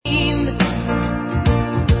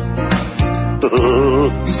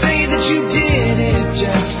You say that you did it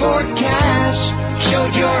just for cash.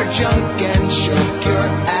 Showed your junk and shook your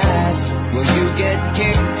ass. Will you get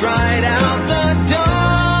kicked right out the door?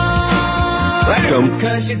 Welcome.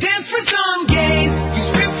 Cause you danced for some gays. You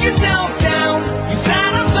stripped yourself down. You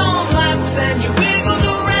sat on some laps and you wiggled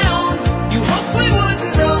around. You hoped we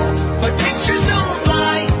wouldn't know, but pictures don't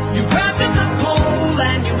lie. You grabbed at the pole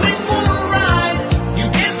and you went for a ride. You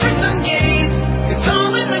danced for some gays. It's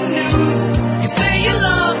all in the news. You say you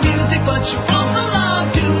love music, but you also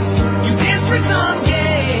love dudes. You dance for some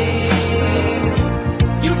gays.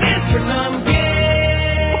 You dance for some gays.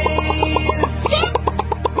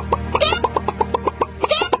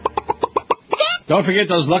 Don't forget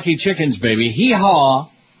those lucky chickens, baby. Hee-haw.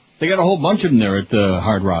 They got a whole bunch of them there at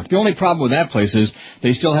Hard Rock. The only problem with that place is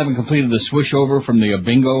they still haven't completed the switch over from the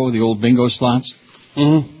bingo, the old bingo slots.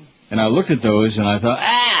 Mm-hmm. And I looked at those and I thought,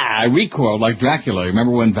 I recoiled like Dracula.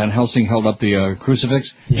 Remember when Van Helsing held up the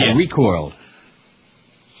crucifix? Yeah. I recoiled.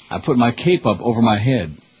 I put my cape up over my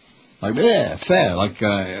head. Like, fair. Like,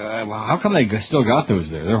 how come they still got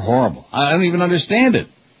those there? They're horrible. I don't even understand it.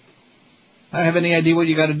 I don't have any idea what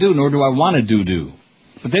you got to do, nor do I want to do.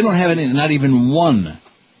 But they don't have any, not even one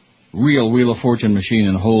real Wheel of Fortune machine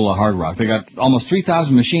in the whole Hard Rock. They got almost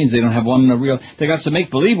 3,000 machines. They don't have one real. They got some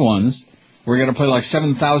make-believe ones where you got to play like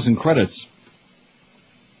 7,000 credits.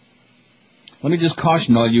 Let me just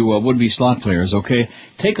caution all you would-be slot players, okay?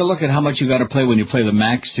 Take a look at how much you got to play when you play the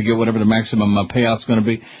max to get whatever the maximum payout's going to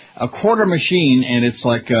be. A quarter machine, and it's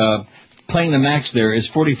like playing the max there is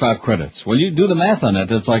 45 credits. Well, you do the math on that.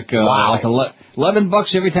 That's like like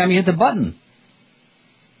 $11 every time you hit the button.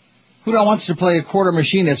 Who wants to play a quarter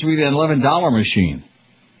machine that's really an $11 machine?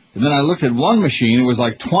 And then I looked at one machine. It was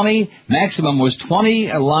like 20. Maximum was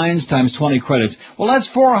 20 lines times 20 credits. Well, that's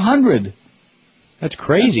 400. That's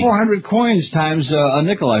crazy. That's 400 coins times a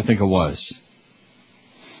nickel, I think it was.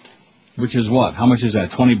 Which is what? How much is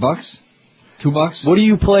that? $20? $2? What do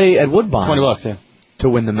you play at Woodbine? $20, yeah. To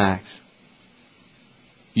win the max.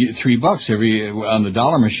 $3 every on the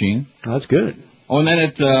dollar machine. Oh, that's good. Oh, and then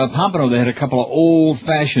at Pompano, they had a couple of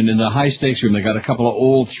old-fashioned, in the high-stakes room, they got a couple of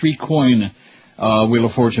old 3-coin Wheel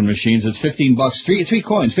of Fortune machines. It's $15. Three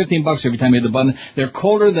coins, $15 every time you hit the button. They're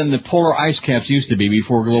colder than the polar ice caps used to be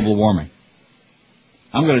before global warming.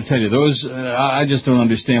 I'm going to tell you, those, I just don't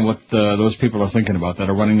understand what those people are thinking about that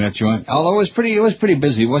are running that joint. Although it was pretty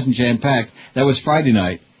busy. It wasn't jam-packed. That was Friday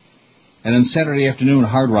night. And then Saturday afternoon,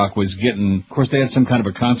 Hard Rock was getting, of course, they had some kind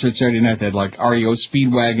of a concert Saturday night. They had like REO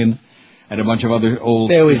Speedwagon and a bunch of other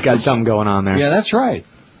old... They always got something going on there. Yeah, that's right.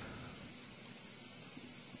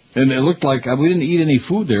 And it looked like, we didn't eat any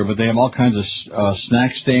food there, but they have all kinds of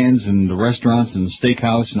snack stands and the restaurants and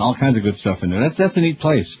steakhouse and all kinds of good stuff in there. That's a neat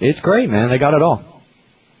place. It's great, man. They got it all.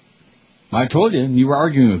 I told you, and you were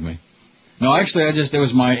arguing with me. No, actually, there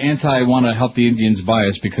was my anti-want-to-help-the-Indians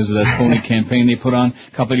bias because of that phony campaign they put on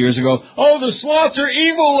a couple of years ago. Oh, the slots are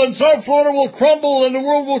evil, and South Florida will crumble, and the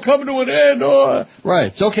world will come to an end. Oh. Right,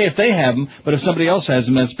 it's okay if they have them, but if somebody else has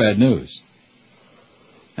them, that's bad news.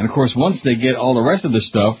 And, of course, once they get all the rest of the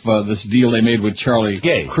stuff, this deal they made with Charlie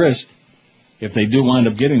Crist, if they do wind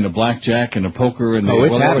up getting the blackjack and the poker and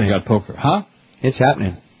it's happening. Got poker. Huh? It's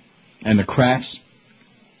happening. And the craps.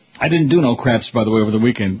 I didn't do no craps, by the way, over the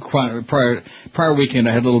weekend. Prior weekend,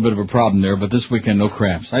 I had a little bit of a problem there, but this weekend, no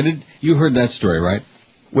craps. You heard that story, right?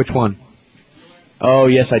 Which one? Oh,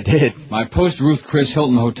 yes, I did. My post-Ruth Chris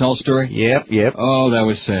Hilton Hotel story? Yep. Oh, that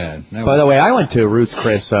was sad. By the way, I went to Ruth's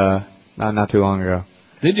Chris not too long ago.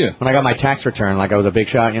 Did you? When I got my tax return, like I was a big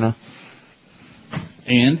shot, you know.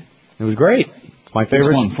 And? It was great. It's my favorite.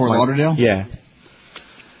 Which one, Fort Lauderdale? Yeah.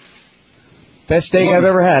 Best steak I've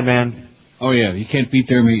ever had, man. Oh, yeah, you can't beat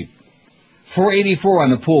their meat. 484 on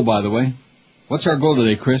the pool, by the way. What's our goal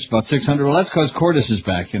today, Chris? About 600? Well, that's because Cordis is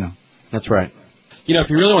back, you know. That's right. You know, if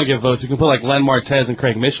you really want to give votes, we can put like Len Martez and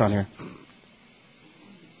Craig Mish on here.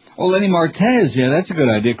 Oh, Lenny Martez, yeah, that's a good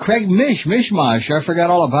idea. Craig Mishmash, I forgot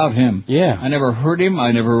all about him. Yeah. I never heard him.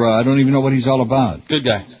 I don't even know what he's all about. Good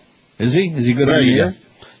guy. Is he? Is he good on Very the good. air?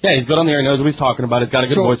 Yeah, he's good on the air, knows what he's talking about. He's got a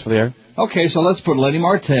good voice for the air. Okay, so let's put Lenny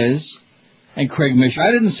Martez and Craig Mish.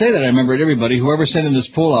 I didn't say that. I remembered everybody. Whoever sent in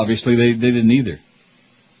this poll, obviously, they didn't either.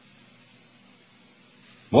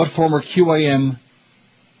 What former QAM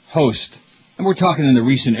host? And we're talking in the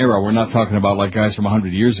recent era. We're not talking about like guys from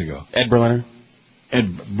 100 years ago. Ed Berliner.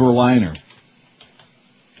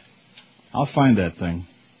 I'll find that thing.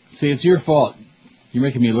 See, it's your fault. You're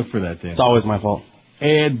making me look for that thing. It's always my fault.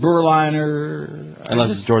 Ed Berliner.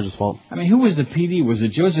 Unless it's George's fault. I mean, who was the PD? Was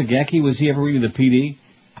it Joe Zagacki? Was he ever really the PD?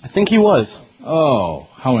 I think he was. Oh,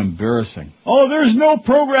 how embarrassing. Oh, there's no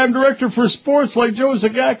program director for sports like Joe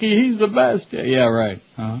Zagacki. He's the best. Yeah, right.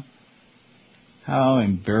 Uh-huh. How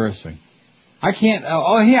embarrassing. I can't...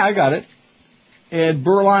 Oh, yeah, I got it. Ed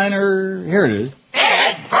Berliner. Here it is.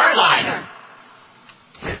 Ed Berliner.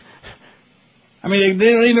 I mean,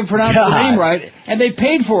 they don't even pronounce the name right. And they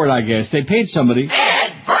paid for it, I guess. They paid somebody.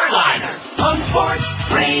 Ed Berliner. On Sports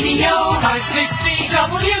Radio 560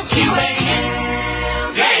 WQAM.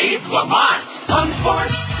 Dave Lamont. On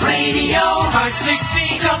Sports Radio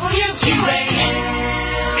 560 WQAM.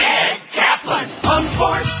 Ed Kaplan. On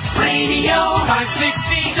Sports Radio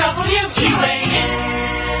 560 WQAM.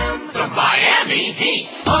 The Miami Heat.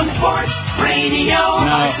 On Sports Radio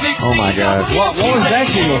 560 Oh, my God. What was that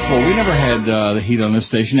jingle for? We never had the Heat on this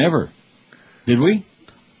station ever. Did we?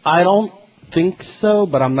 I don't think so,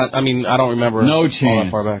 but I'm not. I mean, I don't remember. No all chance.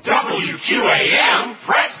 that far back. WQAM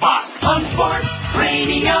Press Box. On Sports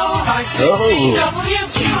Radio 560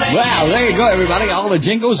 WQAM. Wow, there you go, everybody. All the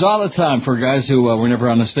jingles all the time for guys who were never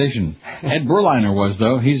on the station. Ed Berliner was,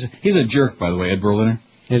 though. He's a jerk, by the way, Ed Berliner.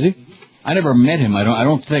 Is he? I never met him. I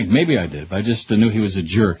don't think. Maybe I did. But I just knew he was a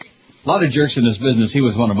jerk. A lot of jerks in this business. He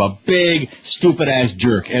was one of a big, stupid-ass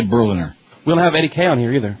jerk, Ed Berliner. We don't have Eddie K on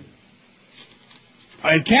here either.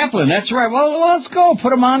 Ed Kaplan, that's right. Well, let's go.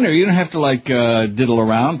 Put him on there. You don't have to, diddle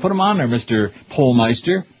around. Put him on there, Mr.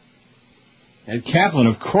 Polmeister. Ed Kaplan,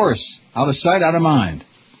 of course. Out of sight, out of mind.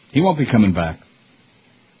 He won't be coming back.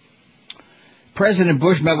 President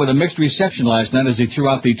Bush met with a mixed reception last night as he threw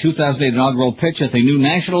out the 2008 inaugural pitch at the new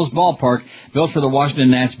Nationals ballpark built for the Washington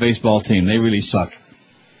Nats baseball team. They really suck.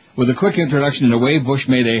 With a quick introduction and a wave, Bush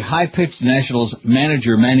made a high-pitched Nationals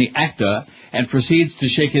manager, Manny Acta, and proceeds to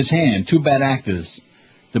shake his hand. Two bad actors.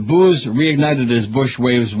 The boos reignited as Bush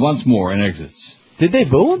waves once more and exits. Did they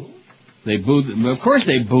boo him? They booed. Of course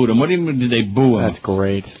they booed him. What do you mean did they boo him? That's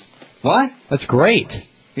great. What? That's great.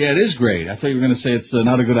 Yeah, it is great. I thought you were going to say it's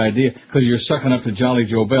not a good idea because you're sucking up to Jolly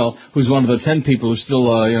Joe Bell, who's one of the 10 people who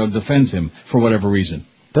still, defends him for whatever reason.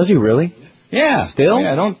 Does he really? Yeah. Still?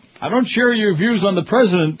 Yeah, I don't share your views on the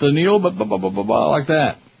president, Neil, but blah, blah, blah, blah, blah, like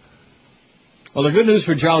that. Well, the good news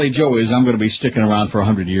for Jolly Joe is I'm going to be sticking around for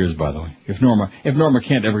 100 years, by the way. If Norma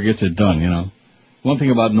Kent ever gets it done, One thing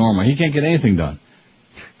about Norma, he can't get anything done.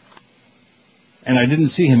 And I didn't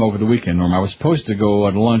see him over the weekend, Norma. I was supposed to go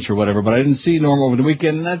at lunch or whatever, but I didn't see Norma over the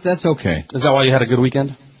weekend, and that's okay. Is that why you had a good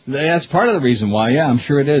weekend? That's part of the reason why, yeah, I'm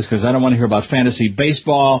sure it is, because I don't want to hear about fantasy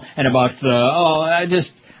baseball and about,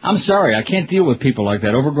 I'm sorry, I can't deal with people like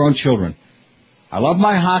that, overgrown children. I love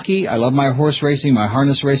my hockey, I love my horse racing, my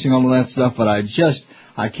harness racing, all of that stuff, but I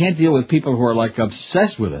can't deal with people who are,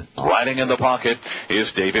 obsessed with it. Riding in the pocket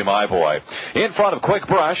is Davey My Boy. In front of Quick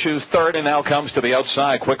Brush, who's third and now comes to the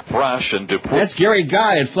outside. Quick Brush and Dupuis. That's Gary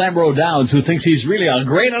Guy at Flamborough Downs, who thinks he's really a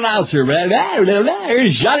great announcer.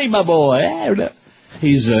 Here's Johnny, my boy.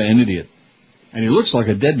 He's an idiot. And he looks like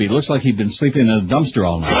a deadbeat. Looks like he'd been sleeping in a dumpster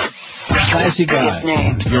all night. Classy guy.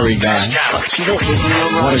 Gary Guy. This is Neil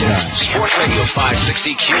What a Rogers. guy. Sports Radio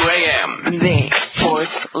 560 QAM. The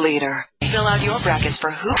sports leader. Fill out your brackets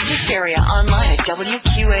for Hoops Hysteria online at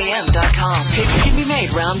WQAM.com. Picks can be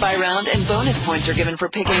made round by round, and bonus points are given for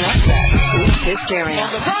picking upsets. Hoops Hysteria.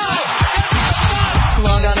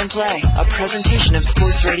 Log on and play. A presentation of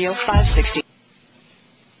Sports Radio 560.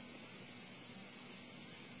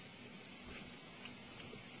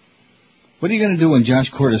 What are you going to do when Josh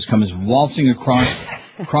Cordes comes waltzing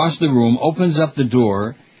across the room, opens up the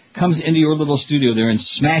door, comes into your little studio there and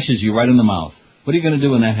smashes you right in the mouth? What are you going to do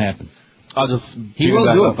when that happens? I'll just. He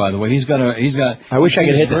will do it, by the way. He's got. I wish I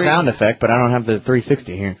could hit the sound effect, but I don't have the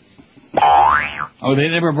 360 here. Oh, they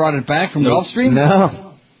never brought it back from Gulfstream?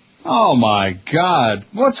 No. Oh my God!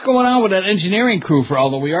 What's going on with that engineering crew?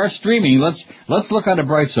 Although we are streaming, let's look on the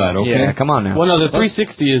bright side, okay? Yeah, come on now. Well, no, the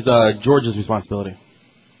 360 is George's responsibility.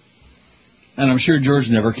 And I'm sure George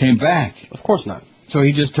never came back. Of course not. So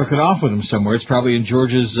he just took it off with him somewhere. It's probably in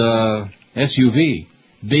George's SUV,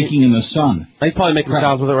 baking in the sun. He's probably making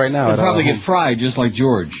sounds with it right now. He'll probably get fried just like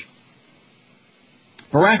George.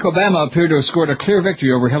 Barack Obama appeared to have scored a clear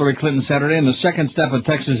victory over Hillary Clinton Saturday in the second step of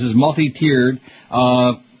Texas's multi-tiered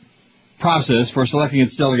process for selecting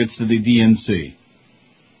its delegates to the DNC.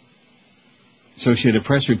 Associated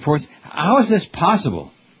Press reports. How is this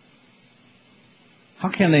possible? How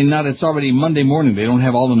can they not? It's already Monday morning. They don't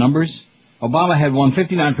have all the numbers. Obama had won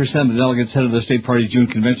 59% of the delegates headed the state party's June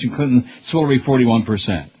convention. Clinton, Swillery,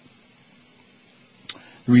 41%.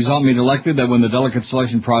 The result made it likely that when the delegate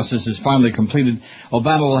selection process is finally completed,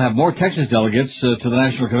 Obama will have more Texas delegates to the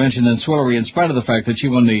national convention than Swillery, in spite of the fact that she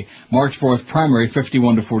won the March 4th primary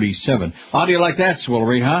 51-47. How do you like that,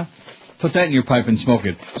 Swillery, huh? Put that in your pipe and smoke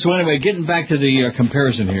it. So anyway, getting back to the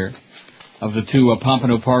comparison here of the two,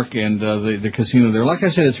 Pompano Park and the casino there. Like I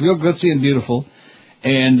said, it's real glitzy and beautiful,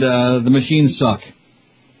 and the machines suck.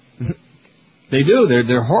 They do.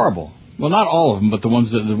 They're horrible. Well, not all of them, but the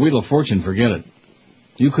ones that the Wheel of Fortune, forget it.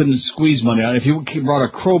 You couldn't squeeze money out. If you brought a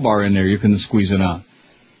crowbar in there, you couldn't squeeze it out.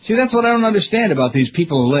 See, that's what I don't understand about these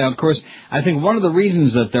people who lay out. Of course, I think one of the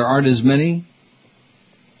reasons that there aren't as many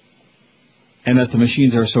and that the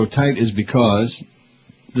machines are so tight is because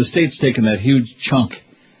the state's taken that huge chunk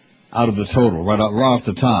out of the total, right off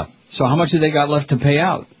the top. So how much have they got left to pay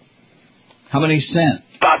out? How many cents?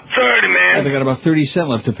 About 30, man. Yeah, they got about 30 cents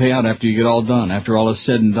left to pay out after you get all done, after all is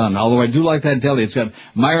said and done. Although I do like that deli. It's got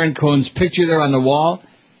Myron Cohen's picture there on the wall.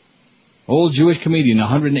 Old Jewish comedian,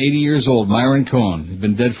 180 years old, Myron Cohen. He's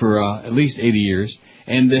been dead for at least 80 years.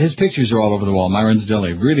 And his pictures are all over the wall, Myron's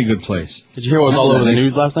Deli. Really good place. Did you hear what was all over the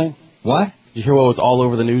news last night? What? Did you hear what was all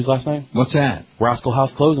over the news last night? What's that? Rascal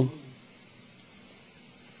House closing.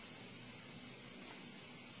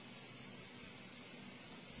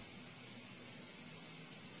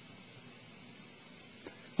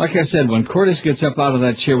 Like I said, when Cordes gets up out of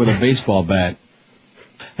that chair with a baseball bat...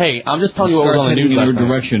 Hey, I'm just telling you what was on the news last night.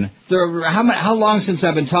 Direction. How long since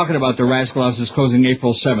I've been talking about the Rascal House is closing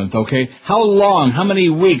April 7th, okay? How long? How many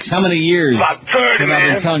weeks? How many years? About 30, man.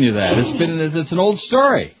 I've been telling you that. It's an old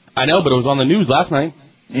story. I know, but it was on the news last night.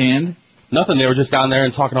 And? Nothing. They were just down there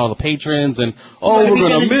and talking to all the patrons and, we're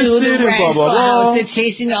going to miss it and blah, blah, blah. They're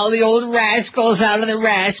chasing all the old rascals out of the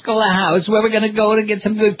Rascal House. Where we're going to go to get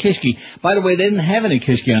some good kishki. By the way, they didn't have any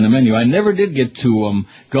kishki on the menu. I never did get to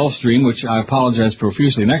Gulfstream, which I apologize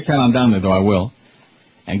profusely. Next time I'm down there, though, I will.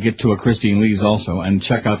 And get to a Christine Lee's also and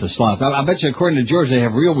check out the slots. I bet you, according to George, they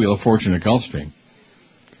have real Wheel of Fortune at Gulfstream.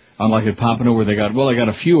 Unlike at Pompano, where they got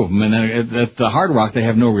a few of them, and then at the Hard Rock they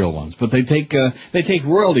have no real ones. But they take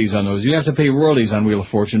royalties on those. You have to pay royalties on Wheel of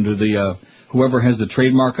Fortune to the whoever has the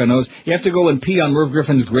trademark on those. You have to go and pee on Merv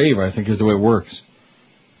Griffin's grave, I think is the way it works.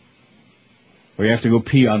 Or you have to go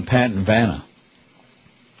pee on Pat and Vanna.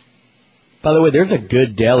 By the way, there's a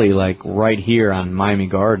good deli like right here on Miami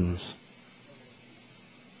Gardens.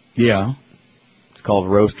 Yeah. It's called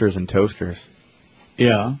Roasters and Toasters.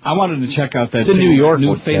 Yeah, I wanted to check out that New York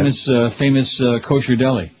new famous kosher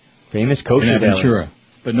deli. Famous kosher in Aventura. Deli.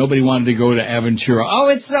 But nobody wanted to go to Aventura. Oh,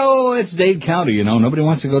 it's Dade County, you know. Nobody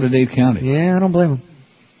wants to go to Dade County. Yeah, I don't blame them.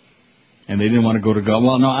 And they didn't want to go to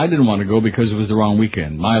Well, no, I didn't want to go because it was the wrong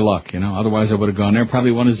weekend. My luck, you know. Otherwise, I would have gone there.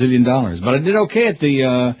 Probably won $1 zillion. But I did okay at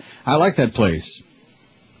the. I like that place.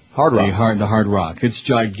 Hard Rock. The Hard Rock. It's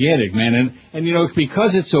gigantic, man. And you know,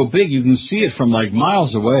 because it's so big, you can see it from like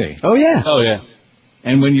miles away. Oh yeah. Oh yeah.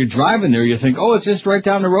 And when you're driving there, you think, oh, it's just right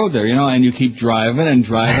down the road there, you know, and you keep driving and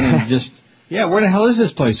just, yeah, where the hell is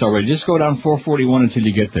this place already? Just go down 441 until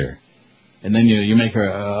you get there. And then you make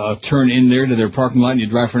a turn in there to their parking lot, and you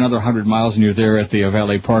drive for another 100 miles, and you're there at the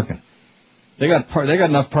valet parking. They got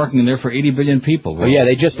enough parking in there for 80 billion people. Well, yeah,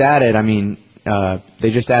 they just added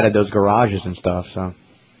those garages and stuff, so.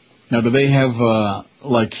 Now, do they have,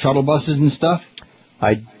 like, shuttle buses and stuff?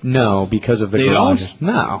 No, because of the garages.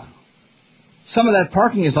 Don't? No. Some of that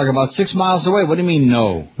parking is like about 6 miles away. What do you mean,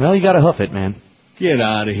 no? Well, you gotta hoof it, man. Get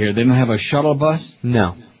out of here. They don't have a shuttle bus?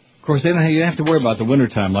 No. Of course, you don't have to worry about the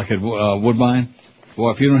wintertime like at Woodbine.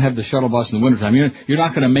 Well, if you don't have the shuttle bus in the wintertime, you're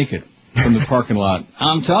not going to make it from the parking lot.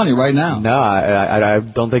 I'm telling you right now. No, I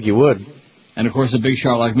don't think you would. And, of course, a big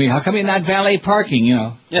shot like me, how come you're not valet parking, you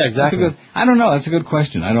know? Yeah, exactly. I don't know. That's a good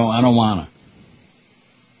question. I don't want to.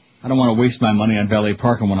 I don't want to waste my money on valet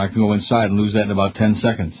parking when I can go inside and lose that in about 10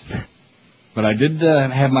 seconds. But I did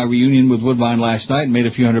have my reunion with Woodbine last night and made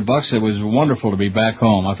a few $100. It was wonderful to be back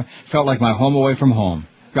home. I felt like my home away from home.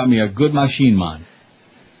 Got me a good machine, man.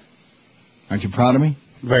 Aren't you proud of me?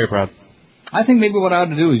 Very proud. I think maybe what I ought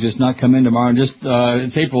to do is just not come in tomorrow and just,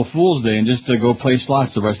 it's April Fool's Day, and just go play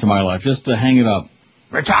slots the rest of my life. Just to hang it up.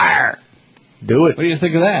 Retire! Do it. What do you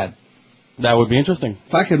think of that? That would be interesting.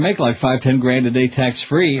 If I could make like $5-10 grand a day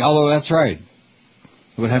tax-free, although that's right.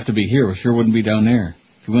 It would have to be here. It sure wouldn't be down there.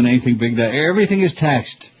 If you win anything big, everything is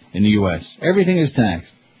taxed in the U.S. Everything is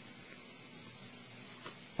taxed.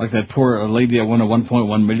 Like that poor lady that won a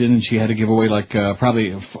 $1.1 million, and she had to give away like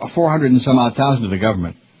probably 400 and some odd thousand to the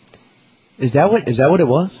government. Is that what it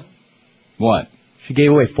was? What? She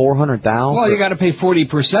gave away 400,000. Well, you got to pay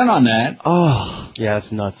 40% on that. Oh, yeah,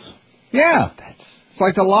 that's nuts. Yeah, it's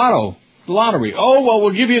like the lottery. Oh, well,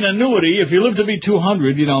 we'll give you an annuity if you live to be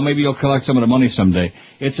 200. You know, maybe you'll collect some of the money someday.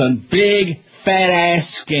 It's a big fat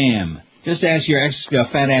ass scam. Just ask your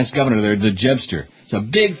ex-fat-ass governor there, the Jebster. It's a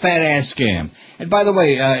big fat-ass scam. And by the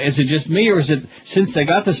way, is it just me, or is it, since they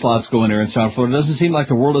got the slots going there in South Florida, it doesn't seem like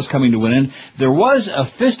the world is coming to an end? There was a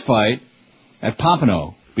fist fight at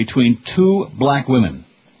Pompano between two black women.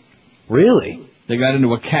 Really? They got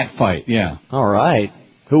into a cat fight, yeah. All right.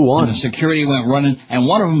 Who won? And the security went running, and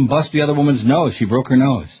one of them busted the other woman's nose. She broke her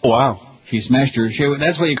nose. Wow. She smashed her.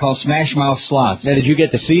 That's what you call smash mouth slots. Now, did you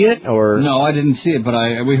get to see it, or? No, I didn't see it, but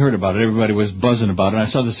we heard about it. Everybody was buzzing about it. I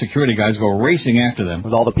saw the security guys go racing after them.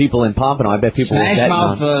 With all the people in Pompano, I bet people were betting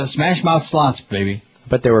on. Smash mouth slots, baby. I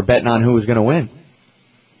bet they were betting on who was going to win.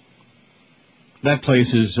 That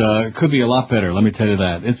place could be a lot better. Let me tell you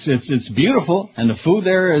that. It's beautiful, and the food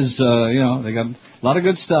there is they got a lot of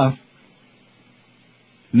good stuff.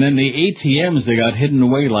 And then the ATMs, they got hidden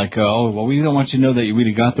away like, we don't want you to know that you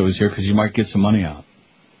really got those here because you might get some money out.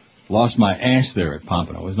 Lost my ass there at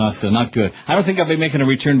Pompano. It was not good. I don't think I'll be making a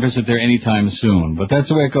return visit there anytime soon, but that's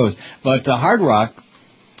the way it goes. But Hard Rock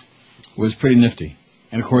was pretty nifty.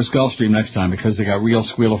 And, of course, Gulfstream next time because they got real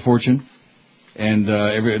Squeal of Fortune. And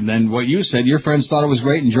then what you said, your friends thought it was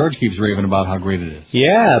great, and George keeps raving about how great it is.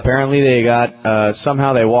 Yeah, apparently they got,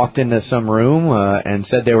 somehow they walked into some room and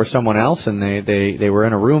said they were someone else, and they were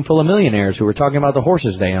in a room full of millionaires who were talking about the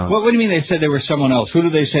horses they own. What do you mean they said they were someone else? Who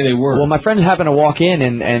did they say they were? Well, my friends happened to walk in,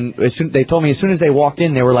 and they told me as soon as they walked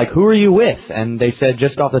in, they were like, who are you with? And they said,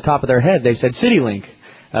 just off the top of their head, they said CityLink,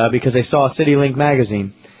 because they saw CityLink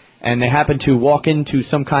magazine. And they happened to walk into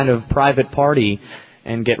some kind of private party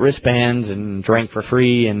and get wristbands and drank for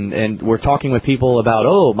free, and we're talking with people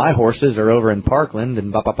about, my horses are over in Parkland,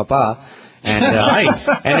 and ba-ba-ba-ba. And, nice.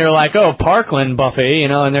 And they're like, Parkland buffet,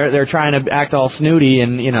 and they're trying to act all snooty,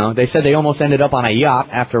 and, they said they almost ended up on a yacht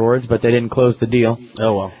afterwards, but they didn't close the deal.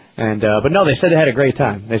 Oh, well. And, but no, they said they had a great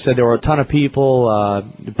time. They said there were a ton of people,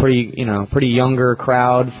 pretty younger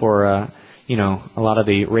crowd for, a lot of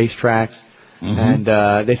the racetracks. Mm-hmm.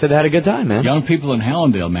 And they said they had a good time, man. Young people in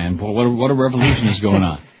Hallandale, man. What a revolution is going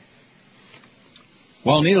on.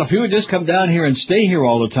 Well, Neil, if you would just come down here and stay here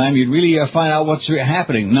all the time, you'd really find out what's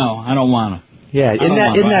happening. No, I don't want to. Yeah,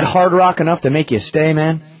 isn't that Hard Rock enough to make you stay,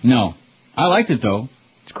 man? No. I liked it, though.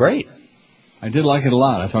 It's great. I did like it a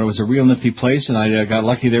lot. I thought it was a real nifty place, and I got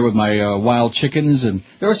lucky there with my wild chickens, and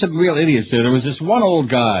there were some real idiots there. There was this one old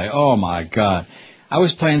guy. Oh, my God. I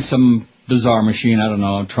was playing some bizarre machine. I don't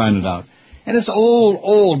know. I'm trying it out. And this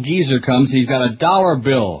old geezer comes, and he's got a dollar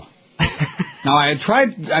bill. Now, I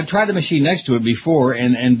tried the machine next to it before,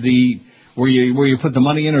 and the where you put the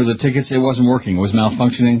money in or the tickets, it wasn't working. It was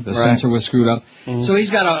malfunctioning. The sensor was screwed up. Mm-hmm. So he's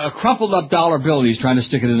got a crumpled up dollar bill, and he's trying to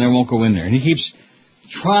stick it in there, won't go in there. And he keeps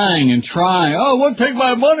trying and trying. Oh, won't take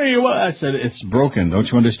my money. I said, it's broken. Don't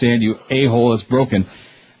you understand, you a-hole? It's broken.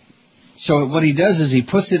 So what he does is he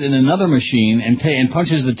puts it in another machine and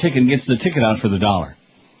punches the ticket and gets the ticket out for the dollar.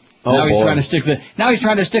 Now he's trying to stick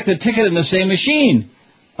the ticket in the same machine.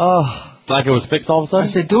 Oh, like it was fixed all of a sudden?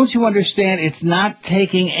 I said, don't you understand? It's not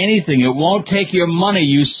taking anything. It won't take your money,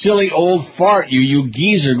 you silly old fart. You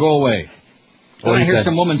geezer, go away. Then I hear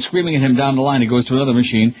some woman screaming at him down the line. He goes to another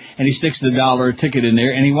machine, and he sticks the dollar ticket in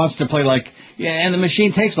there, and he wants to play and the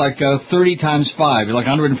machine takes 30 times 5, like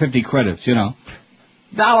 150 credits,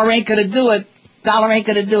 Dollar ain't gonna do it. Dollar ain't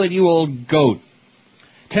gonna do it, you old goat.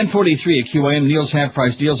 10:43 at QAM. Neil's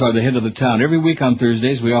half-price deals are the hit of the town. Every week on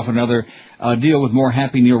Thursdays, we offer another deal with more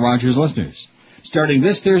happy Neil Rogers listeners. Starting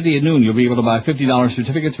this Thursday at noon, you'll be able to buy $50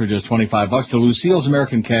 certificates for just $25 to Lucille's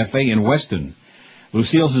American Cafe in Weston.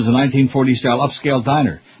 Lucille's is a 1940s-style upscale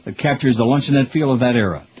diner that captures the luncheonette feel of that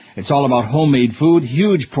era. It's all about homemade food,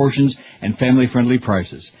 huge portions, and family-friendly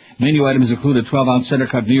prices. Menu items include a 12-ounce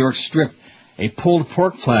center-cut New York strip, a pulled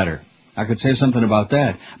pork platter. I could say something about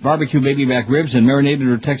that. Barbecue baby back ribs and marinated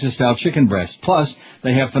or Texas-style chicken breasts. Plus,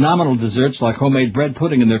 they have phenomenal desserts like homemade bread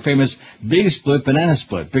pudding and their famous Big Split banana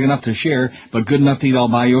split. Big enough to share, but good enough to eat all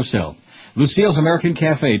by yourself. Lucille's American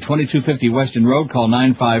Cafe, 2250 Weston Road. Call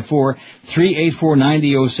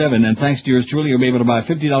 954-384-9007. And thanks to yours truly, you'll be able to buy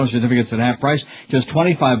 $50 certificates at half price, just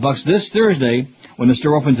 $25 this Thursday when the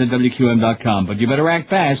store opens at WQM.com. But you better act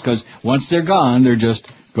fast, because once they're gone, they're just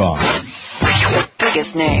gone. The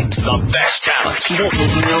biggest names. The best talent. This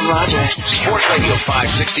is Neil Rogers. Sports Radio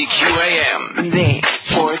 560 QAM. The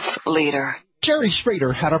sports leader. Jerry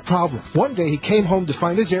Schrader had a problem. One day he came home to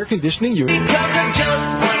find his air conditioning unit. Because of just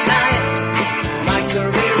one night, my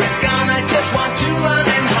career is gone. I just want to run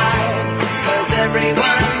and hide. Because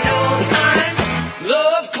everyone knows I'm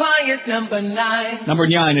love client number 9. Number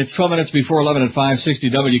 9, it's 12 minutes before 11 at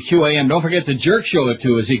 560 WQAM. Don't forget the Jerk Show at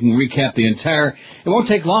 2 as he can recap the entire... It won't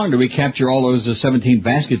take long to recapture all those 17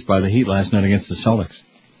 baskets by the Heat last night against the Celtics.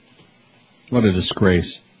 What a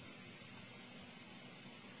disgrace.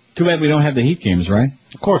 Too bad we don't have the Heat games, right?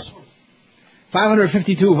 Of course.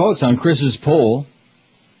 552 votes on Chris's poll.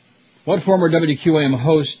 What former WQAM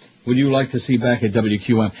host would you like to see back at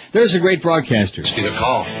WQAM? There's a great broadcaster. Need a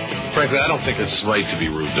call. Frankly, I don't think it's right to be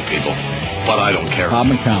rude to people, but I don't care. Bob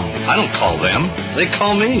McCown. I don't call them. They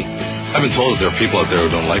call me. I've been told that there are people out there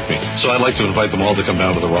who don't like me, so I'd like to invite them all to come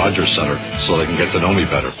down to the Rogers Center so they can get to know me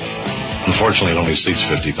better. Unfortunately, it only seats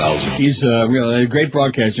 50,000. He's a great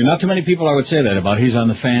broadcaster. Not too many people I would say that about. He's on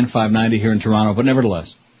the Fan 590 here in Toronto, but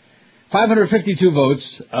nevertheless. 552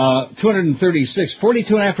 votes, 236,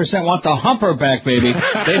 42.5% want the humper back, baby.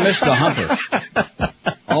 They missed the humper.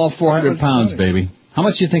 All 400 pounds, baby. How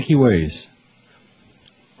much do you think he weighs?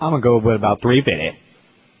 I'm going to go with about 350.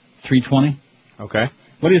 320? Okay.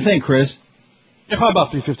 What do you think, Chris? Yeah, probably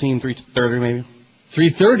about 315, 330 maybe.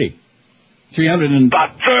 330. 300 and...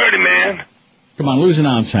 About 30, man. Come on, lose an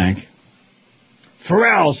ounce, Hank.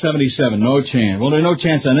 Pharrell, 77, no chance. Well, there's no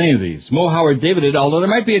chance on any of these. Mo Howard David, although there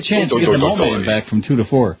might be a chance to get the Mo Man back from 2 to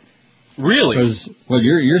 4. Really? Because, well,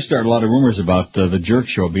 you're starting a lot of rumors about the Jerk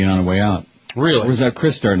Show being on the way out. Really? Or was that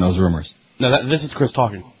Chris starting those rumors? No, this is Chris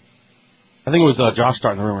talking. I think it was Josh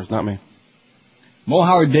starting the rumors, not me. Mo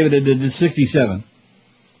Howard David did 67.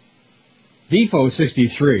 Defo,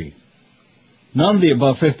 63. None of the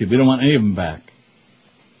above 50. We don't want any of them back.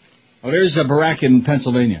 Oh, there's Barack in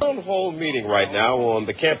Pennsylvania. Town hall meeting right now on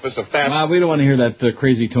the campus of FAP. We don't want to hear that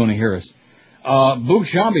crazy Tony Harris. Boog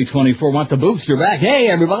Shambi, 24, want the Boogster back. Hey,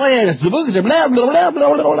 everybody, it's the Boogster. Blah, blah, blah,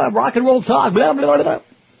 blah, blah, blah, rock and roll talk. Blah, blah, blah,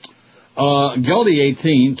 blah. Goldie,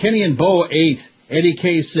 18. Kenny and Bo, 8. Eddie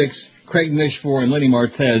K, 6. Craig Mish, 4. And Lenny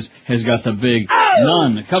Martez has got the big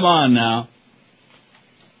none. Come on now.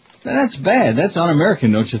 That's bad. That's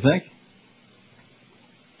un-American, don't you think?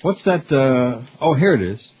 What's that? Oh, here it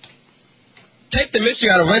is. Take the mystery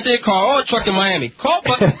out of rent a car or a truck to Miami. Call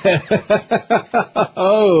button.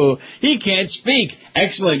 Oh, he can't speak.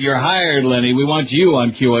 Excellent. You're hired, Lenny. We want you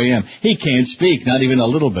on QAM. He can't speak, not even a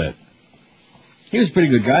little bit. He was a pretty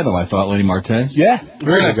good guy, though, I thought, Lenny Martez. Yeah,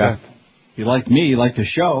 very good guy. He liked me. He liked the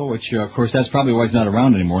show, which, of course, that's probably why he's not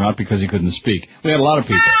around anymore, not because he couldn't speak. We had a lot of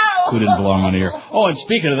people who didn't belong on the air. Oh, and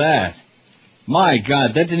speaking of that, my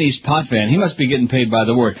God, that Denise Potvin, he must be getting paid by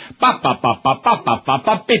the word. Bop, bop, bop, bop, bop, bop, bop,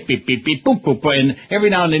 bop, beep, beep, beep, beep, boop, boop, and every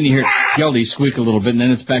now and then you hear Geldy squeak a little bit, and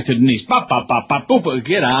then it's back to Denise. Bop, bop, bop, bop, boop, boop.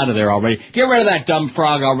 Get out of there already. Get rid of that dumb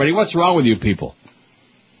frog already. What's wrong with you people?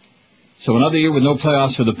 So another year with no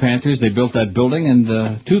playoffs for the Panthers. They built that building,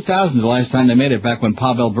 and 2000 the last time they made it, back when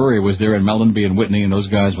Pavel Bure was there, and Mellenby and Whitney and those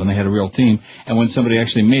guys, when they had a real team, and when somebody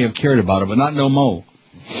actually may have cared about it, but not no Mo.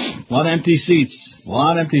 A lot of empty seats.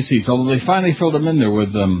 Although they finally filled them in there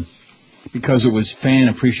with, because it was fan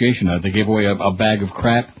appreciation night. They gave away a bag of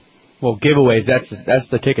crap. Well, giveaways, that's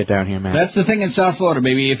the ticket down here, man. That's the thing in South Florida,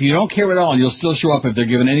 baby. If you don't care at all, you'll still show up if they're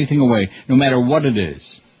giving anything away, no matter what it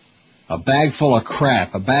is. A bag full of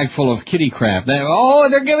crap, a bag full of kitty crap. They're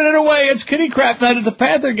giving it away. It's kitty crap night at the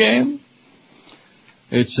Panther game.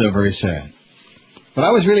 It's very sad. But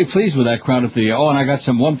I was really pleased with that crowd at the... Oh, and I got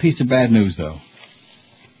one piece of bad news, though.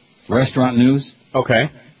 Restaurant news. Okay.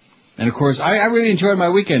 And, of course, I really enjoyed my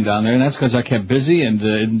weekend down there, and that's because I kept busy and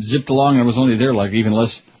it zipped along, and I was only there like even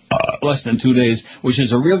less than 2 days, which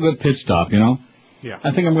is a real good pit stop, you know? Yeah.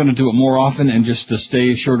 I think I'm going to do it more often and just to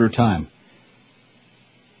stay a shorter time.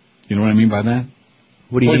 You know what I mean by that?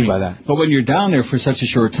 What do you mean by that? But when you're down there for such a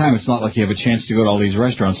short time, it's not like you have a chance to go to all these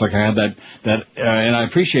restaurants. Like I had and I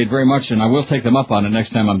appreciate very much, and I will take them up on it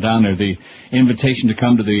next time I'm down there, the invitation to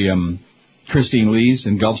come to the Christine Lee's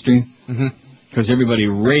in Gulfstream. Because everybody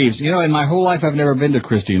raves. You know, in my whole life I've never been to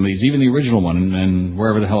Christine Lee's, even the original one, and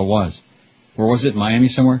wherever the hell it was. Where was it? Miami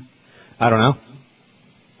somewhere? I don't know.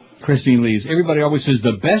 Christine Lee's. Everybody always says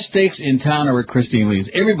the best steaks in town are at Christine Lee's.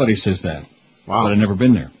 Everybody says that. Wow. But I've never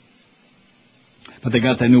been there. But they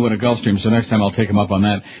got that new one at Gulfstream, so next time I'll take them up on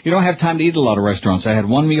that. You don't have time to eat at a lot of restaurants. I had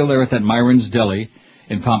one meal there at that Myron's Deli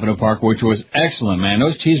in Pompano Park, which was excellent, man.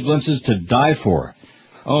 Those cheese blintzes to die for.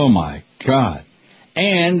 Oh, my God.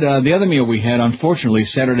 And the other meal we had, unfortunately,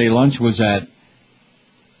 Saturday lunch was at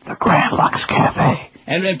the Grand Lux Cafe.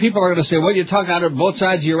 And people are going to say, well, you talk out of both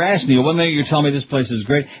sides of your ass, Neil. One minute you're telling me this place is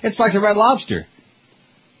great. It's like the Red Lobster.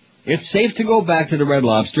 It's safe to go back to the Red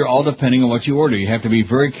Lobster, all depending on what you order. You have to be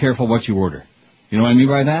very careful what you order. You know what I mean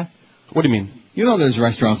by that? What do you mean? You know there's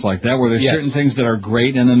restaurants like that where there's Yes. certain things that are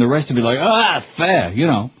great, and then the rest of it like, fair, you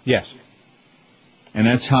know. Yes. And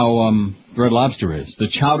that's how Red Lobster is. The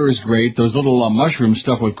chowder is great. Those little mushroom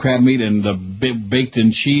stuff with crab meat and baked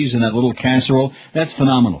in cheese and that little casserole, that's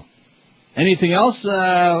phenomenal. Anything else,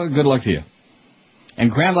 good luck to you.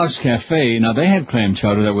 And Grand Lux Cafe, now they had clam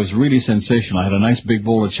chowder that was really sensational. I had a nice big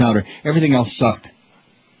bowl of chowder. Everything else sucked.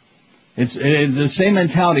 It's the same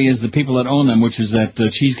mentality as the people that own them, which is that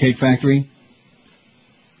Cheesecake Factory.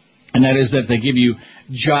 And that is that they give you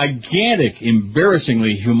gigantic,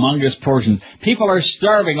 embarrassingly humongous portions. People are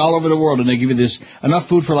starving all over the world, and they give you this enough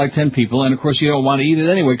food for like 10 people, and of course you don't want to eat it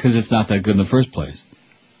anyway because it's not that good in the first place.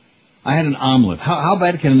 I had an omelet. How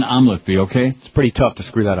bad can an omelet be, okay? It's pretty tough to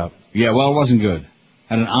screw that up. Yeah, well, it wasn't good.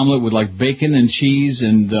 Had an omelet with like bacon and cheese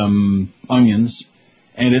and onions,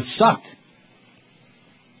 and it sucked.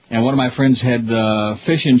 And one of my friends had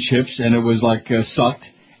fish and chips, and it was like sucked.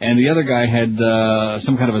 And the other guy had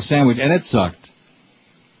some kind of a sandwich, and it sucked.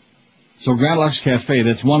 So Grand Lux Cafe,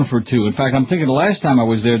 that's 1 for 2. In fact, I'm thinking the last time I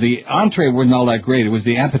was there, the entree wasn't all that great. It was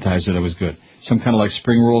the appetizer that was good. Some kind of like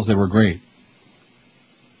spring rolls that were great.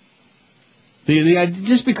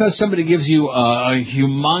 Just because somebody gives you a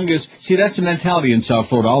humongous... See, that's the mentality in South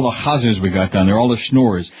Florida. All the chazers we got down there, all the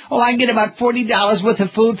schnorrers. Oh, I can get about $40 worth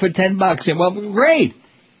of food for $10. Well, great.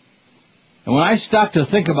 And when I stop to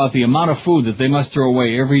think about the amount of food that they must throw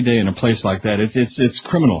away every day in a place like that, it's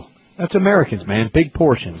criminal. That's Americans, man. Big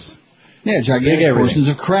portions. Yeah, gigantic portions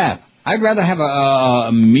of crap. I'd rather have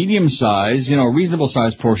a medium-sized,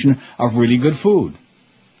 reasonable-sized portion of really good food.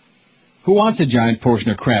 Who wants a giant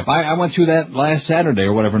portion of crap? I went through that last Saturday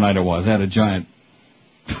or whatever night it was. I had a giant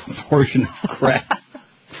portion of crap.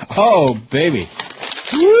 Oh, baby.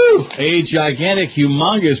 Woo! A gigantic,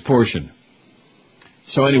 humongous portion.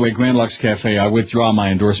 So anyway, Grand Lux Cafe, I withdraw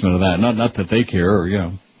my endorsement of that. Not that they care,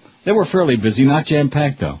 or, They were fairly busy, not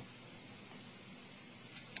jam-packed, though.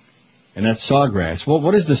 And that's Sawgrass. Well,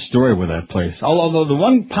 what is the story with that place? Although the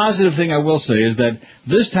one positive thing I will say is that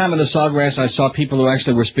this time in the Sawgrass, I saw people who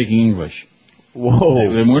actually were speaking English.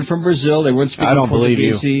 Whoa. They weren't from Brazil. They weren't speaking I don't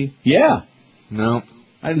Portuguese. believe you. Yeah. No.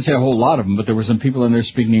 I didn't say a whole lot of them, but there were some people in there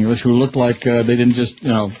speaking English who looked like they didn't just,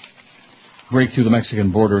 break through the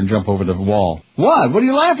Mexican border and jump over the wall. What? What are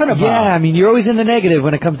you laughing about? Yeah, I mean, you're always in the negative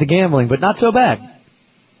when it comes to gambling, but not so bad.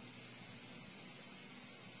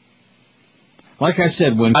 Like I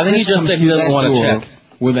said, when I think he just said he doesn't want to check.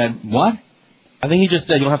 With that, what? I think he just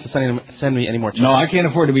said you don't have to send me any more checks. No, I can't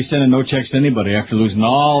afford to be sending no checks to anybody after losing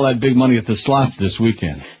all that big money at the slots this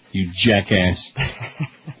weekend. You jackass.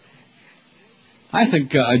 I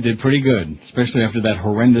think I did pretty good, especially after that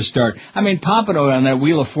horrendous start. I mean, Pompano on that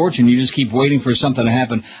Wheel of Fortune, you just keep waiting for something to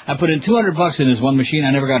happen. I put in $200 in this one machine.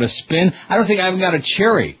 I never got a spin. I don't think I even got a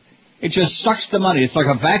cherry. It just sucks the money. It's like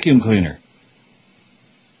a vacuum cleaner.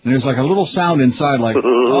 And there's like a little sound inside like,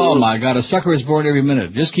 oh, my God, a sucker is born every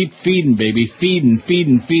minute. Just keep feeding, baby. Feeding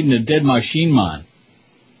the dead machine, man.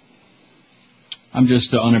 I'm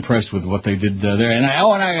just unimpressed with what they did there. And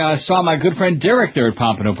I saw my good friend Derek there at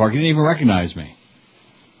Pompano Park. He didn't even recognize me.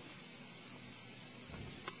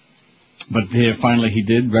 But finally he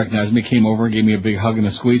did recognize me, came over and gave me a big hug and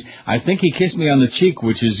a squeeze. I think he kissed me on the cheek,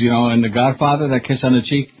 which is, in The Godfather, that kiss on the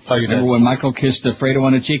cheek. Oh, you remember when Michael kissed Fredo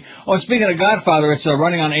on the cheek? Oh, speaking of Godfather, it's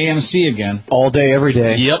running on AMC again. All day, every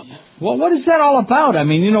day. Yep. Well, what is that all about? I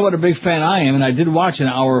mean, you know what a big fan I am, and I did watch an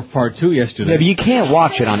hour of part 2 yesterday. Yeah, but you can't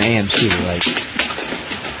watch it on AMC, like...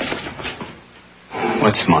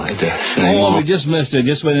 What's my death? Oh, we just missed it.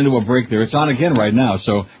 Just went into a break there. It's on again right now,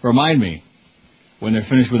 so remind me. When they're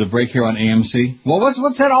finished with a break here on AMC. Well,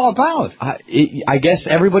 what's that all about? I guess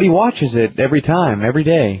everybody watches it every time, every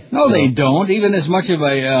day. No, they don't. Even as much of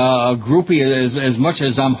a groupie, as much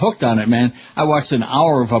as I'm hooked on it, man. I watched an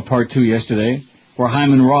hour of part 2 yesterday, where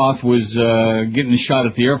Hyman Roth was getting shot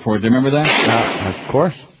at the airport. Do you remember that? Of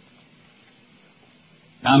course.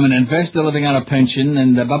 I'm an investor living on a pension,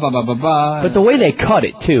 and blah. But the way they cut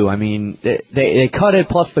it, too, I mean, they cut it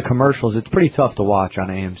plus the commercials. It's pretty tough to watch on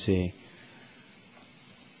AMC.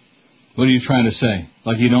 What are you trying to say?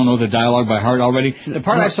 Like you don't know the dialogue by heart already? The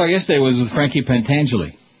part I saw yesterday was with Frankie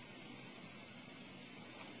Pentangeli,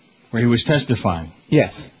 where he was testifying.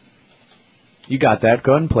 Yes. You got that.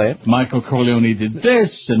 Go ahead and play it. Michael Corleone did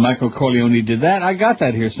this, and Michael Corleone did that. I got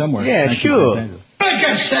that here somewhere. Yeah, Frankie sure. Pentangeli. I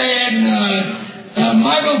kept saying,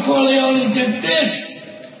 Michael Corleone did this,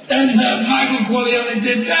 and Michael Corleone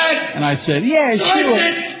did that. And I said, yeah, so sure. I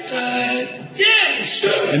said, yeah,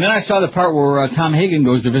 sure. And then I saw the part where Tom Hagen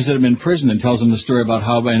goes to visit him in prison and tells him the story about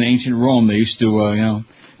how in ancient Rome they used to,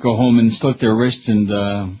 go home and slit their wrists and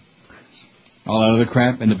all that other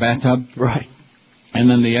crap in the bathtub. Right. And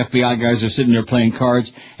then the FBI guys are sitting there playing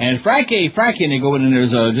cards. And Frankie, and they go in and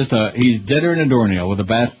there's he's deader than a doornail with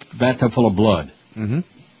a bathtub full of blood. Mm-hmm.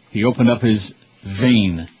 He opened up his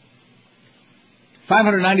vein.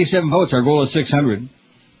 597 votes. Our goal is 600.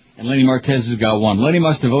 And Lenny Martez has got 1. Lenny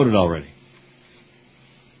must have voted already.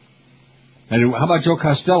 And how about Joe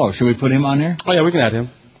Costello? Should we put him on there? Oh, yeah, we can add him.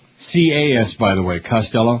 C-A-S, by the way,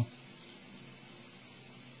 Costello.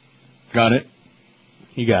 Got it?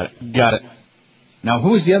 You got it. Got it. Now,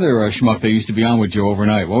 who was the other schmuck that used to be on with Joe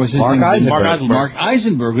overnight? What was his Mark name? Eisenberg. Mark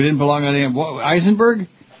Eisenberg, who didn't belong on the... Eisenberg?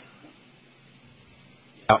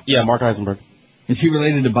 Yeah, Mark Eisenberg. Is he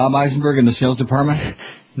related to Bob Eisenberg in the sales department?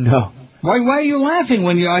 No. Why are you laughing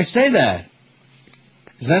when I say that?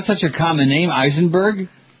 Is that such a common name, Eisenberg?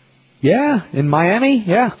 Yeah, in Miami,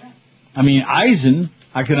 yeah. I mean, Eisen,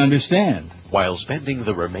 I can understand. While spending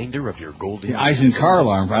the remainder of your golden... The Eisen car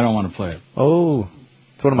alarm, I don't want to play it. Oh,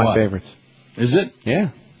 it's one of my favorites. Is it?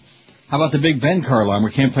 Yeah. How about the Big Ben car alarm?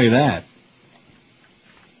 We can't play that.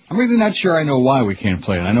 I'm really not sure I know why we can't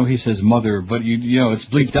play it. I know he says mother, but you know, it's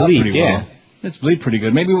bleeped out pretty well. It's bleeped pretty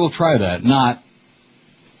good. Maybe we'll try that.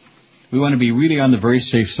 We want to be really on the very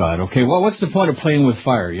safe side, okay? Well, what's the point of playing with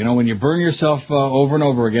fire? You know, when you burn yourself over and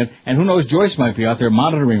over again, and who knows, Joyce might be out there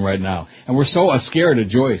monitoring right now. And we're so scared of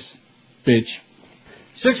Joyce. Bitch.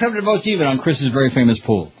 600 votes even on Chris's very famous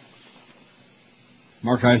poll.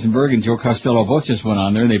 Mark Eisenberg and Joe Costello both just went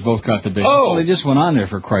on there, and they both got the big. Oh, they just went on there,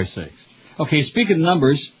 for Christ's sakes. Okay, speaking of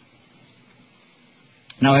numbers,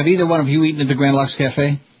 now have either one of you eaten at the Grand Lux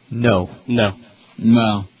Cafe? No. No.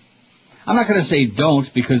 No. I'm not going to say don't,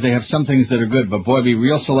 because they have some things that are good, but boy, be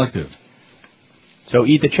real selective. So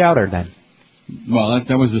eat the chowder, then. Well,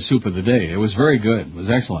 that was the soup of the day. It was very good. It was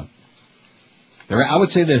excellent. I would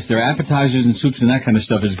say this, their appetizers and soups and that kind of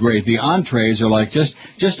stuff is great. The entrees are like just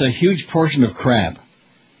a huge portion of crab.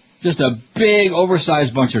 Just a big,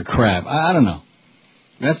 oversized bunch of crab. I don't know.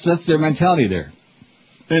 That's their mentality there.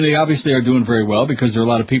 They obviously are doing very well because there are a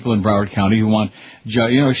lot of people in Broward County who want,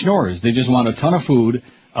 schnorrers. They just want a ton of food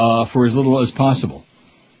for as little as possible.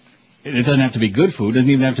 It doesn't have to be good food. It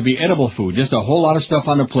doesn't even have to be edible food. Just a whole lot of stuff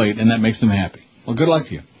on a plate, and that makes them happy. Well, good luck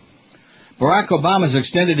to you. Barack Obama has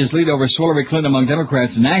extended his lead over Hillary Clinton among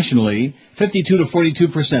Democrats nationally, 52 to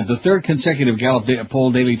 42%, the third consecutive Gallup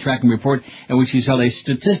poll daily tracking report in which he's held a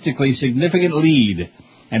statistically significant lead,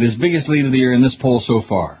 and his biggest lead of the year in this poll so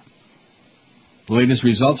far. The latest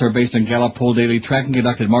results are based on Gallup poll daily tracking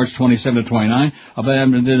conducted March 27 to 29,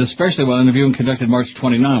 did especially well interviewing conducted March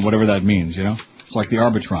 29, whatever that means, you know. It's like the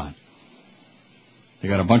Arbitron. They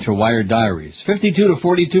got a bunch of wired diaries. 52 to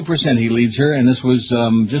 42% he leads her, and this was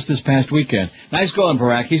just this past weekend. Nice going,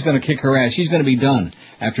 Barack. He's going to kick her ass. She's going to be done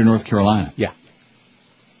after North Carolina. Yeah.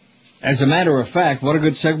 As a matter of fact, what a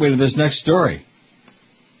good segue to this next story.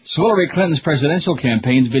 Hillary Clinton's presidential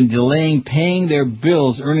campaign's been delaying paying their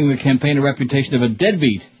bills, earning the campaign a reputation of a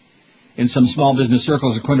deadbeat in some small business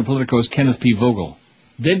circles, according to Politico's Kenneth P. Vogel.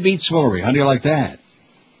 Deadbeat Hillary. How do you like that?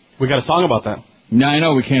 We got a song about that. No, I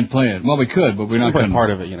know we can't play it. Well, we could, but we're not going to. Part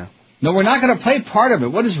of it, you know. No, we're not going to play part of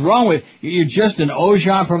it. What is wrong with you? You're just an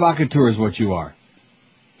Ojan provocateur is what you are.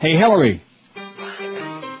 Hey, Hillary.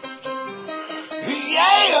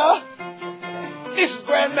 Yeah! This is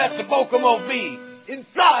Grandmaster Kokomo B. In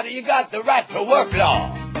Florida, you got the right to work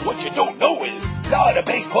law. What you don't know is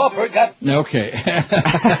Florida-based corporate got... Okay.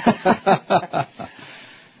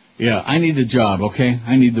 Yeah, I need the job, okay?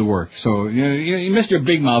 I need the work. So, you Mr.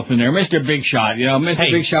 Big Mouth in there, Mr. Big Shot,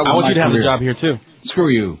 Mr. Big Shot with I want you to have career. a job here, too. Screw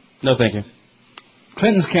you. No, thank you.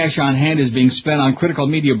 Clinton's cash on hand is being spent on critical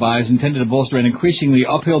media buys intended to bolster an increasingly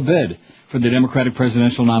uphill bid for the Democratic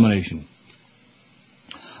presidential nomination.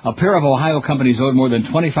 A pair of Ohio companies owed more than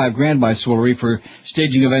 $25,000 by Hillary for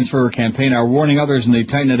staging events for her campaign are warning others in the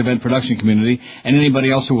Titan event production community and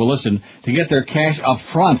anybody else who will listen to get their cash up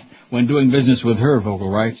front when doing business with her, Vogel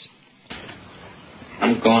writes.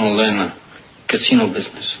 I'm going to learn the casino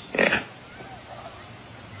business. Yeah.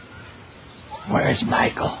 Where's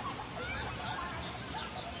Michael?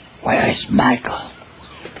 Where's Michael?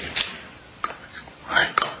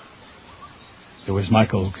 Michael. It was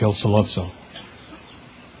Michael who killed Solovso.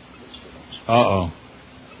 Uh-oh.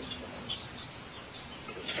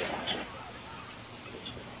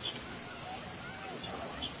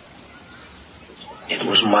 It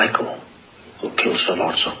was Michael who killed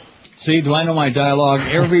Solovso. See, do I know my dialogue?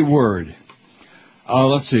 Every word.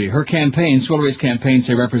 Let's see. Her campaign, Hillary's campaign,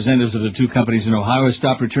 say representatives of the two companies in Ohio have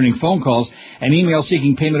stopped returning phone calls and emails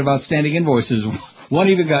seeking payment of outstanding invoices. One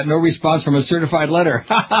even got no response from a certified letter.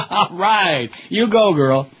 Right. You go,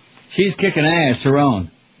 girl. She's kicking ass, her own.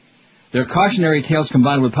 Their cautionary tales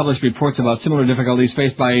combined with published reports about similar difficulties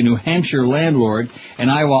faced by a New Hampshire landlord, an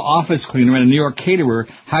Iowa office cleaner, and a New York caterer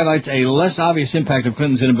highlights a less obvious impact of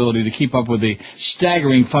Clinton's inability to keep up with the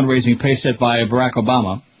staggering fundraising pace set by Barack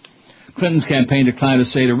Obama. Clinton's campaign declined to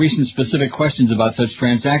say to recent specific questions about such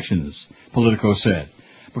transactions, Politico said.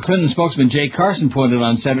 But Clinton spokesman Jay Carson pointed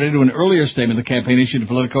on Saturday to an earlier statement the campaign issued to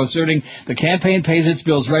Politico asserting the campaign pays its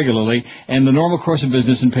bills regularly and the normal course of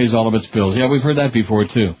business and pays all of its bills. Yeah, we've heard that before,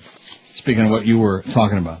 too. Speaking of what you were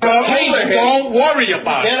talking about. Please don't worry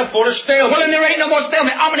about it. Can't afford a stalemate. Well, then there ain't no more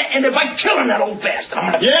stalemate. I'm going to end it by killing that old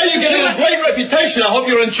bastard. Yeah, you're getting a great reputation. I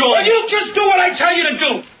hope you're enjoying Well, you just do what I tell you to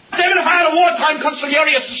do. Damn it, if I had a wartime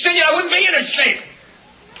consigliere of Sicilian, I wouldn't be in a shape.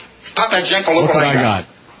 Pop that Jenko, look what I got.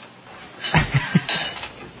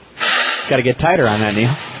 Got to get tighter on that,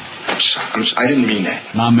 Neil. I didn't mean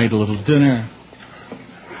that. Mom made a little dinner.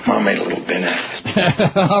 Mom made a little dinner.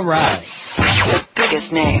 All right. The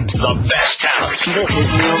biggest names. The best talent. This is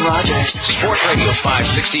Neil Rogers. Sports Radio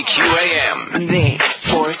 560 QAM. The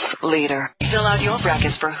sports leader. Fill out your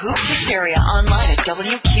brackets for Hoops Hysteria online at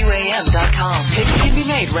WQAM.com. Picks can be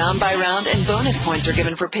made round by round, and bonus points are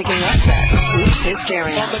given for picking upset. Hoops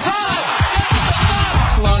Hysteria.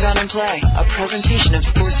 Log on and play. A presentation of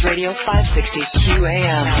Sports Radio 560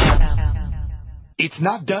 QAM. It's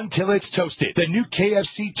not done till it's toasted. The new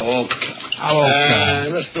KFC. Questo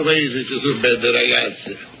paese ci sono belle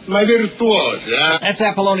ragazze. Ma virtuose, That's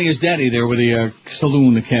Apollonia's daddy there with the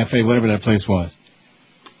saloon, the cafe, whatever that place was.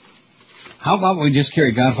 How about we just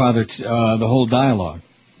carry Godfather the whole dialogue?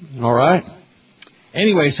 All right.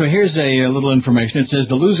 Anyway, so here's a little information. It says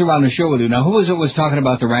the loser on the show with you. Now, who was it was talking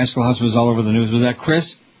about the Rascal House was all over the news? Was that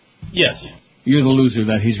Chris? Yes. You're the loser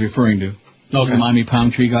that he's referring to. Okay. The Miami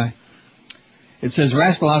Palm Tree guy. It says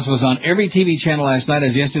Rascal House was on every TV channel last night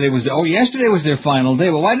as yesterday was yesterday was their final day.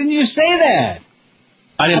 Well, why didn't you say that?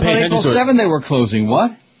 I didn't pay attention to it. April 7 they were closing. What?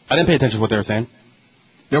 I didn't pay attention to what they were saying.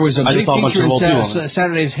 There was a big feature in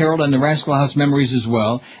Saturday's Herald and the Rascal House memories as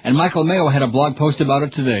well. And Michael Mayo had a blog post about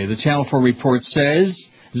it today. The Channel 4 report says,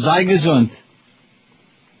 sei gesund.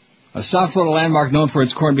 A South Florida landmark known for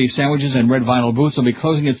its corned beef sandwiches and red vinyl booths will be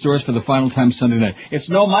closing its doors for the final time Sunday night. It's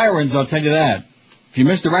no Myron's, I'll tell you that. If you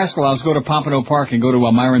missed the Rascal House, go to Pompano Park and go to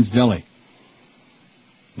Myron's Deli.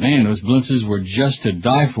 Man, those blintzes were just to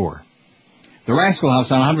die for. The Rascal House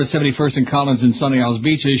on 171st and Collins in Sunny Isles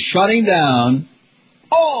Beach is shutting down.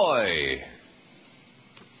 Oi!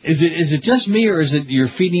 Is it just me, or is it you're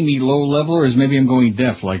feeding me low level, or is maybe I'm going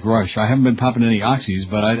deaf like Rush? I haven't been popping any oxys,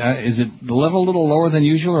 but is it the level a little lower than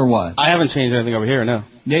usual, or what? I haven't changed anything over here, no.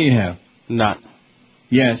 Yeah, you have. Not.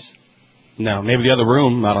 Yes. No, maybe the other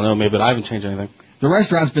room, I don't know, maybe, but I haven't changed anything. The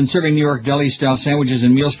restaurant's been serving New York deli-style sandwiches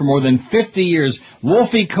and meals for more than 50 years.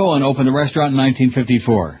 Wolfie Cohen opened the restaurant in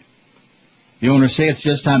 1954. The owners say it's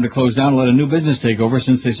just time to close down and let a new business take over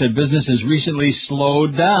since they said business has recently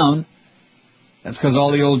slowed down. That's because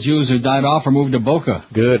all the old Jews have died off or moved to Boca.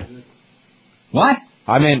 Good. What?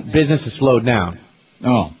 I meant business has slowed down.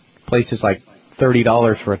 Oh. Place is like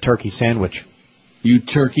 $30 for a turkey sandwich. You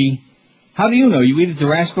turkey. How do you know? You eat at the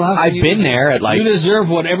Rascal House? I've been there at like... You deserve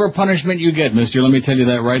whatever punishment you get, mister. Let me tell you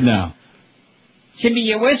that right now. Should be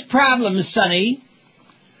your worst problem, Sonny.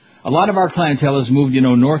 A lot of our clientele has moved,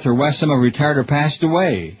 north or west. Some have retired or passed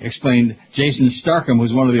away, explained Jason Starkham,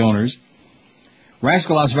 who's one of the owners.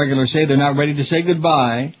 Rascal House regulars say they're not ready to say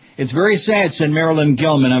goodbye. It's very sad, said Marilyn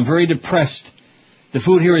Gelman. I'm very depressed. The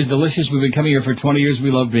food here is delicious. We've been coming here for 20 years.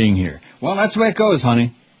 We love being here. Well, that's the way it goes,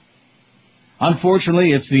 honey.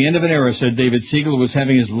 Unfortunately, it's the end of an era, said David Siegel, who was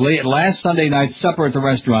having his last Sunday night supper at the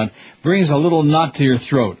restaurant. Brings a little knot to your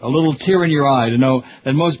throat, a little tear in your eye to know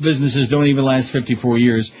that most businesses don't even last 54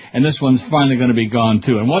 years, and this one's finally going to be gone,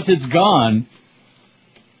 too. And once it's gone,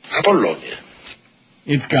 Apollonia.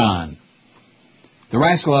 It's gone. The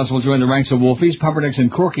Rascal House will join the ranks of Wolfies, Pumperdinck's,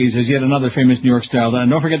 and Corky's as yet another famous New York-style deli.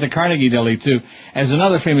 And don't forget the Carnegie Deli, too, as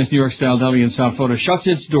another famous New York-style deli in South Florida shuts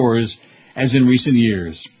its doors as in recent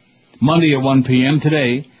years. Monday at 1 p.m.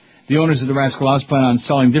 today, the owners of the Rascal House plan on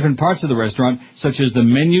selling different parts of the restaurant, such as the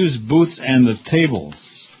menus, booths, and the tables.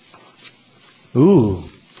 Ooh.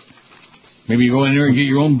 Maybe you go in there and get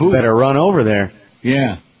your own booth. Better run over there.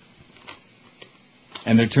 Yeah.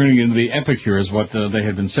 And they're turning into the Epicure is what they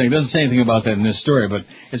had been saying. It doesn't say anything about that in this story, but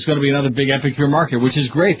it's going to be another big Epicure market, which is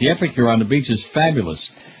great. The Epicure on the beach is fabulous.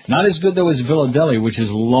 Not as good, though, as Villa Deli, which is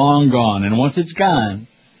long gone. And once it's gone,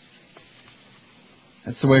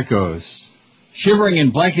 that's the way it goes. Shivering in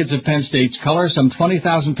blankets of Penn State's colors, some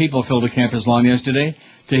 20,000 people filled the campus lawn yesterday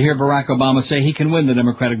to hear Barack Obama say he can win the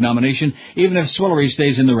Democratic nomination, even if Swillery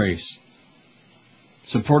stays in the race.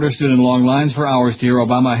 Supporters stood in long lines for hours to hear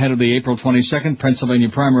Obama ahead of the April 22nd Pennsylvania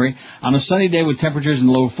primary. On a sunny day with temperatures in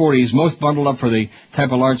the low 40s, most bundled up for the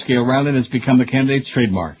type of large-scale rally that's become the candidate's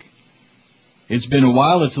trademark. It's been a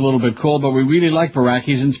while, it's a little bit cold, but we really like Barack.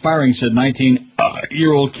 He's inspiring, said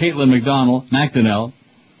 19-year-old Caitlin McDonnell.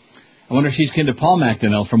 I wonder if she's kin to Paul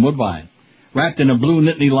McDonnell from Woodbine, wrapped in a blue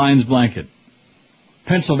Nittany Lions blanket.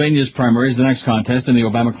 Pennsylvania's primary is the next contest in the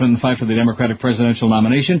Obama-Clinton fight for the Democratic presidential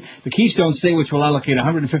nomination. The Keystone State, which will allocate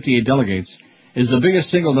 158 delegates, is the biggest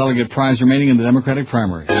single delegate prize remaining in the Democratic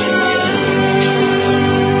primary.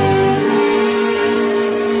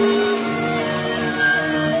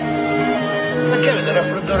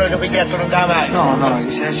 dietro non dà mai. No.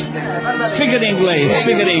 Speak it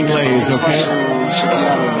English, okay?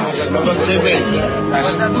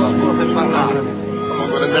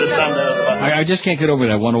 I just can't get over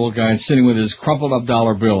that one old guy sitting with his crumpled up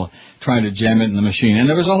dollar bill trying to jam it in the machine. And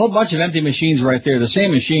there was a whole bunch of empty machines right there, the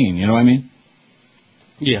same machine, you know what I mean?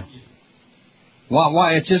 Yeah.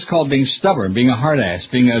 Why? It's just called being stubborn, being a hard ass,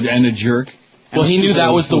 being a jerk. Well, he knew that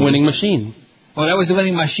was the winning machine. Oh, that was the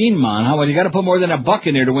winning machine, man. How? Well, you got to put more than $1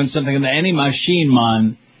 in there to win something in any machine,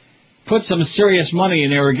 man. Put some serious money in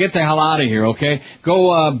there or get the hell out of here, okay?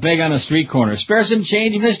 Go beg on a street corner. Spare some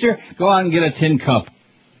change, mister? Go out and get a tin cup.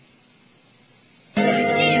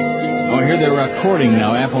 Oh, here they're courting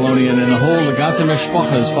now, Apollonian and the whole Ganze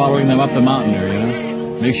Mishpacha is following them up the mountain there, you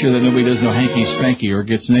know? Make sure that nobody does no hanky-spanky or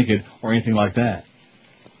gets naked or anything like that.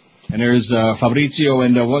 And there's Fabrizio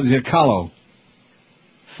and, what is it, Kahlo,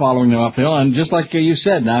 following them up the hill. And just like you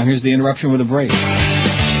said, now here's the interruption with a break.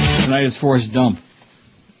 Tonight it's Forrest Gump.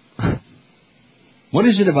 What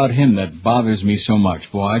is it about him that bothers me so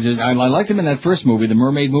much? Boy, I liked him in that first movie, the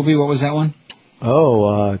Mermaid movie. What was that one?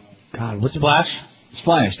 Oh, God, what's Splash?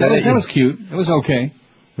 Splash. That was cute. It was okay.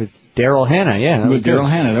 With Daryl Hannah, yeah. With Daryl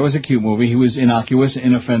Hannah. That was a cute movie. He was innocuous,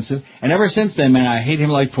 inoffensive. And ever since then, man, I hate him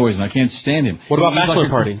like poison. I can't stand him. What about Bachelor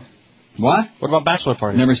Party? What? What about Bachelor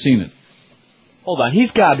Party? Never seen it. Hold on,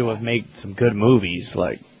 he's got to have made some good movies.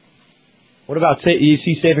 Like, what about, you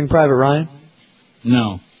see Saving Private Ryan?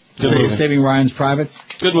 No. Saving Ryan's Privates?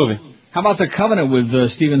 Good movie. How about The Covenant with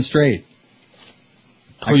Stephen Strait?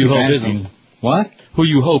 Who you hope isn't. What? Who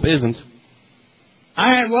you hope isn't.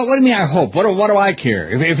 Well, what do you mean I hope? What do I care?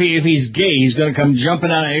 If he's gay, he's going to come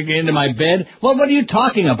jumping into my bed? Well, what are you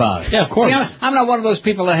talking about? Yeah, of course. See, I'm not one of those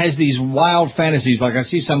people that has these wild fantasies. Like I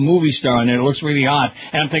see some movie star in there that looks really hot,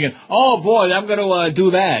 and I'm thinking, oh, boy, I'm going to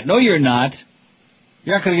do that. No, you're not.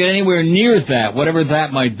 You're not going to get anywhere near that, whatever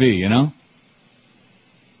that might be, you know?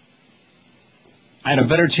 I had a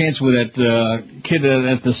better chance with that kid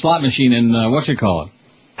at the slot machine in, I don't know, what do you call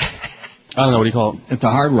it? At the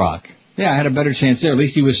Hard Rock. Yeah, I had a better chance there. At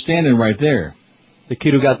least he was standing right there. The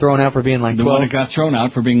kid who got thrown out for being like 12? The one that got thrown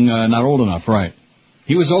out for being not old enough, right.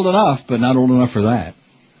 He was old enough, but not old enough for that.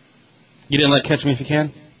 You didn't like Catch Me If You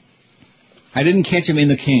Can? I didn't catch him in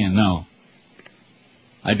the can, no.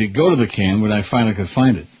 I did go to the can when I finally could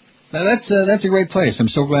find it. Now, that's a great place. I'm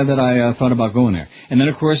so glad that I thought about going there. And then,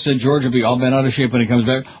 of course, George will be all bent out of shape when he comes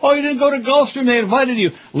back. Oh, you didn't go to Gulfstream. They invited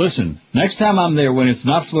you. Listen, next time I'm there when it's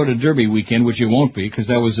not Florida Derby weekend, which it won't be because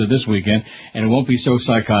that was this weekend, and it won't be so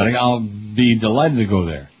psychotic, I'll be delighted to go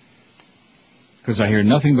there. Because I hear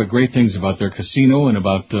nothing but great things about their casino and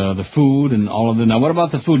about the food and all of that. Now, what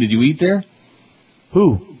about the food? Did you eat there?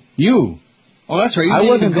 Who? You. Oh, that's right. I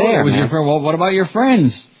wasn't there. Was your friend? Well, what about your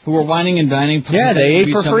friends who were whining and dining? Yeah, they ate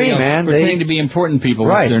for free, man. Pretending to be important people,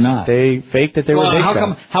 right. Which they're not. They faked that they were big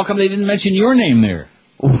guys. How come they didn't mention your name there?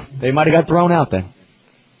 Ooh, they might have got thrown out then.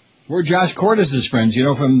 We're Josh Cordes' friends, you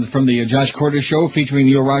know, from the Josh Cordes show featuring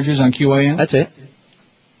Neil Rogers on QAM. That's it.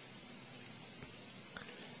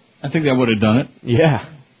 I think that would have done it. Yeah.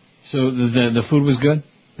 So the food was good?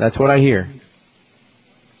 That's what I hear.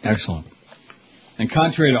 Excellent. And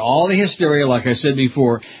contrary to all the hysteria, like I said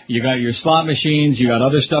before, you got your slot machines, you got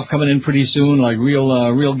other stuff coming in pretty soon, like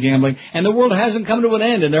real gambling, and the world hasn't come to an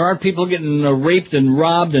end, and there aren't people getting raped and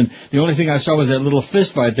robbed, and the only thing I saw was that little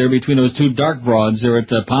fist fight there between those two dark broads there at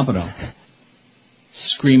Pompano.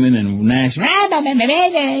 Screaming and gnashing. You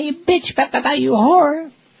bitch, you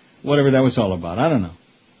whore. Whatever that was all about, I don't know.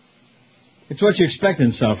 It's what you expect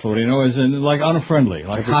in South Florida, you know, is like unfriendly,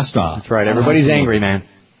 like hostile. That's right, everybody's angry, man.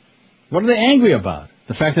 What are they angry about?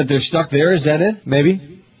 The fact that they're stuck there, is that it?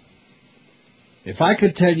 Maybe. If I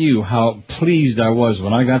could tell you how pleased I was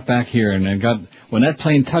when I got back here and when that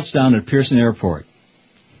plane touched down at Pearson Airport,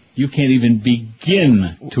 you can't even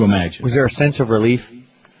begin to imagine. Was there a sense of relief?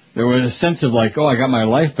 There was a sense of like, oh, I got my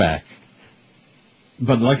life back.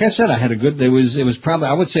 But like I said, I had a good, it was probably,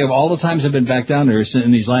 I would say of all the times I've been back down there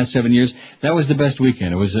in these last 7 years, that was the best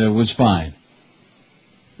weekend. It was fine.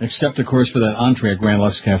 Except, of course, for that entree at Grand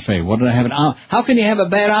Lux Cafe. What did I have? How can you have a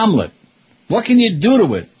bad omelet? What can you do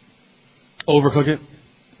to it? Overcook it?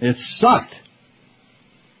 It sucked.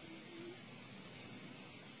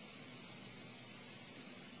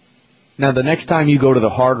 Now, the next time you go to the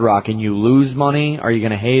Hard Rock and you lose money, are you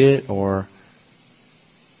going to hate it, or...?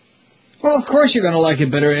 Well, of course you're going to like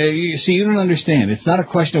it better. You see, you don't understand. It's not a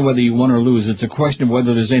question of whether you win or lose. It's a question of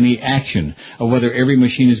whether there's any action, or whether every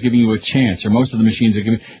machine is giving you a chance, or most of the machines are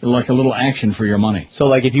giving like a little action for your money. So,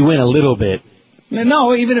 like, if you win a little bit...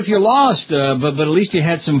 No, even if you're lost, but at least you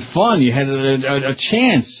had some fun. You had a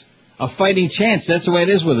chance, a fighting chance. That's the way it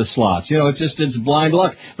is with the slots. You know, it's blind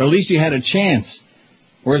luck. But at least you had a chance.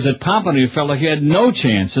 Whereas at Pompano, you felt like you had no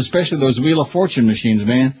chance, especially those Wheel of Fortune machines,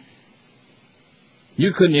 man.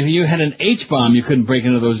 You couldn't, if you had an H-bomb, you couldn't break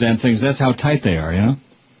into those damn things. That's how tight they are, you know?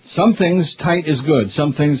 Some things, tight is good.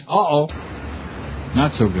 Some things,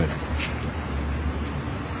 not so good.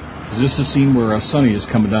 Is this the scene where Sonny is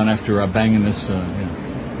coming down after banging this,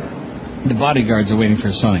 The bodyguards are waiting for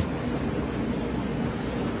Sonny.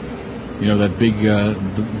 You know that big,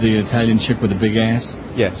 the Italian chick with the big ass?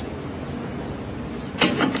 Yes.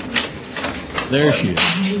 There she is.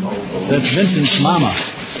 That's Vincent's mama.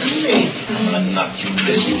 I'm gonna knock you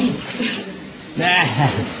busy.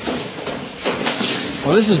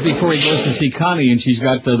 Well, this is before he goes to see Connie, and she's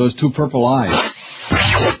got those two purple eyes.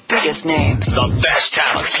 The biggest names. The best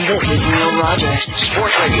talent. This is Neil Rogers.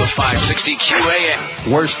 Sports Radio 560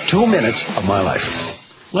 QAM. Worst 2 minutes of my life.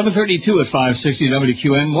 11:32 at 560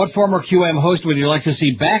 WQM. What former QM host would you like to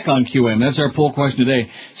see back on QM? That's our poll question today.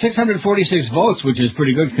 646 votes, which is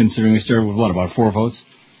pretty good considering we started with, about 4 votes?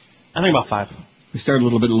 I think about 5. We started a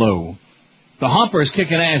little bit low. The Humper is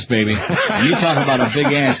kicking ass, baby. And you talk about a big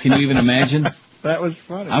ass. Can you even imagine? That was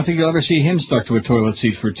funny. I don't think you'll ever see him stuck to a toilet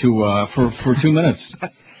seat for 2 minutes.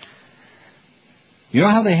 You know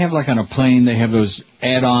how they have, like on a plane, they have those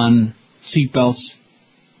add-on seat belts?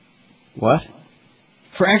 What?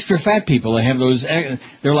 For extra fat people, they have those.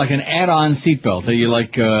 They're like an add-on seatbelt that you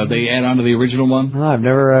they add on to the original one. No, I've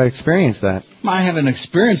never experienced that. I haven't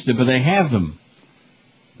experienced it, but they have them.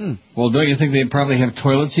 Well, don't you think they probably have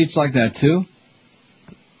toilet seats like that too?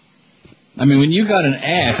 I mean, when you got an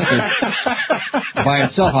ass that's by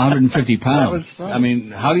itself 150 pounds, that was funny. I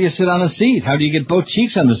mean, how do you sit on a seat? How do you get both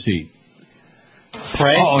cheeks on the seat?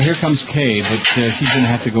 Pray. Oh, here comes Kay, but she's going to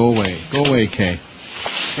have to go away. Go away, Kay.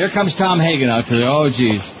 Here comes Tom Hagen out today. Oh,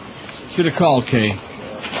 jeez. Should have called, Kay.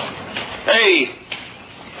 Hey.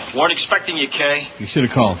 Weren't expecting you, Kay. You should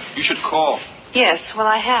have called. You should call. Yes, well,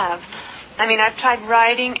 I have. I mean, I've tried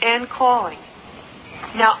writing and calling.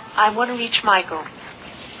 Now, I want to reach Michael.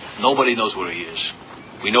 Nobody knows where he is.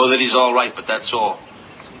 We know that he's all right, but that's all.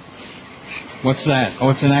 What's that? Oh,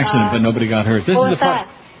 it's an accident, but nobody got hurt. This What is was the part.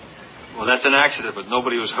 that? Well, that's an accident, but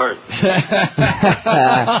nobody was hurt.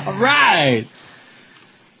 All right.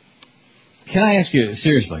 Can I ask you,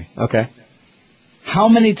 seriously? Okay. How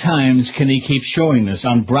many times can he keep showing this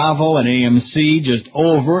on Bravo and AMC just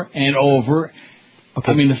over and over?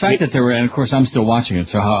 Okay. I mean, the fact that they were, and of course I'm still watching it,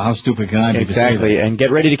 so how stupid can I be to say Exactly, that? and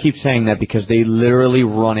get ready to keep saying that because they literally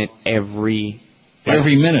run it every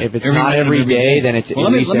minute. If it's not every day, then it's well,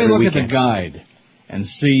 at least let me every look weekend. at the guide and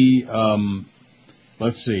see,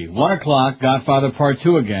 let's see, 1 o'clock, Godfather Part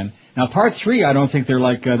 2 again. Now, Part 3, I don't think they're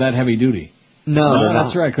like that heavy duty. No, they're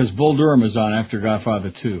that's not. right, because Bull Durham is on after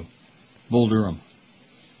Godfather 2. Bull Durham.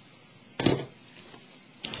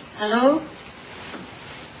 Hello?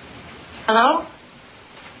 Hello?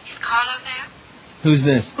 Is Carlo there? Who's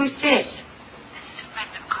this? Who's this? This is a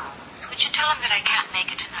friend of Carlos. Would you tell him that I can't make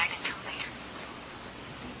it tonight until later?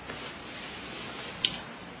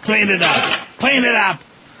 Clean it up. Clean it up.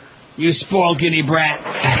 You spoiled guinea brat.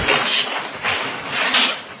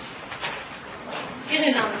 It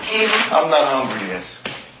is on the table. I'm not hungry yet.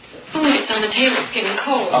 Oh, it's on the table. It's getting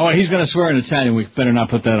cold. Oh, he's going to swear in Italian. We better not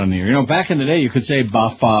put that on the air. You know, back in the day, you could say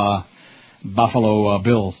Buffalo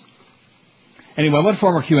Bills. Anyway, what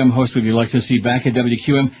former QM host would you like to see back at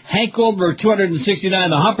WQM? Hank Goldberg, 269.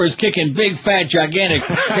 The Humper's kicking big, fat, gigantic,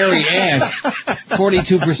 hairy ass.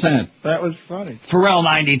 42%. That was funny. Pharrell,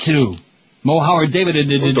 92. Mo Howard David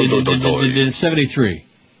did 73.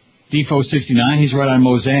 Defoe, 69. He's right on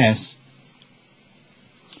Mo's ass.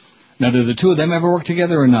 Now, did the two of them ever work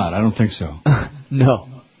together or not? I don't think so. No.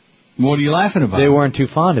 What are you laughing about? They weren't too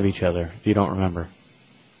fond of each other, if you don't remember.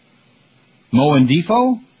 Mo and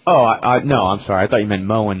Defoe? Oh, no, I'm sorry. I thought you meant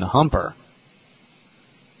Mo and the Humper.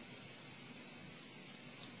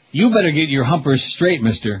 You better get your humpers straight,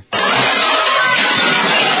 mister. That's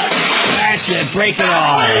it. Break it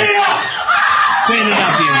all. Clean it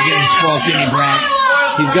up, you getting spoiled guinea brat.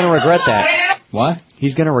 He's going to regret that. What?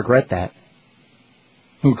 He's going to regret that.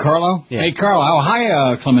 Who, Carlo? Yeah. Hey, Carlo. Oh,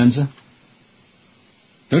 hi, Clemenza.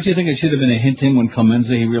 Don't you think it should have been a hint to him when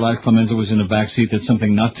he realized Clemenza was in the back seat that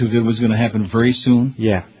something not too good was going to happen very soon?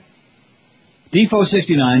 Yeah. Defoe,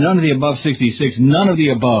 69. None of the above, 66. None of the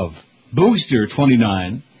above. Boogster,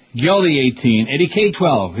 29. Geldy, 18. Eddie K,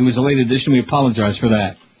 12. He was a late addition. We apologize for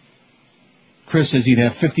that. Chris says he'd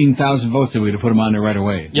have 15,000 votes if we'd have put him on there right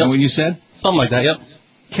away. Is that what you said? Something like that, yep.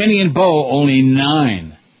 Kenny and Bo, only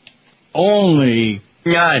 9. Only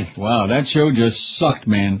 9. Wow, that show just sucked,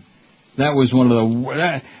 man. That was one of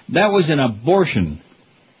the... That was an abortion.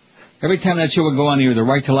 Every time that show would go on here, the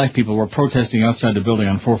Right to Life people were protesting outside the building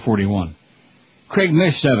on 441. Craig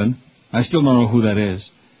Mish, 7. I still don't know who that is.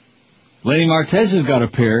 Lady Martez has got a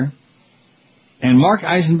pair. And Mark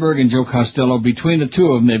Eisenberg and Joe Costello, between the two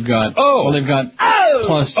of them, they've got... they've got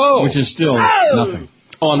plus, which is still nothing.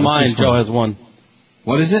 On mine, Joe has one.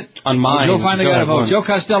 What is it? On mine, Joe finally got a vote. one. Joe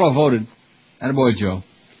Costello voted. Attaboy, Joe.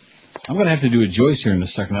 I'm going to have to do a Joyce here in a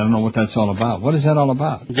second. I don't know what that's all about. What is that all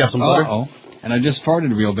about? You got some butter? Uh-oh. And I just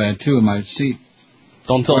farted real bad, too, in my seat.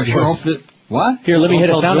 Don't tell Joyce. What? Here, let me hit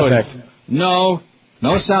a sound effect. No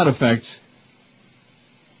sound effects.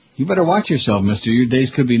 You better watch yourself, mister. Your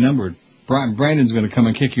days could be numbered. Brandon's going to come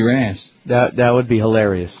and kick your ass. That would be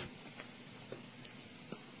hilarious.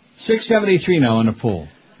 673 now in the pool.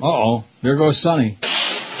 Uh-oh. There goes Sonny.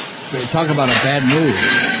 Talk about a bad move.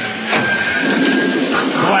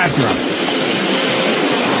 Go after him.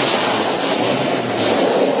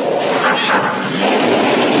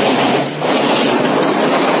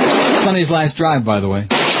 Sonny's last drive, by the way. Sonny,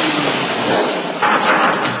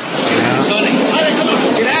 come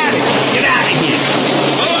on, get out of here. Get out of here.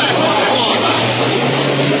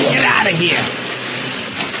 Get out of here.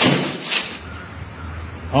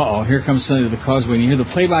 Uh-oh, here comes Sonny to the causeway. And you hear the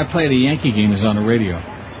play-by-play of the Yankee game is on the radio.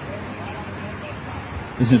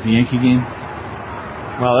 Isn't it the Yankee game?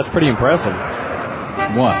 Well, that's pretty impressive.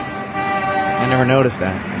 What? I never noticed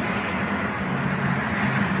that.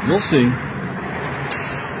 You'll see.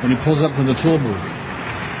 When he pulls up to the tool booth.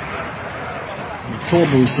 The tool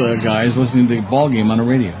booth guy is listening to the ball game on the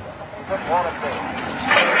radio.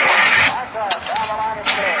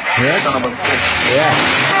 Yeah.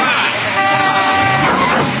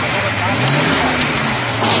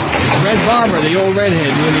 Red Barber, the old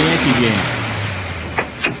redhead, doing the Yankee game.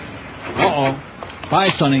 Uh-oh. Bye,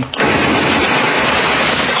 Sonny.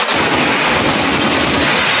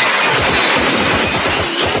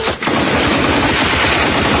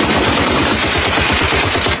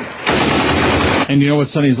 And you know what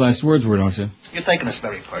Sonny's last words were, don't you? You're taking this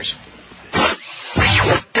very personal.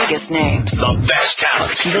 The biggest names. The best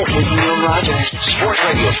talent. This is Neil Rogers. Sports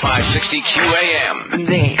Radio 560 QAM.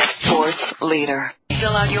 The sports leader.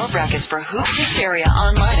 Fill out your brackets for Hoops Hysteria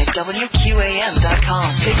online at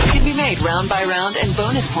WQAM.com. Picks can be made round by round, and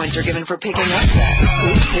bonus points are given for picking upsets.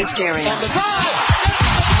 Hoops Hysteria.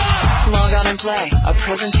 Log on and play. A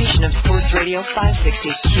presentation of Sports Radio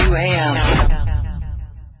 560 QAM.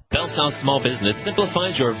 Bell South Small Business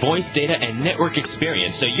simplifies your voice, data, and network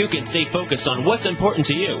experience so you can stay focused on what's important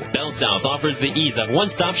to you. Bell South offers the ease of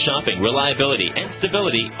one-stop shopping, reliability, and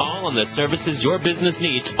stability, all on the services your business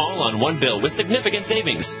needs, all on one bill with significant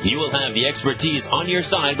savings. You will have the expertise on your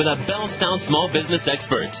side with a Bell South Small Business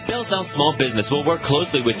expert. Bell South Small Business will work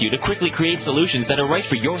closely with you to quickly create solutions that are right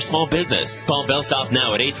for your small business. Call Bell South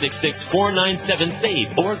now at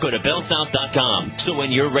 866-497-SAVE or go to bellsouth.com. So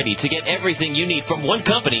when you're ready to get everything you need from one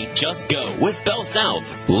company, just go with Bell South.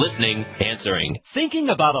 Listening, answering. Thinking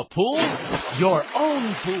about a pool? Your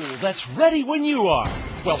own pool that's ready when you are.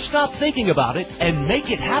 Well, stop thinking about it and make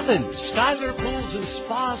it happen. Skyler Pools and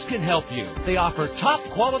Spas can help you. They offer top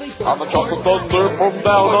quality... I'm a chocolate thunder from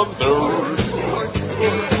down under.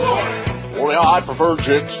 Well, yeah, I prefer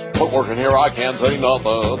chicks, but working here I can't say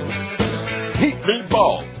nothing. Heat me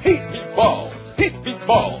ball, heat me ball, heat me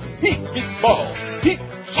ball, heat me ball, heat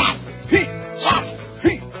shot, heat shot.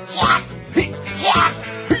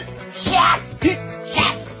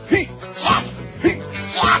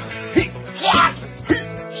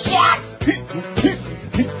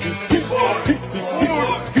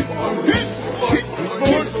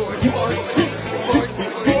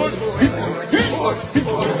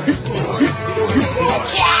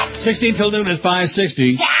 $16 till noon at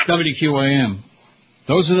 560 WQAM.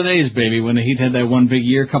 Those are the days, baby, when the Heat had that one big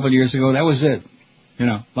year a couple of years ago. That was it. You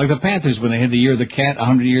know, like the Panthers when they had the year of the cat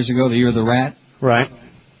 100 years ago, the year of the rat. Right.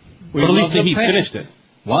 But at least the Heat finished it.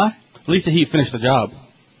 What? At least the Heat finished the job.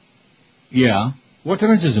 Yeah. What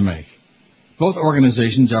difference does it make? Both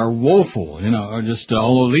organizations are woeful, you know, or just,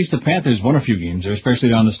 although at least the Panthers won a few games, especially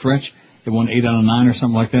down the stretch. They won 8 out of 9 or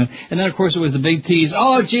something like that. And then, of course, it was the big tease.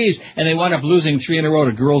 Oh, geez. And they wound up losing 3 in a row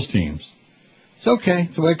to girls' teams. It's okay.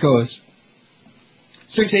 It's the way it goes.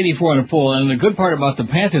 684 on a poll. And the good part about the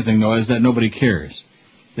Panther thing, though, is that nobody cares.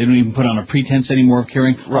 They don't even put on a pretense anymore of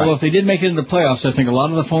caring. Right. Although if they did make it into the playoffs, I think a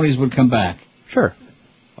lot of the phonies would come back. Sure.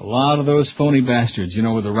 A lot of those phony bastards, you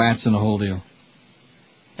know, with the rats and the whole deal.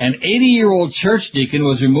 An 80-year-old church deacon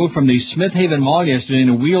was removed from the Smith Haven Mall yesterday in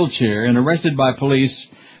a wheelchair and arrested by police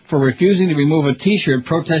for refusing to remove a T-shirt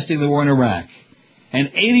protesting the war in Iraq. An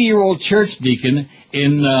 80-year-old church deacon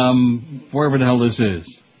in, wherever the hell this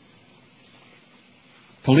is.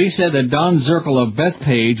 Police said that Don Zirkle of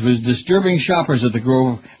Bethpage was disturbing shoppers at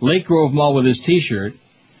the Lake Grove Mall with his T-shirt,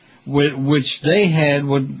 which they had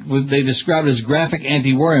what they described as graphic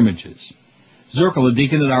anti-war images. Zirkle, a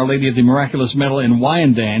deacon at Our Lady of the Miraculous Medal in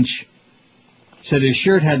Wyandanch, said his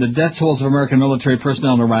shirt had the death tolls of American military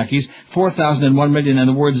personnel and Iraqis, 4,001 million, and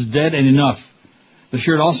the words dead and enough. The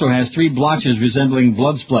shirt also has 3 blotches resembling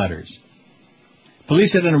blood splatters.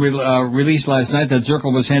 Police said in a release last night that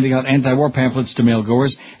Zirkle was handing out anti-war pamphlets to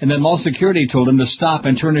mail-goers, and that mall security told him to stop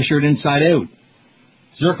and turn his shirt inside out.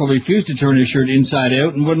 Zirkle refused to turn his shirt inside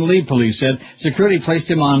out and wouldn't leave, police said. Security placed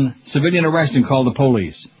him on civilian arrest and called the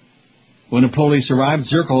police. When the police arrived,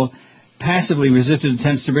 Zirkle passively resisted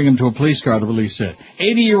attempts to bring him to a police car, the police said.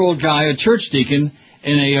 80-year-old guy, a church deacon,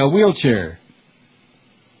 in a wheelchair.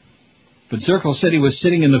 But Zirkle said he was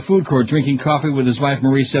sitting in the food court drinking coffee with his wife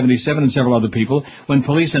Marie, 77, and several other people when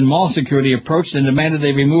police and mall security approached and demanded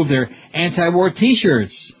they remove their anti-war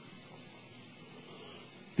T-shirts.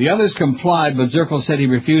 The others complied, but Zirkle said he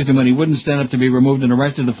refused, and when he wouldn't stand up to be removed and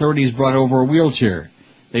arrested, authorities brought over a wheelchair.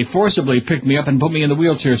 They forcibly picked me up and put me in the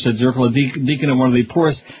wheelchair, said Zirkle, a deacon in one of the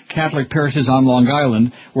poorest Catholic parishes on Long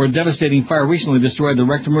Island, where a devastating fire recently destroyed the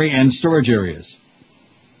rectory and storage areas.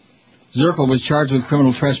 Zirkle was charged with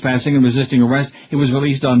criminal trespassing and resisting arrest. He was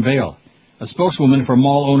released on bail. A spokeswoman for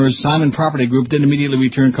mall owners Simon Property Group didn't immediately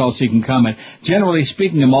return calls seeking comment. Generally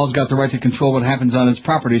speaking, a mall's got the right to control what happens on its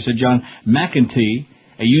property, said John McEntee,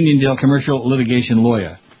 a Uniondale commercial litigation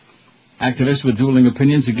lawyer. Activists with dueling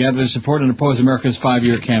opinions had gathered support and opposed America's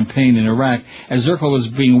 5-year campaign in Iraq. As Zirkle was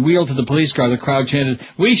being wheeled to the police car, the crowd chanted,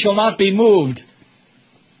 "We shall not be moved!"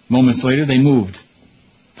 Moments later, they moved.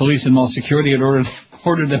 Police and mall security had ordered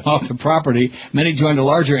them off the property. Many joined a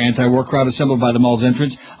larger anti-war crowd assembled by the mall's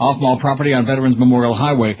entrance, off mall property on Veterans Memorial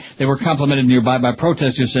Highway. They were complimented nearby by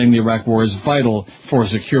protesters saying the Iraq war is vital for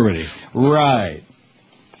security. Right.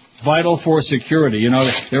 Vital for security. You know,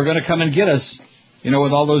 they were going to come and get us, you know,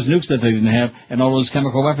 with all those nukes that they didn't have and all those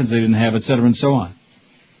chemical weapons they didn't have, et cetera, and so on.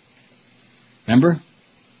 Remember?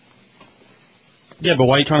 Yeah, but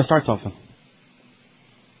why are you trying to start something?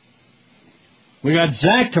 We got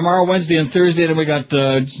Zach tomorrow, Wednesday, and Thursday, and we got,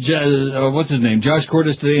 what's his name? Josh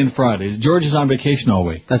Cordes today and Friday. George is on vacation all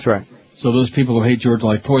week. That's right. So those people who hate George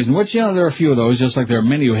like poison, which, you know, there are a few of those, just like there are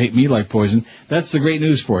many who hate me like poison. That's the great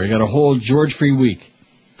news for you. You got a whole George-free week.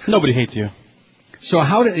 Nobody hates you. So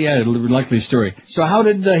how did, likely story. So how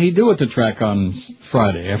did he do at the track on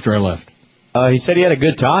Friday after I left? He said he had a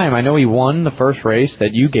good time. I know he won the first race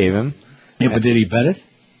that you gave him. Yeah, but did he bet it?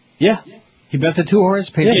 Yeah. He bet the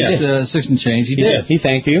 2-horse, paid 6 and change. He did. He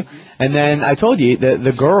thanked you. And then I told you,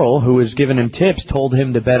 the girl who was giving him tips told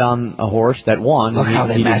him to bet on a horse that won. Look how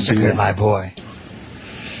they massacred my boy.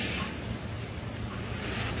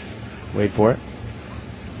 Wait for it.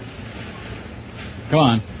 Come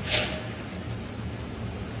on.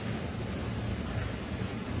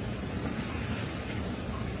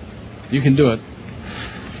 You can do it.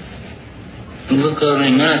 Look how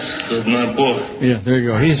they massacred my boy. Yeah, there you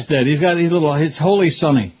go. He's dead. He's got his holy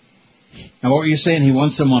sonny. Now, what were you saying? He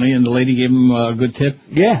won some money, and the lady gave him a good tip?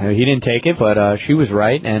 Yeah, he didn't take it, but she was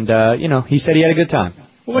right, and, he said he had a good time.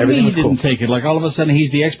 Well, what do you mean he didn't take it? Like, all of a sudden,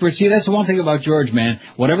 he's the expert? See, that's the one thing about George, man.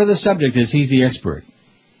 Whatever the subject is, he's the expert.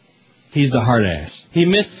 He's the hard ass. He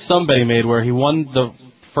missed some bet he made where he won the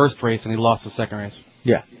first race and he lost the second race.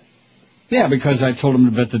 Yeah. Yeah, because I told him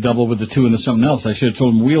to bet the double with the 2 and the something else. I should have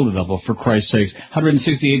told him wheel the double, for Christ's sakes.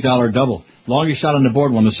 $168 double. Longest shot on the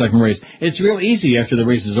board won the second race. It's real easy after the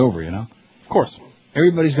race is over, you know? Of course.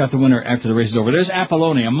 Everybody's got the winner after the race is over. There's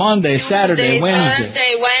Apollonia. Monday, Saturday, Wednesday.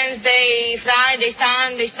 Thursday, Wednesday, Friday,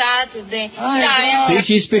 Sunday, Saturday.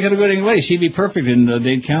 See, she's speaking a good English. She'd be perfect in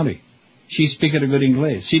Dade County. She's speaking a good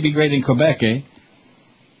English. She'd be great in Quebec, eh?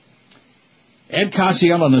 Ed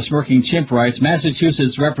Casiello, the smirking chimp, writes,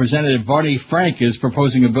 Massachusetts Representative Barney Frank is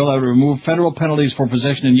proposing a bill that would remove federal penalties for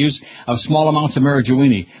possession and use of small amounts of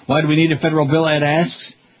marijuana. Why do we need a federal bill, Ed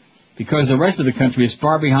asks? Because the rest of the country is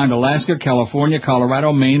far behind Alaska, California,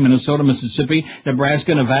 Colorado, Maine, Minnesota, Mississippi,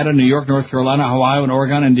 Nebraska, Nevada, New York, North Carolina, Hawaii, and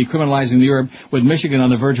Oregon in decriminalizing the herb, with Michigan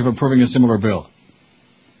on the verge of approving a similar bill.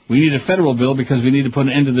 We need a federal bill because we need to put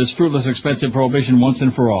an end to this fruitless, expensive prohibition once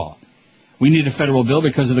and for all. We need a federal bill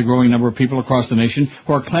because of the growing number of people across the nation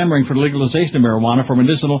who are clamoring for the legalization of marijuana for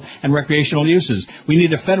medicinal and recreational uses. We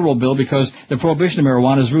need a federal bill because the prohibition of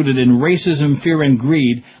marijuana is rooted in racism, fear, and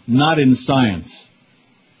greed, not in science.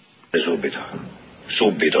 Subito.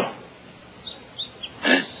 Subito.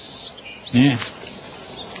 Eh? Yeah.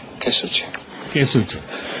 Che succede? Che succede?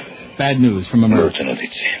 Bad news from America. Brutte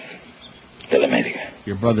notizie. Dall'America.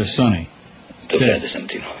 Your brother Sonny. Dov'è De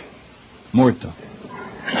Santino? Morto.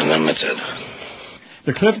 L'hanno ammazzato.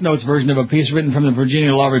 The Cliff Notes version of a piece written from the Virginia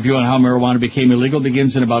Law Review on how marijuana became illegal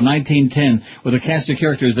begins in about 1910 with a cast of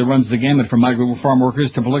characters that runs the gamut from migrant farm workers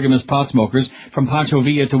to polygamous pot smokers, from Pancho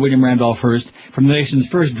Villa to William Randolph Hearst, from the nation's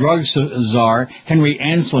first drug czar, Henry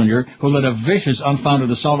Anslinger, who led a vicious, unfounded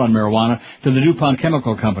assault on marijuana, to the DuPont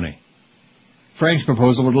Chemical Company. Frank's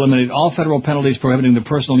proposal would eliminate all federal penalties prohibiting the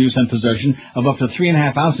personal use and possession of up to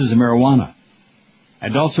 3.5 ounces of marijuana.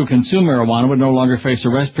 Adults who consume marijuana would no longer face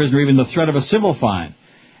arrest, prison, or even the threat of a civil fine.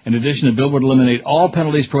 In addition, the bill would eliminate all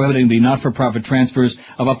penalties prohibiting the not-for-profit transfers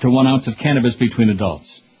of up to 1 ounce of cannabis between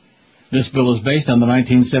adults. This bill is based on the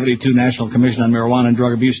 1972 National Commission on Marijuana and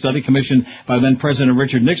Drug Abuse study commissioned by then-President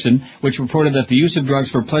Richard Nixon, which reported that the use of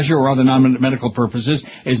drugs for pleasure or other non-medical purposes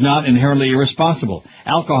is not inherently irresponsible.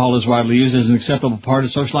 Alcohol is widely used as an acceptable part of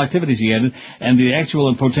social activities, he added, and the actual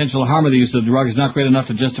and potential harm of the use of the drug is not great enough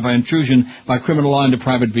to justify intrusion by criminal law into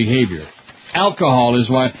private behavior. Alcohol is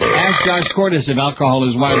why... Ask Josh Cordes if alcohol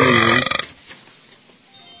is widely used.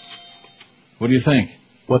 What do you think?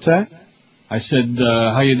 What's that? I said,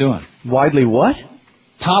 how you doing? Widely what?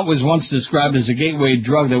 Pot was once described as a gateway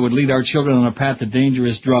drug that would lead our children on a path to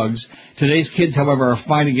dangerous drugs. Today's kids, however, are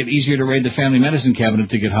finding it easier to raid the family medicine cabinet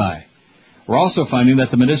to get high. We're also finding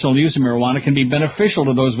that the medicinal use of marijuana can be beneficial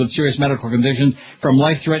to those with serious medical conditions, from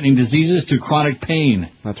life-threatening diseases to chronic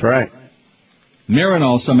pain. That's right.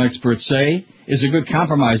 Marinol, some experts say, is a good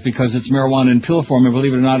compromise because it's marijuana in pill form, and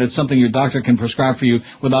believe it or not, it's something your doctor can prescribe for you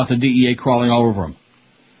without the DEA crawling all over them.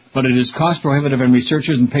 But it is cost prohibitive, and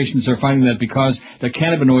researchers and patients are finding that because the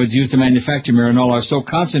cannabinoids used to manufacture Marinol are so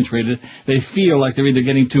concentrated, they feel like they're either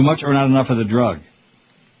getting too much or not enough of the drug.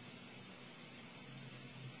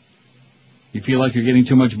 You feel like you're getting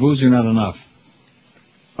too much booze or not enough?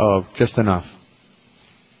 Oh, just enough.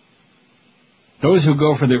 Those who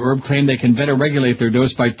go for the herb claim they can better regulate their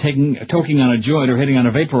dose by toking on a joint or hitting on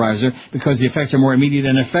a vaporizer because the effects are more immediate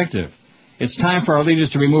and effective. It's time for our leaders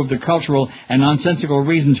to remove the cultural and nonsensical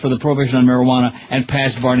reasons for the prohibition on marijuana and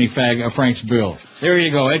pass Barney Frank's bill. There you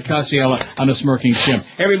go, Ed Casiella on the smirking chimp.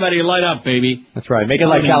 Everybody light up, baby. That's right. Make it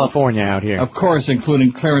like California out here. Of course,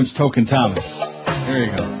 including Clarence Token Thomas. There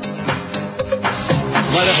you go.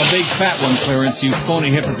 Light up a big fat one, Clarence, you phony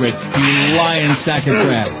hypocrite. You lying sack of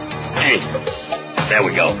crap. Hey, there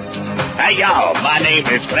we go. Hey, y'all, my name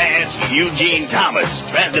is Clarence Eugene Thomas,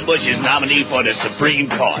 President Bush's nominee for the Supreme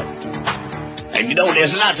Court. And you know,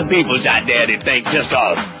 there's lots of people out there that think just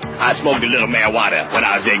cause I smoked a little marijuana when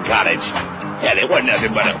I was in college. Yeah, there wasn't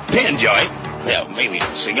nothing but a pen joint. Well, maybe a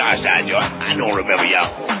cigar-sized joint. I don't remember, y'all.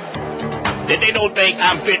 That they don't think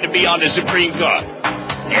I'm fit to be on the Supreme Court.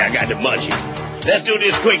 Yeah, I got the munchies. Let's do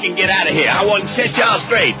this quick and get out of here. I want to set y'all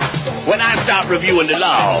straight. When I stop reviewing the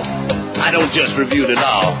law, I don't just review the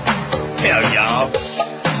law. Hell, y'all,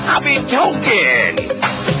 I be toking.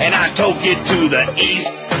 And I toke it to the east,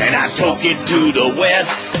 and I toke it to the west,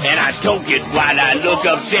 and I toke it while I look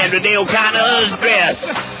up Sandra Day O'Connor's dress.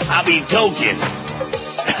 I be toking.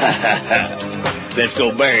 Let's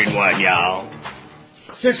go burn one, y'all.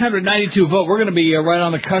 692 vote. We're going to be right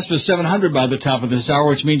on the cusp of 700 by the top of this hour,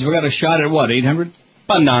 which means we got a shot at what, 800?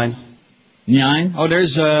 About 9. 9? Oh,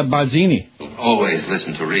 there's Barzini. Always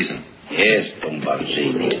listen to reason. Yes, Don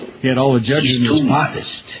Barzini. He had all the judges in his He's too pocket.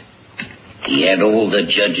 modest. He had all the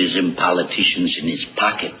judges and politicians in his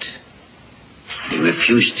pocket. He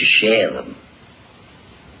refused to share them.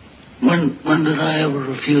 When did I ever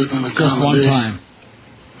refuse an accommodation? Just one time.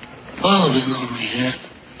 All of you know me here.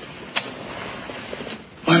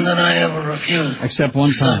 When did I ever refuse? Except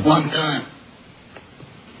one time. Except one time.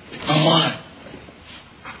 And why?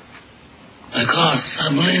 Because I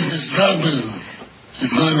believe this drug business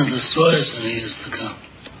is going to destroy us in the years to come.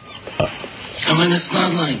 I mean, it's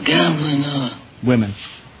not like gambling or women,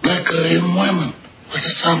 liquor, even women, which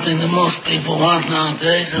is something that most people want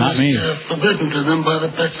nowadays, and not me. It's forbidden to them by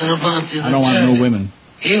the Petsavanti. I don't want no women.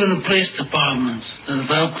 Even the police departments that have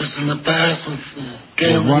helped us in the past with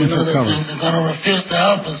gambling and other things are going to refuse to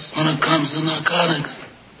help us when it comes to narcotics.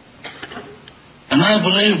 And I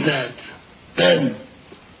believe that then.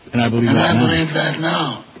 And I believe that now. believe that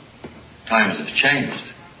now. Times have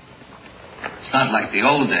changed. It's not like the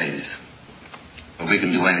old days where we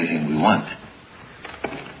can do anything we want.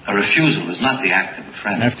 A refusal is not the act of a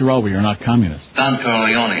friend. After all, we are not communists. Don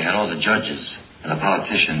Corleone had all the judges and the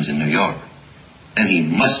politicians in New York. Then he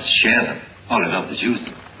must share them. All it does is use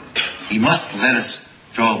them. He must let us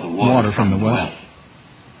draw the water from the well.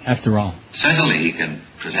 After all. Certainly he can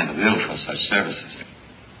present a bill for such services.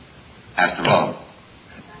 After all,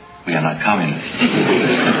 we are not communists.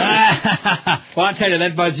 Well, I'll tell you,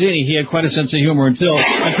 that Barzini, he had quite a sense of humor until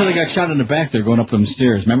he got shot in the back there going up them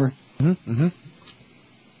stairs, remember? Mm-hmm.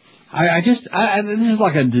 This is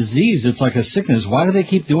like a disease. It's like a sickness. Why do they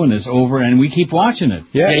keep doing this over and we keep watching it?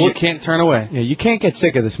 Yeah, you can't turn away. Yeah, you can't get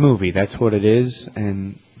sick of this movie. That's what it is,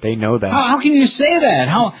 and they know that. How can you say that?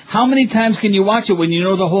 How many times can you watch it when you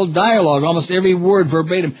know the whole dialogue, almost every word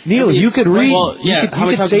verbatim? Neil, you could read. Well, yeah, you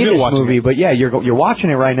could say this movie, but yeah, you're watching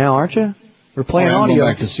it right now, aren't you? We're playing audio. I'm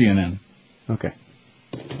going back to CNN. Okay.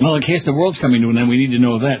 Well, in case the world's coming to an end, we need to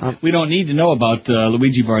know that. We don't need to know about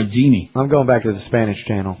Luigi Barzini. I'm going back to the Spanish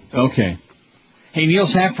channel. Okay. Hey,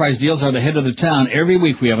 Neil's half-price deals are the head of the town. Every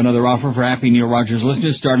week we have another offer for happy Neil Rogers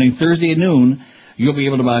listeners. Starting Thursday at noon, you'll be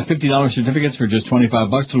able to buy $50 certificates for just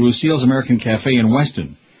 $25 to Lucille's American Cafe in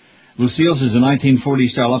Weston. Lucille's is a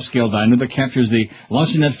 1940s-style upscale diner that captures the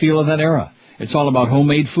luncheonette feel of that era. It's all about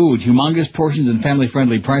homemade food, humongous portions, and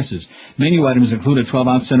family-friendly prices. Menu items include a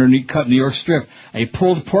 12-ounce center-cut New York strip, a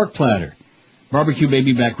pulled pork platter, barbecue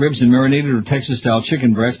baby back ribs, and marinated or Texas-style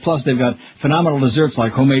chicken breast. Plus, they've got phenomenal desserts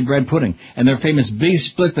like homemade bread pudding and their famous Big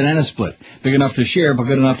Split banana split. Big enough to share, but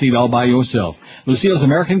good enough to eat all by yourself. Lucille's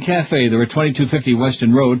American Cafe. They're at 2250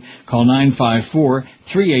 Weston Road. Call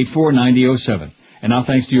 954-384-9007. And now,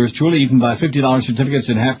 thanks to yours truly, you can buy $50 certificates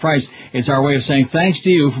at half price. It's our way of saying thanks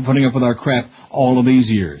to you for putting up with our crap all of these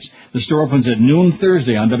years. The store opens at noon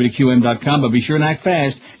Thursday on WQM.com, but be sure and act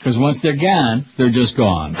fast, because once they're gone, they're just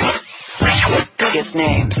gone. Biggest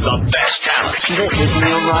names. The best talent. This is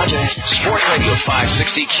Neil Rogers. Sports Radio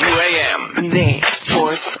 560 QAM. The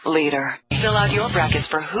sports leader. Fill out your brackets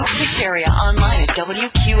for Hoops Hysteria online at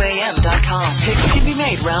WQAM.com. Picks can be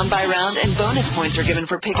made round by round, and bonus points are given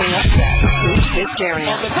for picking upset. Hoops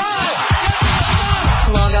Hysteria.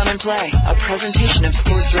 Log on and play. A presentation of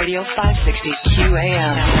Sports Radio 560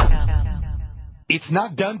 QAM. It's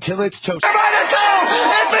not done till it's toasted. Everybody go!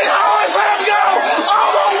 And big Howard, let him go!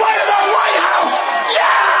 All the way to the White House!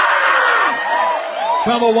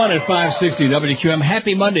 Yeah! 12:01 at 560 WQM.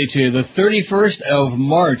 Happy Monday to you, the 31st of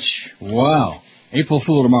March. Wow. April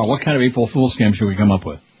Fool tomorrow. What kind of April Fool scam should we come up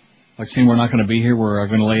with? Like saying we're not going to be here, we're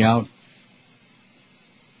going to lay out?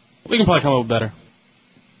 We can probably come up with better.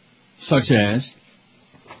 Such as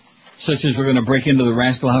we're going to break into the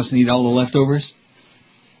Rascal House and eat all the leftovers?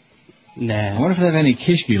 Nah. I wonder if they have any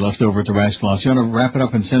kishke left over at the Rascal House. You ought to wrap it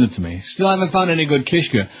up and send it to me. Still haven't found any good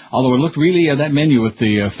kishke, although it looked really, that menu with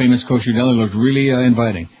the famous kosher deli looked really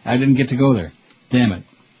inviting. I didn't get to go there. Damn it.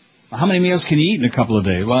 How many meals can you eat in a couple of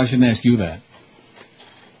days? Well, I shouldn't ask you that.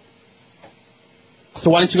 So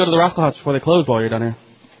why didn't you go to the Rascal House before they closed while you're down here?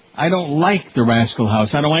 I don't like the Rascal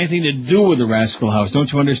House. I don't want anything to do with the Rascal House.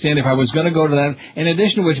 Don't you understand? If I was going to go to that, in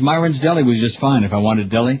addition to which, Myron's Deli was just fine if I wanted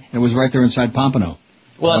deli. It was right there inside Pompano.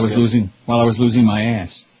 While I was losing my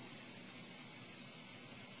ass.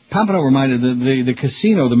 Pompano reminded the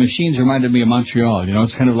casino, the machines reminded me of Montreal. You know,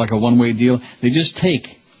 it's kind of like a one-way deal. They just take.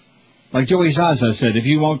 Like Joey Zaza said, if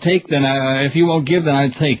you won't take, then if you won't give, then I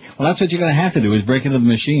take. Well, that's what you're going to have to do is break into the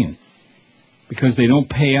machine, because they don't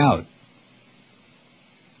pay out.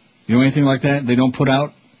 You know anything like that? They don't put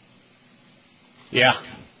out. Yeah.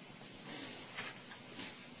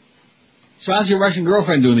 So how's your Russian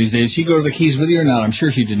girlfriend doing these days? Did she go to the Keys with you or not? I'm sure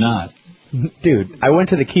she did not. Dude, I went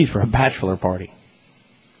to the Keys for a bachelor party.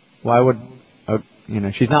 Why would...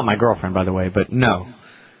 she's not my girlfriend, by the way, but no.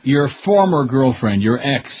 Your former girlfriend, your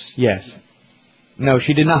ex. Yes. No,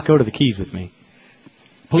 she did not go to the Keys with me.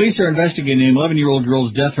 Police are investigating an 11-year-old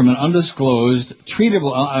girl's death from an undiagnosed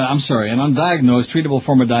treatable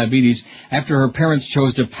form of diabetes after her parents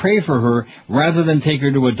chose to pray for her rather than take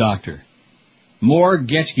her to a doctor. More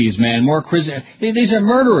Getchkis, man. More these are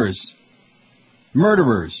murderers.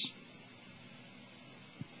 Murderers.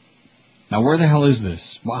 Now, where the hell is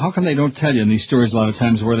this? Well, how come they don't tell you in these stories a lot of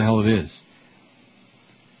times where the hell it is?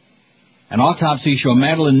 An autopsy showed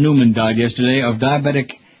Madeline Newman died yesterday of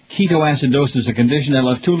diabetic ketoacidosis, a condition that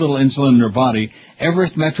left too little insulin in her body.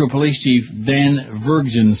 Everest Metro Police Chief Dan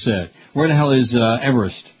Virgin said. Where the hell is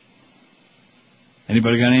Everest?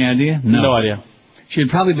 Anybody got any idea? No idea. She had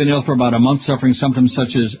probably been ill for about a month, suffering symptoms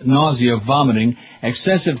such as nausea, vomiting,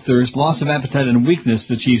 excessive thirst, loss of appetite, and weakness,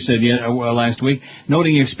 the chief said last week,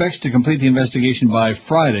 noting he expects to complete the investigation by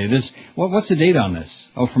Friday. What's the date on this?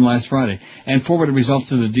 Oh, from last Friday. And forwarded results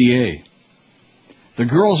to the DA. The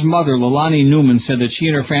girl's mother, Lilani Newman, said that she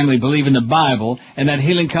and her family believe in the Bible and that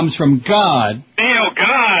healing comes from God. Oh,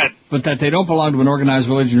 God! But that they don't belong to an organized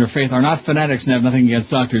religion or faith, are not fanatics and have nothing against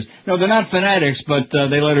doctors. No, they're not fanatics, but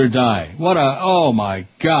they let her die. Oh, my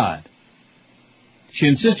God. She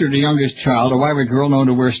insisted her youngest child, a wiry girl known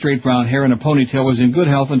to wear straight brown hair and a ponytail, was in good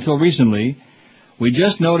health until recently. We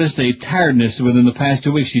just noticed a tiredness within the past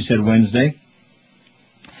 2 weeks, she said Wednesday.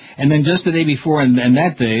 And then just the day before and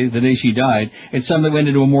that day, the day she died, it suddenly went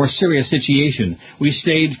into a more serious situation. We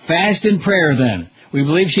stayed fast in prayer then. We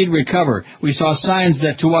believed she'd recover. We saw signs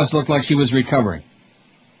that to us looked like she was recovering.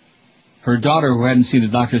 Her daughter, who hadn't seen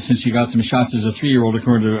a doctor since she got some shots as a 3-year-old,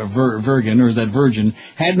 according to Virgin,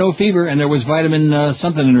 had no fever, and there was vitamin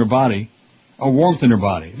something in her body, or warmth in her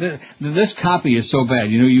body. This copy is so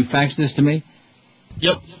bad. You faxed this to me?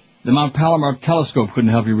 Yep. The Mount Palomar telescope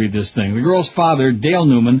couldn't help you read this thing. The girl's father, Dale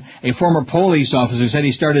Newman, a former police officer, said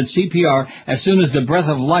he started CPR as soon as the breath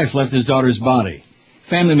of life left his daughter's body.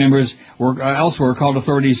 Family members elsewhere called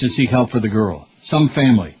authorities to seek help for the girl. Some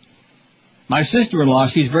family. My sister-in-law,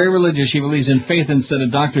 she's very religious. She believes in faith instead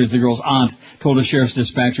of doctors, the girl's aunt told a sheriff's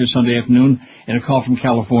dispatcher Sunday afternoon in a call from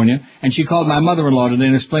California. And she called my mother-in-law today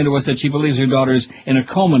and explained to us that she believes her daughter's in a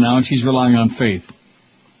coma now and she's relying on faith.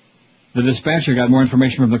 The dispatcher got more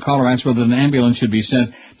information from the caller, asked whether an ambulance should be sent.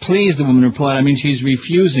 Please, the woman replied, she's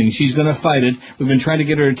refusing. She's going to fight it. We've been trying to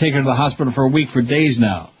get her to take her to the hospital for a week, for days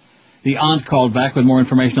now. The aunt called back with more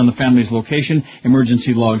information on the family's location,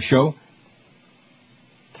 emergency logs show.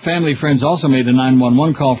 Family friends also made a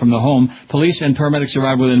 911 call from the home. Police and paramedics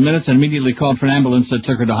arrived within minutes and immediately called for an ambulance that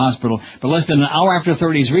took her to hospital. But less than an hour after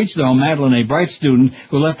authorities reached the home, Madeline, a bright student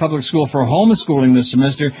who left public school for homeschooling this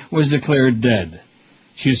semester, was declared dead.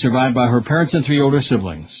 She is survived by her parents and 3 older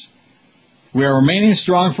siblings. We are remaining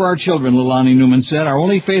strong for our children, Leilani Newman said.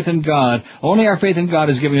 Only our faith in God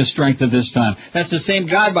is giving us strength at this time. That's the same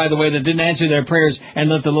God, by the way, that didn't answer their prayers and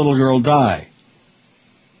let the little girl die.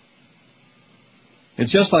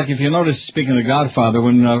 It's just like, if you notice, speaking of The Godfather,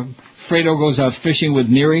 when Fredo goes out fishing with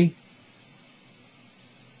Neri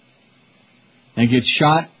and gets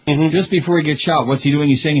shot, just before he gets shot, what's he doing?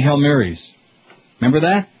 He's saying Hail Marys. Remember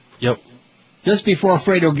that? Yep. Just before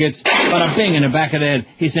Fredo gets bada bing in the back of the head,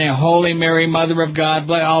 he's saying, Holy Mary, Mother of God,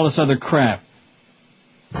 all this other crap.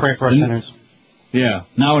 Pray for our sinners. Yeah.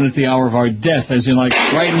 Now and at the hour of our death, as in like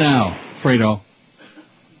right now, Fredo.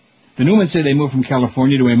 The Newmans say they moved from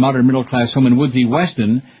California to a modern middle-class home in Woodsy,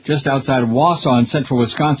 Weston, just outside of Wausau in central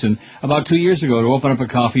Wisconsin, about 2 years ago to open up a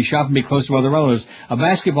coffee shop and be close to other relatives. A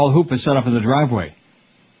basketball hoop is set up in the driveway.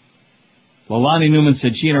 Leilani Newman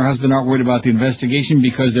said she and her husband aren't worried about the investigation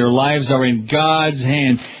because their lives are in God's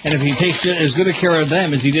hands. And if he takes as good a care of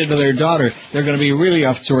them as he did of their daughter, they're going to be really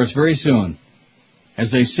off Taurus very soon.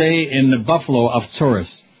 As they say in the Buffalo of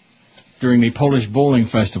Taurus during the Polish Bowling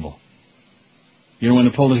Festival. You know when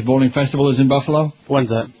the Polish Bowling Festival is in Buffalo? When's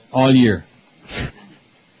that? All year.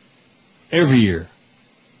 Every year.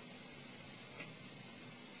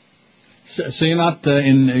 So you're not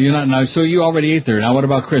now. So you already ate there. Now what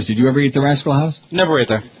about Chris? Did you ever eat the Rascal House? Never ate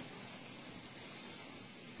there.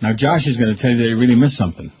 Now Josh is going to tell you that he really missed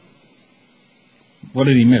something. What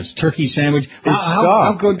did he miss? Turkey sandwich.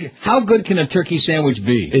 How good can a turkey sandwich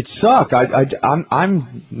be? It sucked.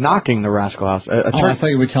 I'm knocking the Rascal House. I thought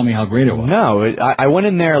you would tell me how great it was. No, I went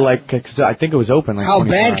in there cause I think it was open. How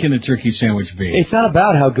bad can a turkey sandwich be? It's not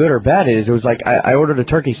about how good or bad it is. It was like I ordered a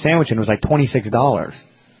turkey sandwich and it was like $26.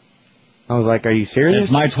 I was like, are you serious?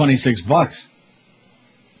 It's my $26.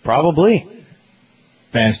 Probably.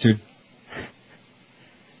 Bastard.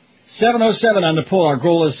 7:07 on the poll. Our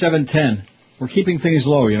goal is 7:10. We're keeping things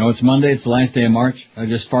low. It's Monday. It's the last day of March. I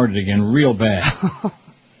just farted again real bad.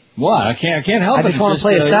 What? I can't help it. I just want to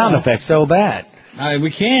play a sound effect so bad.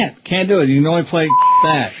 We can't do it. You can only play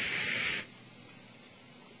that.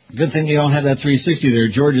 Good thing you don't have that 360 there.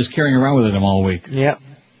 George is carrying around with him all week. Yep.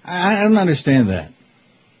 I don't understand that.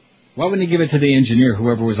 Why wouldn't he give it to the engineer,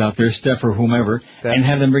 whoever was out there, Steph or whomever, and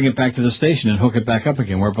have them bring it back to the station and hook it back up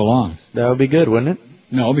again where it belongs? That would be good, wouldn't it?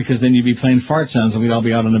 No, because then you'd be playing fart sounds and we'd all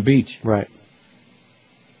be out on the beach. Right.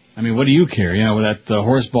 I mean, what do you care? With that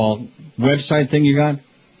horseball website thing you got?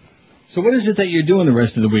 So what is it that you're doing the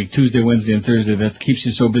rest of the week, Tuesday, Wednesday, and Thursday, that keeps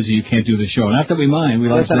you so busy you can't do the show? Not that we mind.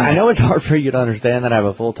 Listen, I know it's hard for you to understand that I have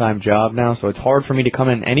a full-time job now, so it's hard for me to come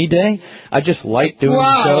in any day. I just like doing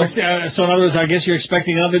the show. So in other words, I guess you're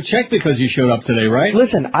expecting another check because you showed up today, right?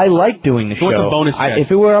 Listen, I like doing the show. What's a bonus check?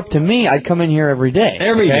 If it were up to me, I'd come in here every day.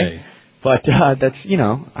 Every day. But that's,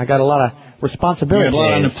 I got a lot of responsibility. You got a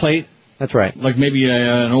lot on the plate? That's right. Like maybe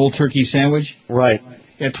an old turkey sandwich? Right.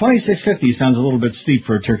 Yeah, $26.50 sounds a little bit steep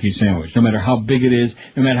for a turkey sandwich. No matter how big it is,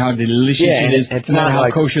 no matter how delicious it is, no matter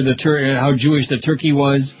how kosher how Jewish the turkey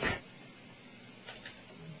was.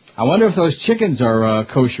 I wonder if those chickens are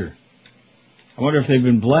kosher. I wonder if they've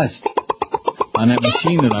been blessed on that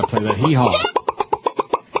machine that I play, that hee-haw.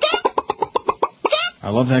 I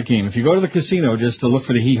love that game. If you go to the casino just to look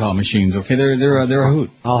for the hee-haw machines, okay, they're a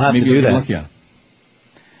hoot. I'll have to do that. Lucky.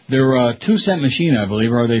 They're a 2-cent machine, I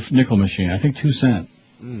believe, or are they nickel machine? I think 2 cent.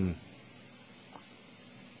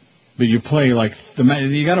 But you play like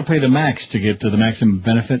you got to play the max to get to the maximum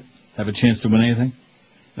benefit, have a chance to win anything.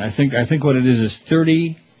 And I think what it is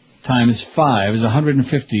 30 times 5 is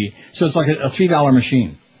 150. So it's like a $3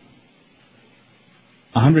 machine.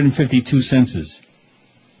 152 cents.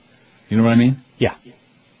 You know what I mean? Yeah.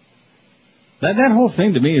 That whole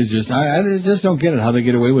thing to me is just, I just don't get it, how they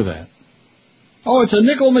get away with that. Oh, it's a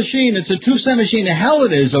nickel machine, it's a 2-cent machine. The hell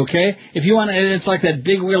it is, okay? If you want to, it's like that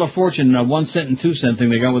big Wheel of Fortune, 1 cent and 2 cent thing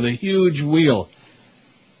they got with a huge wheel.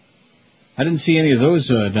 I didn't see any of those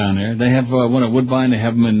down there. They have one at Woodbine, they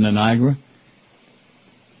have them in Niagara.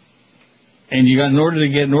 And you got, in order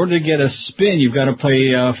to get a spin, you've got to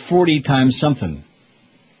play 40 times something.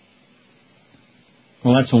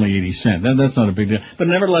 Well, that's only 80 cents. That's not a big deal. But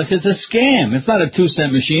nevertheless, it's a scam. It's not a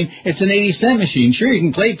 2-cent machine. It's an 80-cent machine. Sure, you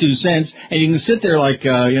can play 2 cents, and you can sit there like,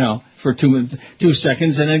 for 2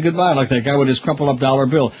 seconds, and then goodbye, like that guy with his crumpled up dollar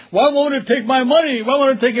bill. Why won't it take my money? Why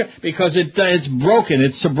won't it take it? Because it's broken.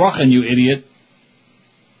 It's zerbrochen, you idiot.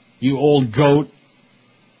 You old goat.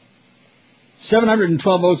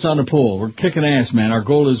 712 votes on the poll. We're kicking ass, man. Our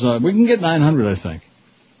goal is, we can get 900, I think.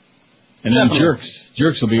 And then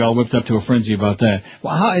Jerks will be all whipped up to a frenzy about that.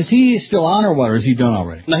 Well, how, is he still on or what, or is he done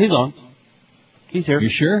already? No, he's on. He's here. You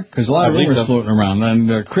sure? Because a lot of rumors floating around,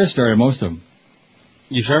 and Chris started most of them.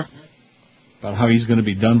 You sure? About how he's going to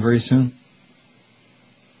be done very soon?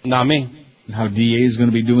 Not me. And how DA is going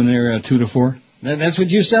to be doing their 2 to 4? That's what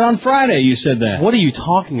you said on Friday. You said that. What are you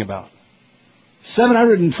talking about?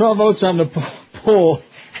 712 votes on the poll.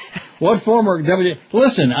 What former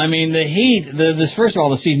Listen, I mean, the Heat, this first of all,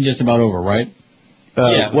 the season's just about over, right?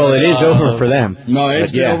 Yeah. Well, it is over for them. No,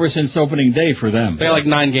 it's been over since opening day for them. They got like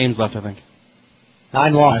 9 games left, I think.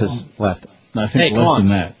 9 losses left. I think less than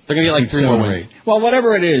that. They're going to get like 3 more wins. Well,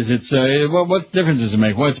 whatever it is, it's what difference does it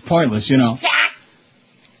make? Well, it's pointless, you know.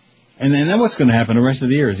 And then what's going to happen the rest of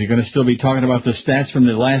the year? Is he going to still be talking about the stats from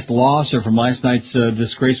the last loss or from last night's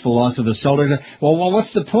disgraceful loss to the Celtics? Well,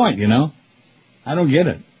 what's the point, you know? I don't get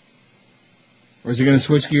it. Or is he going to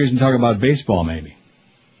switch gears and talk about baseball, maybe?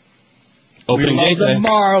 Opening day today. The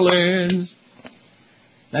Marlins.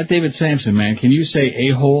 That David Sampson, man, can you say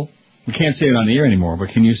a-hole? We can't say it on the air anymore, but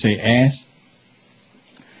can you say ass?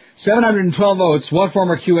 712 votes. What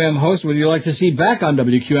former QM host would you like to see back on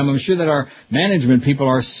WQM? I'm sure that our management people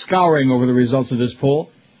are scouring over the results of this poll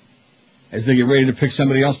as they get ready to pick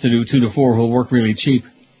somebody else to do 2 to 4 who'll work really cheap.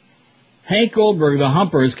 Hank Goldberg, the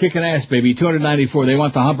Humper, is kicking ass, baby. 294. They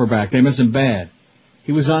want the Humper back. They miss him bad.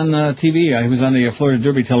 He was on TV. He was on the Florida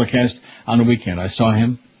Derby telecast on the weekend. I saw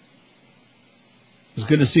him. It was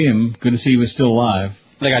good to see him. Good to see he was still alive.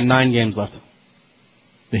 They got 9 games left.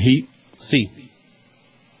 The Heat? C.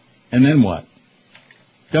 And then what?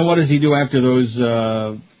 Then what does he do after those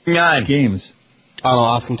 9 games?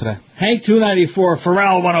 I'll ask him today. Hank 294,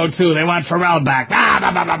 Pharrell 102. They want Pharrell back. Bah,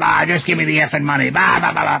 bah, bah, bah, bah. Just give me the effing money. Bah,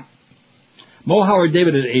 bah, bah, bah. Mo Howard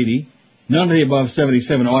David at 80. None of the above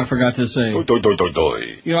 77. Oh, I forgot to say.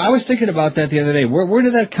 You know, I was thinking about that the other day. Where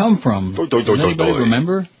did that come from? Does anybody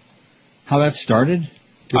remember how that started?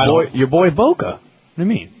 Your boy Boca. What do you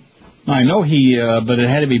mean? I know but it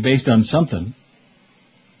had to be based on something.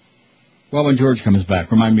 Well, when George comes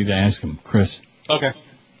back, remind me to ask him, Chris. Okay.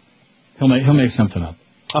 He'll make something up.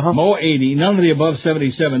 Mo 80. None of the above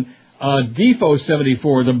 77. Defo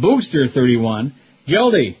 74. The Bookster 31.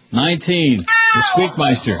 Gildy, 19, the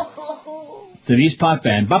Squeakmeister, the East Pot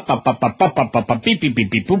Band, and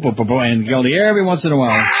Gildy every once in a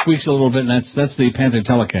while squeaks a little bit, and that's the Panther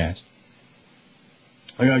telecast.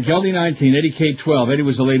 I got Gildy 19, Eddie K 12. Eddie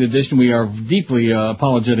was a late addition. We are deeply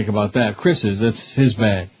apologetic about that. Chris is, that's his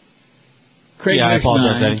bad. Craig Max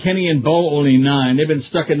 9, Eddie. Kenny and Bo only 9. They've been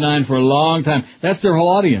stuck at 9 for a long time. That's their whole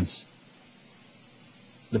audience.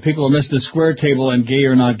 The people who missed the square table and gay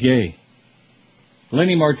or not gay.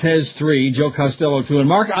 Lenny Martez 3, Joe Costello 2, and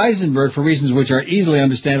Mark Eisenberg, for reasons which are easily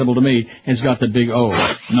understandable to me, has got the big O.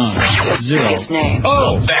 None. 0. His name.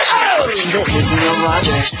 Oh, This is Neil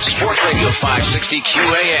Rogers. Sports Radio 560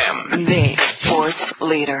 QAM. The sports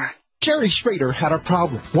leader. Jerry Schrader had a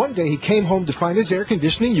problem. One day he came home to find his air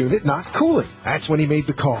conditioning unit not cooling. That's when he made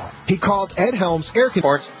the call. He called Ed Helms Air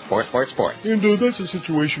Conditioning. Sports. And that's a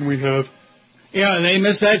situation we have. Yeah, they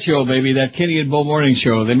miss that show, baby, that Kenny and Bo Morning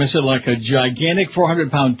show. They miss it like a gigantic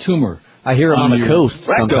 400-pound tumor. I hear him on the coast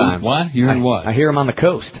sometimes. What? You heard what? I hear him on the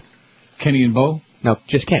coast. Kenny and Bo? No,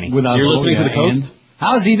 just Kenny. You're listening to the coast?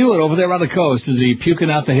 How does he do it over there on the coast? Is he puking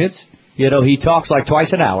out the hits? You know, he talks like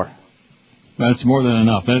twice an hour. That's more than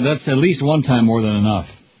enough. That's at least one time more than enough.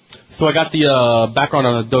 So I got the background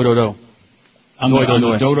on the do-do-do. On the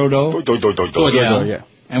do-do-do? Do-do-do, yeah.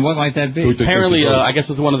 And what might that be? Apparently, I guess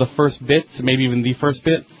it was one of the first bits, maybe even the first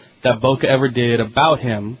bit. that Boca ever did about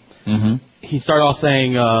him. Mm-hmm. He started off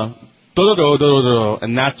saying, do-do-do-do-do-do,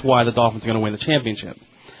 and that's why the Dolphins are going to win the championship.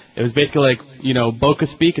 It was basically like, Boca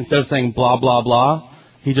speak, instead of saying blah, blah, blah,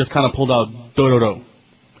 he just kind of pulled out do-do-do.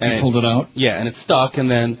 And he pulled it out? Yeah, and it stuck, and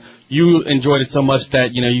then you enjoyed it so much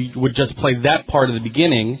that, you would just play that part of the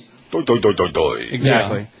beginning.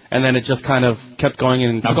 Exactly. Yeah. And then it just kind of kept going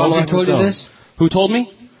in. Now, Boca told you this? Who told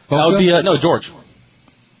me? Boca? That would be, George.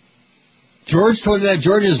 George told you that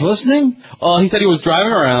George is listening? He said he was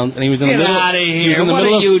driving around, and he was in the middle. Get out of here. What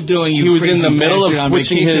are you doing, you He was in the middle of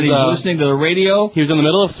switching his... He was listening to the radio? He was in the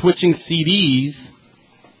middle of switching CDs,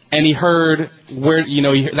 and he heard where,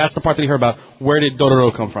 that's the part that he heard about. Where did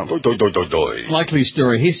Dororo come from? Likely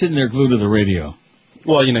story. He's sitting there glued to the radio.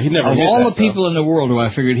 Well, he'd never Of hit all that, the people in the world who I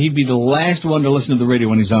figured he'd be the last one to listen to the radio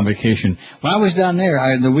when he's on vacation. When I was down there,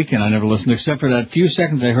 the weekend I never listened, except for that few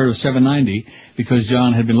seconds I heard of 790, because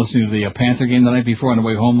John had been listening to the Panther game the night before on the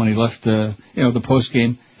way home when he left, the post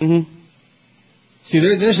game. Mm-hmm. See,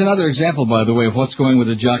 there's another example, by the way, of what's going with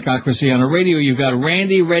the jockocracy. On the radio, you've got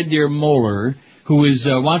Randy Red Deer Moeller, who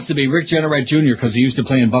wants to be Rick Jeanneret Jr. because he used to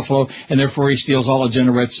play in Buffalo, and therefore he steals all of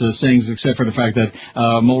Jenneret's sayings, except for the fact that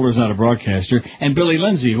Moeller's not a broadcaster. And Billy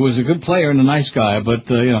Lindsay, who is a good player and a nice guy, but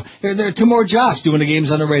there are two more jocks doing the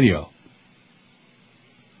games on the radio.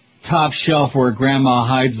 Top shelf where Grandma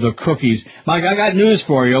hides the cookies. Mike, I got news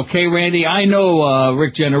for you, okay, Randy? I know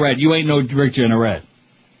Rick Jeanneret. You ain't no Rick Jeanneret.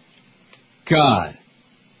 God,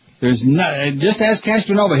 just ask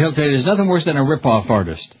Castronova. He'll tell you there's nothing worse than a rip-off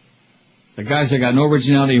artist. The guys that got no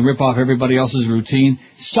originality and rip off everybody else's routine.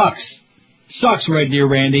 Sucks. Sucks, Red Deer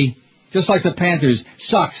Randy. Just like the Panthers.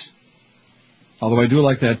 Sucks. Although I do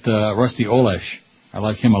like that Rusty Olesh. I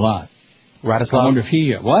like him a lot. Radislav? I wonder if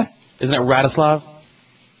he... what? Isn't it Radislav?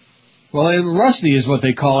 Well, Rusty is what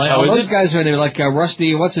they call it. Those guys are like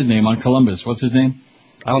Rusty... what's his name on Columbus? What's his name?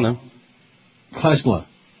 I don't know. Klesla.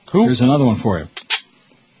 Who? Here's another one for you.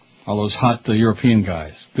 All those hot European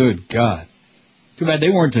guys. Good God. Too bad they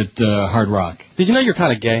weren't at Hard Rock. Did you know you're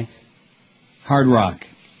kind of gay? Hard Rock.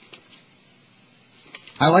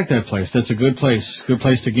 I like that place. That's a good place. Good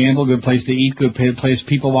place to gamble, good place to eat, good place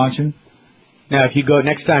people watching. Now, if you go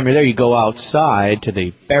next time you're there, you go outside to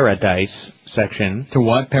the Paradise section. To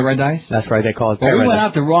what? Paradise? That's right. They call it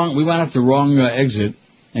Paradise. Paradise. We went out the wrong exit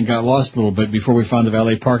and got lost a little bit before we found the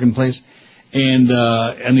valet parking place. And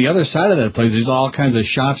the other side of that place, there's all kinds of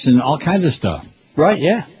shops and all kinds of stuff. Right?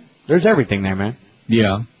 Yeah. There's everything there, man.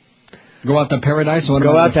 Yeah. Go out to Paradise?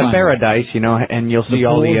 Go out to Paradise, and you'll see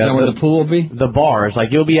all the... Is that where the pool will be? The bars.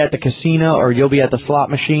 Like, you'll be at the casino or you'll be at the slot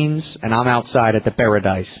machines, and I'm outside at the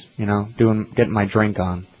Paradise, getting my drink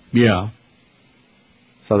on. Yeah.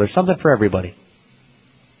 So there's something for everybody.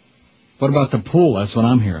 What about the pool? That's what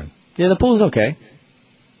I'm hearing. Yeah, the pool's okay.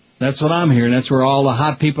 That's what I'm hearing. That's where all the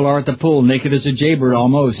hot people are at the pool, naked as a jaybird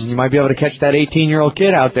almost. And you might be able to catch that 18-year-old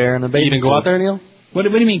kid out there in the bathing You didn't go out there, Neil? What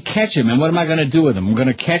do you mean catch him? And what am I going to do with him? I'm going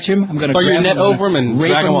to catch him? I'm going to throw your net over him and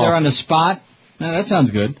rape drag him him there off. on the spot? No, that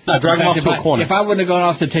sounds good. No, drag him off to a corner. If I wouldn't have gone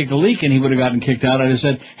off to take the leak and he would have gotten kicked out, I'd have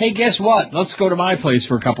said, hey, guess what? Let's go to my place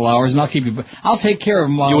for a couple hours and I'll keep you... I'll take care of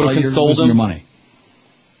him while you're losing your money.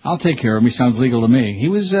 I'll take care of him. He sounds legal to me. He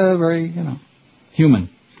was very, human.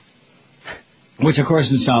 Which, of course,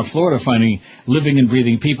 in South Florida, finding living and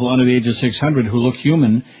breathing people under the age of 600 who look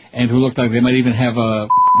human and who look like they might even have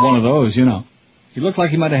one of those, He looked like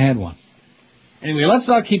he might have had one. Anyway, let's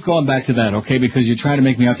not keep going back to that, okay, because you're trying to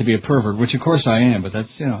make me out to be a pervert, which, of course, I am, but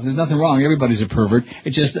that's, there's nothing wrong. Everybody's a pervert.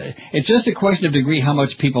 It's just a question of degree how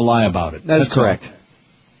much people lie about it. That's correct.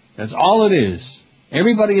 That's all it is.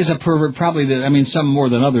 Everybody is a pervert, probably, some more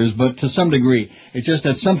than others, but to some degree. It's just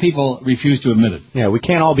that some people refuse to admit it. Yeah, we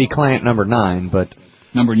can't all be client number 9, but...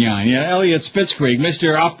 Number 9, yeah. Elliot Spitzkrieg,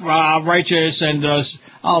 Mr. Righteous, and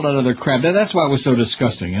all that other crap. That's why it was so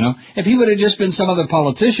disgusting, If he would have just been some other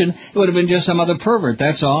politician, it would have been just some other pervert,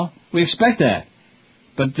 that's all. We expect that.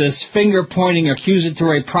 But this finger-pointing,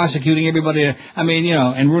 accusatory, prosecuting everybody,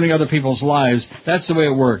 and ruining other people's lives, that's the way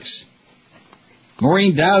it works.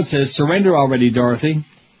 Maureen Dowd says, surrender already, Dorothy.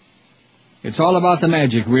 It's all about the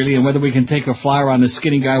magic, really, and whether we can take a flyer on the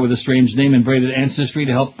skinny guy with a strange name and braided ancestry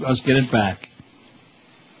to help us get it back.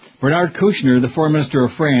 Bernard Kouchner, the foreign minister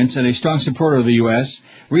of France and a strong supporter of the U.S.,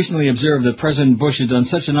 recently observed that President Bush has done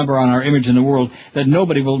such a number on our image in the world that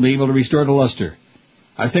nobody will be able to restore the luster.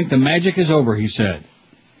 I think the magic is over, he said.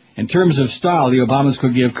 In terms of style, the Obamas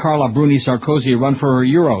could give Carla Bruni Sarkozy a run for her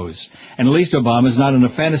euros. And at least Obama is not in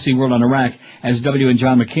a fantasy world on Iraq, as W. and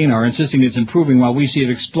John McCain are, insisting it's improving while we see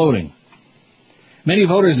it exploding. Many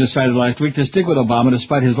voters decided last week to stick with Obama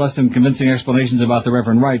despite his less than convincing explanations about the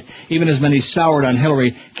Reverend Wright, even as many soured on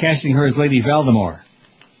Hillary, casting her as Lady Valdemar.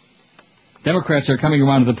 Democrats are coming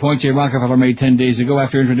around to the point Jay Rockefeller made 10 days ago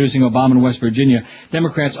after introducing Obama in West Virginia.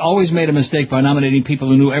 Democrats always made a mistake by nominating people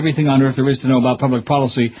who knew everything on earth there is to know about public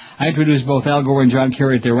policy. I introduced both Al Gore and John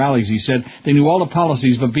Kerry at their rallies. He said they knew all the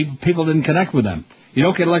policies, but people didn't connect with them. You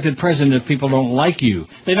don't get elected president if people don't like you.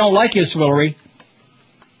 They don't like you, Swillery.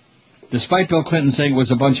 Despite Bill Clinton saying it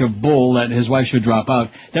was a bunch of bull that his wife should drop out,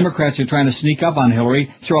 Democrats are trying to sneak up on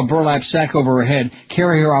Hillary, throw a burlap sack over her head,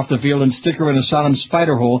 carry her off the field, and stick her in a Sodom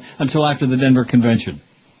spider hole until after the Denver convention.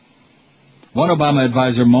 One Obama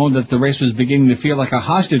advisor moaned that the race was beginning to feel like a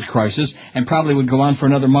hostage crisis and probably would go on for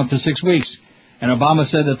another month to 6 weeks. And Obama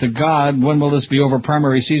said that the God, when will this be over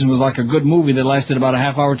primary season, was like a good movie that lasted about a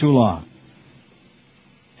half hour too long.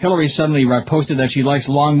 Hillary suddenly posted that she likes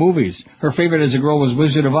long movies. Her favorite as a girl was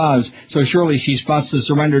Wizard of Oz, so surely she spots the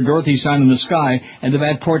Surrender Dorothy sign in the sky and the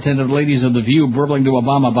bad portent of ladies of The View burbling to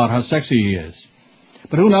Obama about how sexy he is.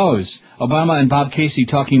 But who knows? Obama and Bob Casey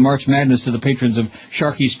talking March Madness to the patrons of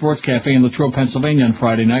Sharkey Sports Cafe in Latrobe, Pennsylvania on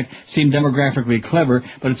Friday night seemed demographically clever,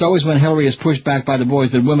 but it's always when Hillary is pushed back by the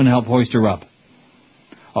boys that women help hoist her up.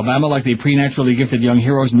 Obama, like the preternaturally gifted young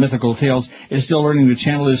heroes in mythical tales, is still learning to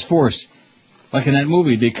channel his force. Like in that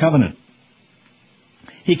movie, The Covenant.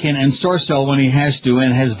 He can ensorcel when he has to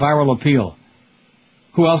and has viral appeal.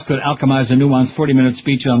 Who else could alchemize a nuanced 40-minute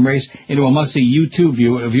speech on race into a must-see YouTube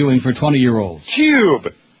viewing for 20-year-olds?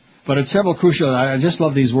 Cube! But it's several crucial... I just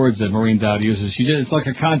love these words that Maureen Dowd uses. It's like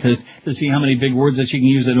a contest to see how many big words that she can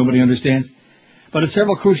use that nobody understands. But at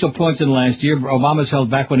several crucial points in the last year, Obama's held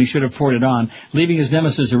back when he should have poured it on, leaving his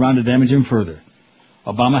nemesis around to damage him further.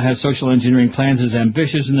 Obama has social engineering plans as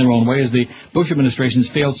ambitious in their own way as the Bush administration's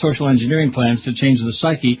failed social engineering plans to change the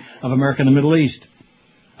psyche of America and the Middle East.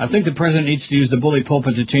 I think the president needs to use the bully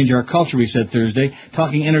pulpit to change our culture, he said Thursday,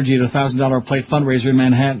 talking energy at a $1,000 plate fundraiser in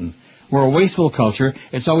Manhattan. We're a wasteful culture.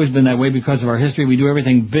 It's always been that way because of our history. We do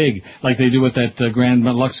everything big, like they do at that Grand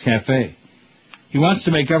Lux Cafe. He wants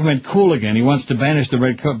to make government cool again. He wants to banish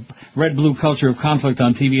the red-blue culture of conflict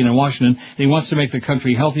on TV and in Washington. And he wants to make the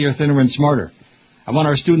country healthier, thinner, and smarter. I want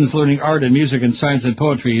our students learning art and music and science and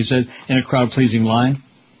poetry, he says in a crowd-pleasing line.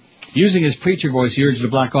 Using his preacher voice, he urged the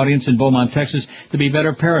black audience in Beaumont, Texas, to be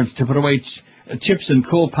better parents, to put away chips and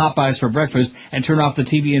cold Popeyes for breakfast and turn off the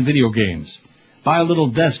TV and video games. Buy a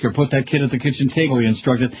little desk or put that kid at the kitchen table, he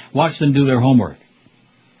instructed. Watch them do their homework.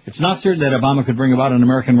 It's not certain that Obama could bring about an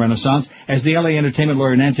American renaissance. As the LA entertainment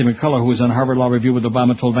lawyer Nancy McCullough, who was on Harvard Law Review with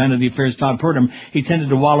Obama, told Vanity Fair's Todd Purdom, he tended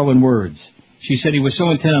to wallow in words. She said he was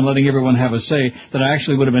so intent on letting everyone have a say that I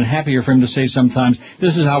actually would have been happier for him to say sometimes,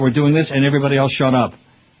 this is how we're doing this, and everybody else shut up.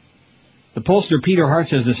 The pollster Peter Hart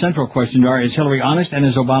says the central question is Hillary honest and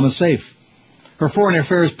is Obama safe? Her foreign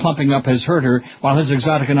affairs plumping up has hurt her, while his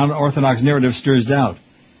exotic and unorthodox narrative stirs doubt.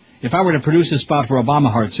 If I were to produce a spot for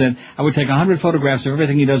Obama, Hart said, I would take 100 photographs of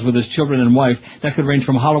everything he does with his children and wife. That could range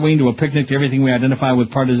from Halloween to a picnic to everything we identify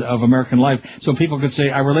with part of American life, so people could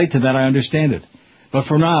say, I relate to that, I understand it. But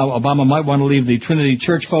for now, Obama might want to leave the Trinity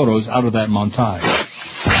Church photos out of that montage.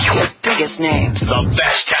 Biggest names. The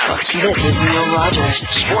best talent. This is Neil Rogers.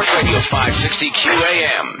 Sports Radio 560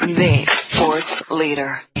 QAM. The sports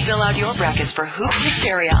leader. Fill out your brackets for Hoops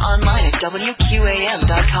Hysteria online at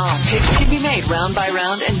WQAM.com. Picks can be made round by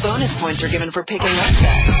round, and bonus points are given for picking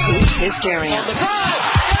upset. Hoops Hysteria.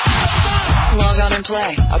 Log on and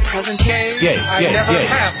play. A presentation. I never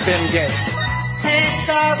have been gay. Hands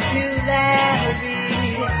off to Larry.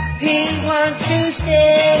 He wants to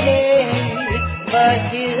stay,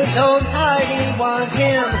 but his own party wants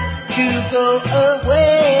him to go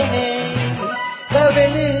away. The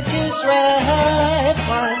religious right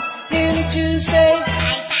wants him to say,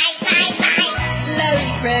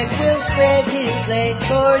 Larry Craig will spread his legs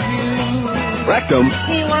for you. Rectum.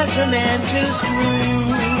 He wants a man to screw,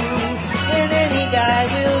 and any guy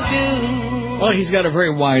will do. Well, he's got a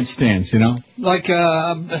very wide stance, Like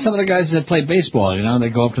some of the guys that play baseball, they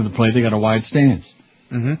go up to the plate, they got a wide stance.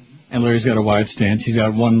 Mm-hmm. And Larry's got a wide stance. He's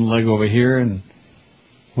got one leg over here and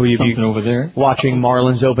something over there. Watching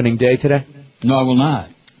Marlins opening day today? No, I will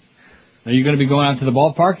not. Are you going to be going out to the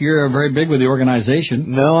ballpark? You're very big with the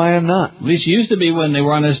organization. No, I am not. At least you used to be when they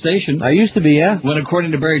were on this station. I used to be, yeah. When,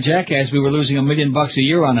 according to Barry Jackass, we were losing $1 million a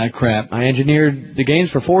year on that crap. I engineered the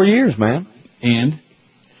games for 4 years, man. And?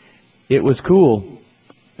 It was cool.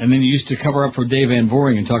 And then you used to cover up for Dave Van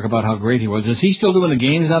Voring and talk about how great he was. Is he still doing the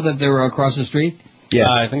games now that they're across the street?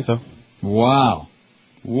 Yeah, I think so. Wow.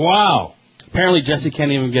 Wow. Apparently Jesse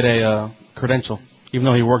can't even get a credential, even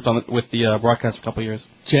though he worked on it with the broadcast for a couple of years.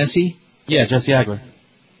 Jesse? Yeah, Jesse Agler.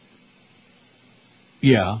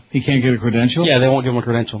 Yeah, he can't get a credential? Yeah, they won't give him a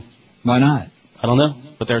credential. Why not? I don't know,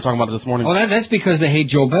 but they were talking about it this morning. Oh, that's because they hate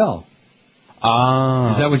Joe Bell.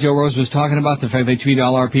 Is that what Joe Rose was talking about? The fact they treat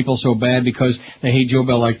all our people so bad because they hate Joe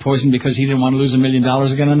Bell like poison because he didn't want to lose $1 million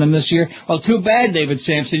again on them this year? Well, too bad, David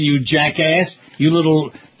Sampson, you jackass, you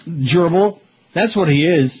little gerbil. That's what he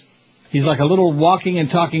is. He's like a little walking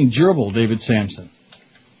and talking gerbil, David Sampson.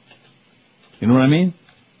 You know what I mean?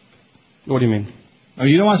 What do you mean? Oh,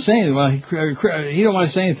 you don't want to say anything. Well, he don't want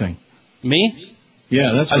to say anything. Me?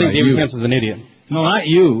 Yeah, that's right. I think David Sampson's an idiot. No, not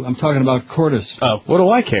you. I'm talking about Cortis. Oh, what do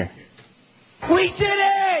I care? We did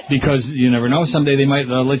it! Because you never know. Someday they might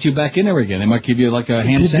let you back in there again. They might give you like a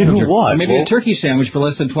ham sandwich. What? Or maybe a turkey sandwich for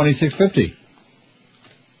less than $26.50.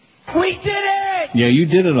 We did it! Yeah, you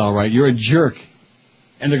did it all right. You're a jerk.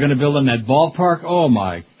 And they're going to build in that ballpark? Oh,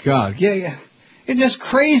 my God. Yeah. It's just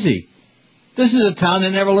crazy. This is a town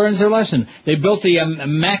that never learns their lesson. They built the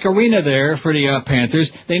Mac Arena there for the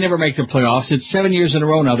Panthers. They never make the playoffs. It's 7 years in a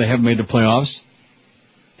row now they haven't made the playoffs.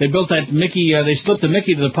 They built that Mickey, they slipped the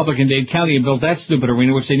Mickey to the public in Dade County and built that stupid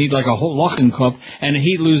arena, which they need like a whole Lochenkup, and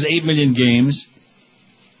he'd lose 8 million games.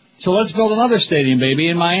 So let's build another stadium, baby,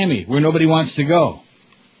 in Miami, where nobody wants to go.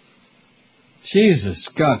 Jesus,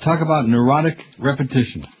 God, talk about neurotic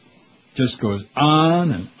repetition. Just goes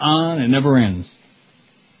on and never ends.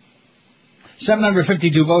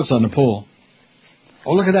 752 votes on the poll.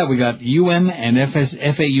 Oh, look at that. We got UM and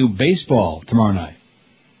FAU baseball tomorrow night.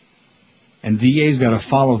 And DA's got to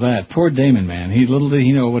follow that. Poor Damon, man. Little did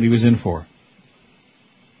he know what he was in for.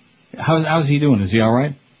 How's he doing? Is he all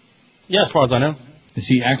right? Yeah, as far as I know. Is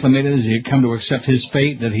he acclimated? Has he come to accept his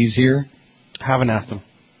fate that he's here? Haven't asked him.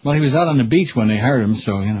 Well, he was out on the beach when they hired him,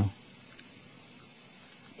 so, you know.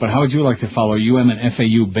 But how would you like to follow UM and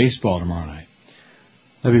FAU baseball tomorrow night?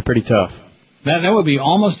 That'd be pretty tough. That would be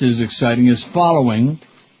almost as exciting as following...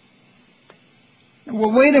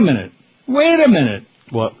 Well, wait a minute.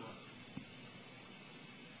 What?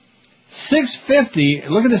 6:50.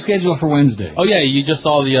 Look at the schedule for Wednesday. Oh yeah, you just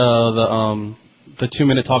saw the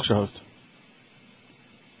 2-minute talk show host.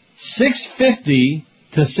 6:50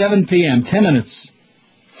 to 7 p.m. 10 minutes.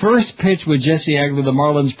 First pitch with Jesse Agler, the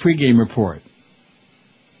Marlins pregame report.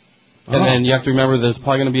 And then you have to remember there's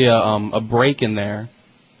probably going to be a break in there.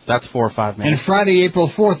 So that's 4 or 5 minutes. And Friday,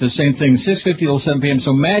 April 4th, the same thing, 6:50 till 7 p.m.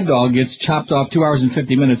 So Mad Dog gets chopped off 2 hours and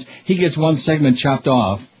 50 minutes. He gets one segment chopped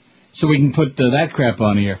off. So we can put that crap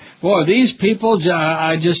on here. Boy, these people, what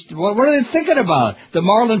are they thinking about? The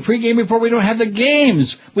Marlin pregame report, we don't have the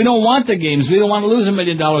games. We don't want the games. We don't want to lose $1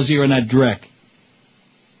 million a year in that dreck.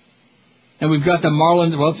 And we've got the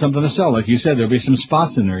Marlin, well, something to sell. Like you said, there'll be some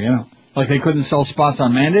spots in there, you know. Like they couldn't sell spots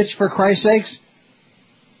on Mandich, for Christ's sakes.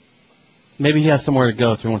 Maybe he has somewhere to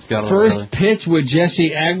go, so he wants to get out of First early. pitch with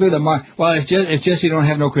Jesse Agler. Well, if Jesse don't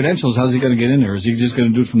have no credentials, how's he going to get in there? Is he just going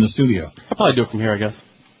to do it from the studio? I'll probably do it from here, I guess.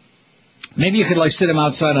 Maybe you could sit him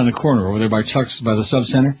outside on the corner over there by Chuck's, by the sub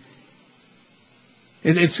center.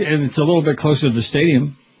 It's a little bit closer to the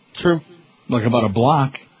stadium. True. Like about a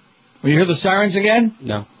block. Will you hear the sirens again?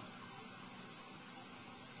 No.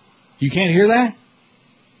 You can't hear that?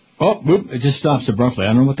 Oh, whoop, it just stops abruptly.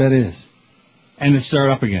 I don't know what that is. And it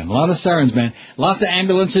started up again. A lot of sirens, man. Lots of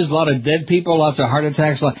ambulances, a lot of dead people, lots of heart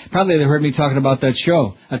attacks. Probably they heard me talking about that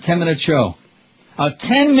show. A 10-minute show. A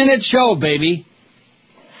 10-minute show, baby.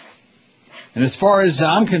 And as far as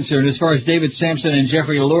I'm concerned, as far as David Sampson and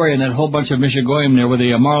Jeffrey Lurie and that whole bunch of Michigoyim there with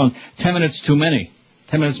the Marlins, 10 minutes too many.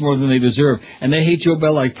 10 minutes more than they deserve. And they hate Joe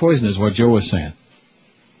Bell like poison is what Joe was saying.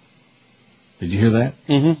 Did you hear that?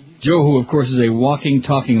 Mm-hmm. Joe, who, of course, is a walking,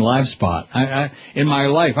 talking live spot. In my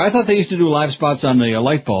life, I thought they used to do live spots on the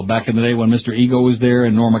light bulb back in the day when Mr. Ego was there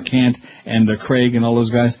and Norma Kant and Craig and all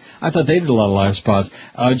those guys. I thought they did a lot of live spots.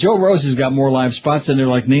 Joe Rose has got more live spots than they're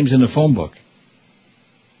like names in the phone book.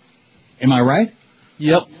 Am I right?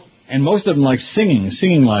 Yep. And most of them like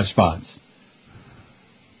singing live spots.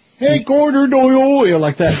 Hey, Gordon Doyle,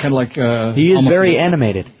 like that, kind of like... he is very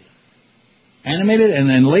animated. Animated, and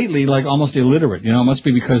then lately, like, almost illiterate. You know, it must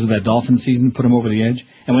be because of that Dolphin season put him over the edge.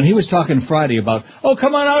 And when he was talking Friday about,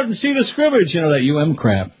 come on out and see the scrimmage, you know, that UM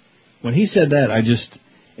crap. When he said that,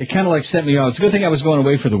 it kind of like set me off. It's a good thing I was going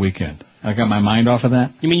away for the weekend. I got my mind off of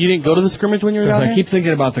that. You mean you didn't go to the scrimmage when you were down there? I keep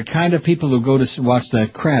thinking about the kind of people who go to watch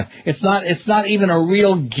that crap. It's not even a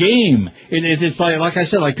real game. It's like I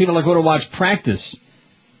said, like people that go to watch practice.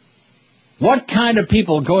 What kind of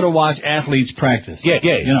people go to watch athletes practice? Yeah.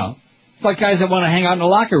 You know. It's like guys that want to hang out in the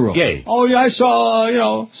locker room. Gay. Oh, yeah, I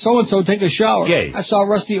saw, so-and-so take a shower. Gay. I saw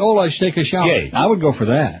Rusty Olash take a shower. Gay. I would go for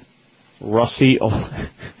that. Rusty Olash.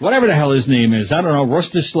 Whatever the hell his name is. I don't know.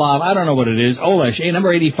 Rustislav. I don't know what it is. Olash.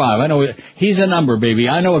 Number 85. I know it. He's a number, baby.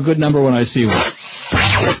 I know a good number when I see one.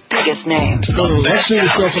 biggest names. Let's do the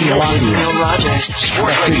show from the locker room. Neil Rogers.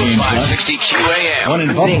 Sports Radio 560 QAM. One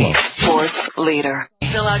in Buffalo. The sports leader.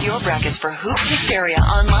 Fill out your brackets for Hoops Hysteria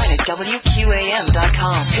online at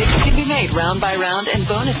WQAM.com. Picks can be made round by round, and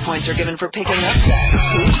bonus points are given for picking upsets.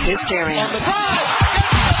 Hoops Hysteria.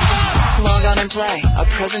 Log on and play. A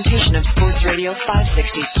presentation of Sports Radio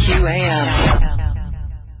 560 QAM.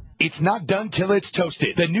 It's not done till it's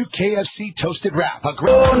toasted. The new KFC Toasted Wrap.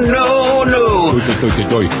 Oh, no.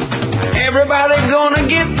 Everybody gonna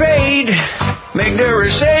get paid. Make the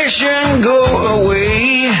recession go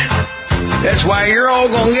away. That's why you're all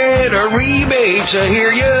gonna get a rebate. So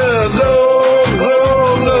here you go.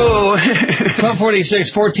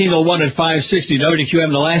 1246, 1401 at 560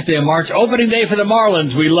 WQM, the last day of March. Opening day for the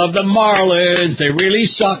Marlins. We love the Marlins. They really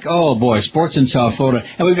suck. Oh, boy, sports in South Florida.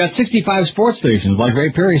 And we've got 65 sports stations. Like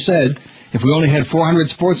Ray Perry said, if we only had 400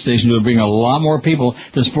 sports stations, it would bring a lot more people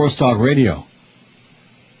to Sports Talk Radio.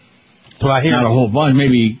 That's what I hear. Not a whole bunch,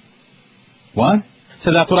 maybe... What?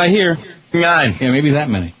 So that's what I hear. 9. Yeah, maybe that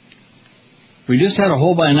many. We just had a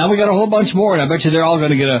whole bunch. Now we got a whole bunch more, and I bet you they're all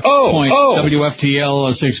going to get a point.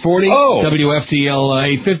 WFTL 640, WFTL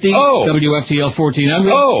 850, WFTL 1400.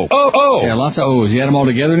 Yeah, lots of O's. You add them all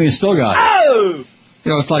together, and you still got it.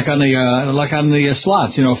 You know, it's like on the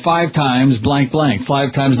slots. 5 times blank blank,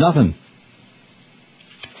 5 times nothing.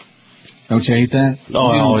 Don't you hate that?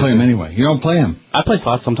 Oh, you don't play them anyway. You don't play them. I play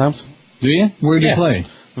slots sometimes. Do you? Where do you play?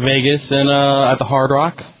 Vegas and at the Hard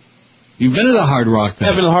Rock. You've been to the Hard Rock then?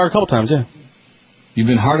 I've been to the Hard a couple times, yeah. You've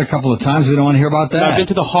been hard a couple of times? We don't want to hear about that? I've been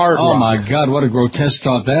to the Hard Rock. Oh, my God, what a grotesque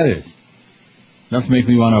thought that is. Enough to make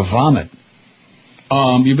me want to vomit.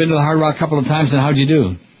 You've been to the Hard Rock a couple of times, and how'd you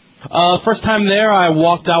do? First time there, I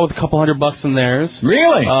walked out with a couple $100 in theirs.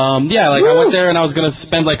 Really? Yeah, I went there, and I was going to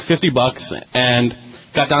spend like $50, and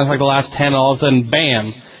got down to like the last 10, and all of a sudden,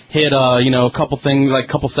 bam, hit, a couple things, like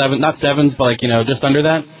couple not sevens, but just under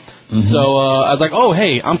that. Mm-hmm. So, I was like, oh,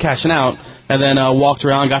 hey, I'm cashing out. And then walked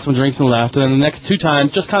around, got some drinks, and left. And then the next 2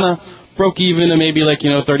 times, just kind of broke even and maybe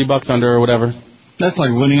 $30 under or whatever. That's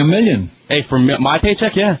like winning $1 million. Hey, for my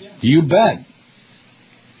paycheck, yeah. You bet.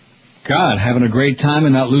 God, having a great time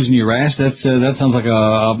and not losing your ass, that sounds like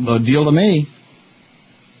a deal to me.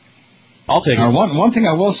 I'll take it. One thing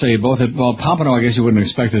I will say, both at Pompano, I guess you wouldn't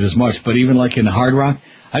expect it as much, but even like in Hard Rock,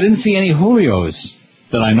 I didn't see any Julios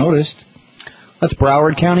that I noticed. That's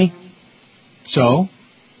Broward County. So?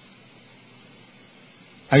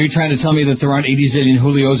 Are you trying to tell me that there aren't 80 zillion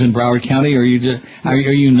Julios in Broward County? Are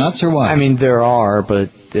you nuts or what? I mean, there are, but...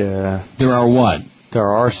 there are what? There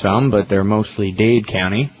are some, but they're mostly Dade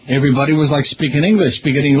County. Everybody was speaking English,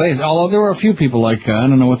 although there were a few people I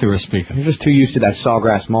don't know what they were speaking. You're just too used to that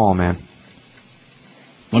Sawgrass Mall, man.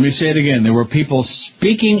 Let me say it again. There were people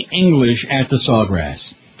speaking English at the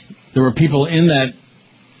Sawgrass. There were people in that...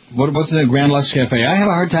 What's the Grand Lux Cafe? I have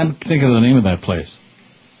a hard time thinking of the name of that place.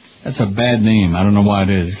 That's a bad name. I don't know why it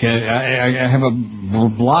is. I have a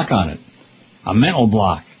block on it. A mental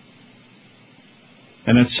block.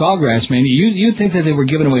 And at Sawgrass, man, you'd think that they were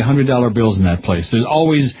giving away $100 bills in that place. There's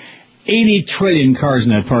always 80 trillion cars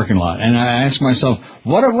in that parking lot. And I ask myself,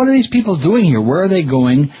 what are these people doing here? Where are they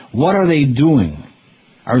going? What are they doing?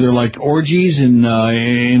 Are there orgies in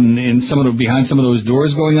behind some of those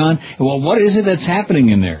doors going on? Well, what is it that's happening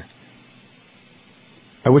in there?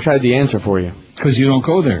 I wish I had the answer for you. Because you don't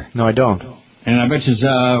go there. No, I don't. And I bet you,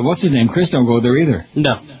 what's his name? Chris don't go there either.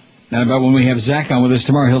 No. And I bet when we have Zach on with us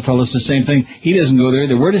tomorrow, he'll tell us the same thing. He doesn't go there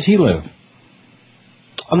either. Where does he live?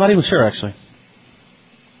 I'm not even sure, actually.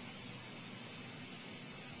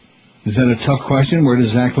 Is that a tough question? Where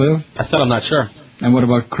does Zach live? I said I'm not sure. And what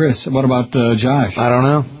about Chris? What about Josh? I don't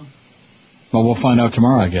know. Well, we'll find out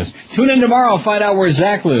tomorrow, I guess. Tune in tomorrow and find out where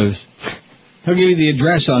Zach lives. He'll give you the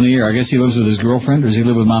address on the air. I guess he lives with his girlfriend, or does he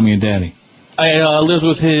live with Mommy and Daddy? I lives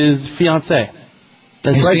with his fiancée.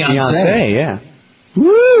 That's his right, fiancée, yeah.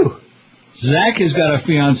 Woo! Zach has got a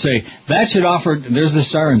fiancée. That should offer... There's the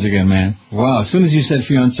sirens again, man. Wow, as soon as you said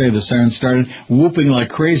fiancée, the sirens started whooping like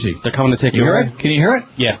crazy. They're coming to take you away. Can you hear it?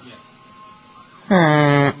 Yeah.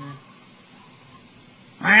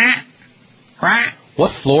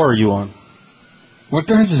 What floor are you on? What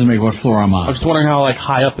difference does it make what floor I'm on? I'm just wondering how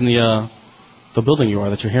high up in the building you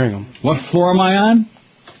are that you're hearing them. What floor am I on?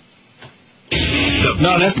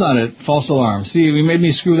 No, that's not it. False alarm. See, you made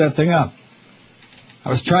me screw that thing up. I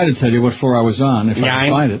was trying to tell you what floor I was on, if I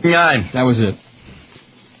could find it. 9. That was it.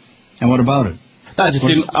 And what about it? I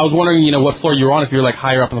was wondering, what floor you were on if you're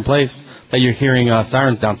higher up in the place that you're hearing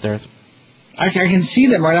sirens downstairs. I can see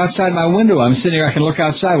them right outside my window. I'm sitting here. I can look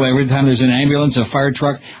outside. Every time there's an ambulance, a fire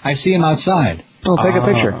truck, I see them outside. Oh, take a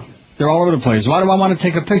picture. They're all over the place. Why do I want to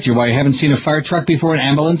take a picture? Why, you haven't seen a fire truck before, an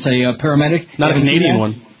ambulance, a paramedic? Not a Canadian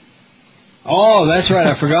one. Oh, that's right,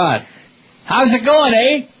 I forgot. How's it going,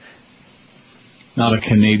 eh? Not a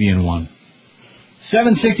Canadian one.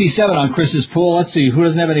 767 on Chris's poll. Let's see, who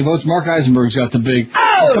doesn't have any votes? Mark Eisenberg's got the big...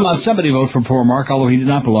 Oh, come on, somebody vote for poor Mark, although he did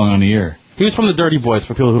not belong on the air. He was from the Dirty Boys,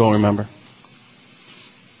 for people who don't remember.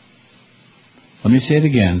 Let me say it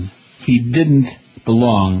again. He didn't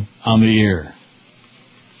belong on the air.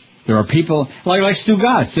 There are people like Stu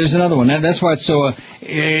Gatz. There's another one. That's why it's so.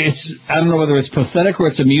 I don't know whether it's pathetic or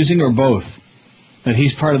it's amusing or both. That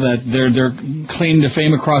he's part of that. Their claim to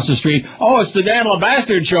fame across the street. Oh, it's the Dan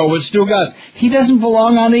LeBastard show with Stu Gatz. He doesn't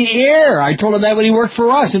belong on the air. I told him that when he worked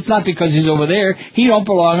for us. It's not because he's over there. He don't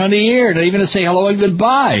belong on the air. Not even to say hello and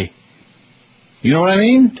goodbye. You know what I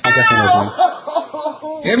mean? I definitely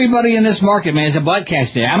do. Everybody in this market, man, is a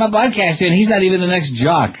broadcaster. I'm a broadcaster, and he's not even the next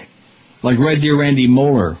jock. Like Red Deer Randy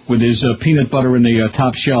Moeller with his peanut butter in the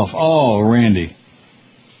top shelf. Oh, Randy.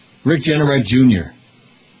 Rick Jenneret Jr.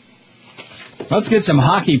 Let's get some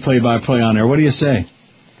hockey play-by-play on there. What do you say?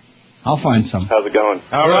 I'll find some. How's it going?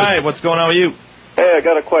 All right. What's going on with you? Hey, I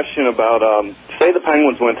got a question about, say the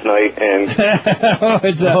Penguins win tonight and...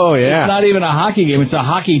 It's not even a hockey game. It's a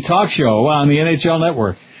hockey talk show on the NHL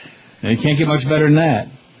Network. And you can't get much better than that.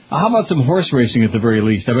 How about some horse racing at the very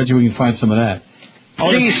least? I bet you we can find some of that.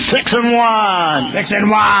 He's 6-1.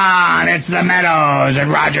 6-1. It's the Meadows and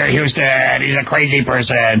Roger Houston. He's a crazy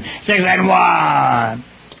person. 6-1.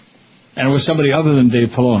 And it was somebody other than Dave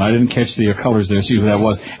Pallone. I didn't catch the colors there, see who that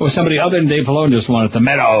was. It was somebody other than Dave Pallone just won at the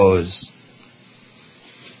Meadows.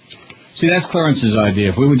 See, that's Clarence's idea.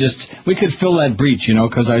 If we could fill that breach,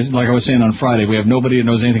 because like I was saying on Friday, we have nobody that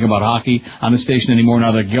knows anything about hockey on the station anymore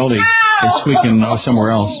now that Geldy is squeaking somewhere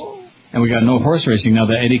else. And we got no horse racing now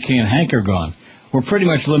that Eddie Kay and Hank are gone. We're pretty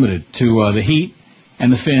much limited to the Heat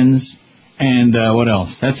and the Finns and what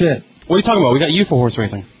else? That's it. What are you talking about? We got you for horse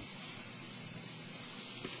racing.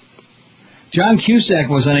 John Cusack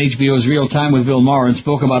was on HBO's Real Time with Bill Maher and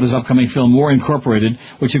spoke about his upcoming film War Incorporated,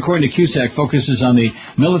 which according to Cusack focuses on the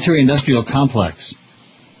military-industrial complex.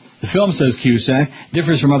 The film, says Cusack,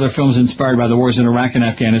 differs from other films inspired by the wars in Iraq and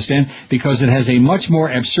Afghanistan because it has a much more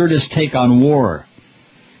absurdist take on war.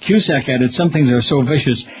 Cusack added, some things are so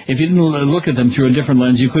vicious, if you didn't look at them through a different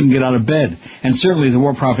lens, you couldn't get out of bed. And certainly the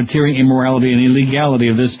war profiteering, immorality, and illegality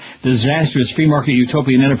of this disastrous free-market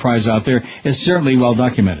utopian enterprise out there is certainly well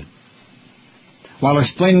documented. While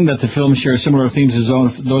explaining that the film shares similar themes as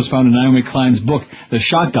those found in Naomi Klein's book, The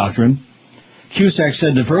Shock Doctrine, Cusack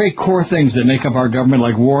said the very core things that make up our government,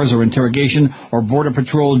 like wars or interrogation or border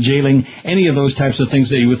patrol, jailing, any of those types of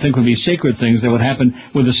things that you would think would be sacred things that would happen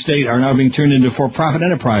with the state are now being turned into for-profit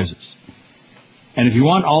enterprises. And if you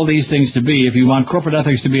want all these things to be, if you want corporate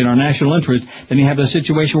ethics to be in our national interest, then you have the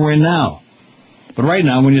situation we're in now. But right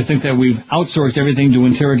now, when you think that we've outsourced everything to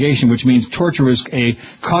interrogation, which means torture is a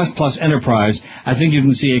cost-plus enterprise, I think you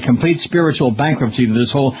can see a complete spiritual bankruptcy to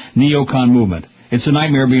this whole neocon movement. It's a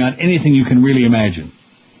nightmare beyond anything you can really imagine.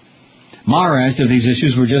 Maher asked if these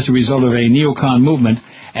issues were just a result of a neocon movement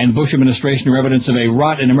and Bush administration or evidence of a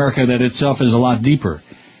rot in America that itself is a lot deeper.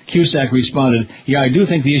 Cusack responded, yeah, I do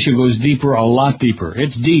think the issue goes deeper, a lot deeper.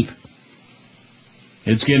 It's deep.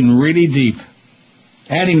 It's getting really deep.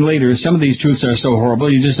 Adding later, some of these truths are so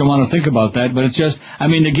horrible, you just don't want to think about that, but it's just,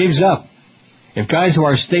 the gig's up. If guys who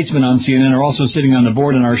are statesmen on CNN are also sitting on the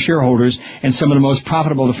board and are shareholders and some of the most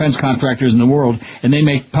profitable defense contractors in the world, and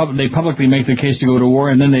they publicly make their case to go to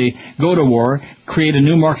war, and then they go to war, create a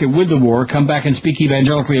new market with the war, come back and speak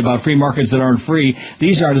evangelically about free markets that aren't free,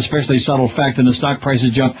 these aren't especially subtle fact, and the stock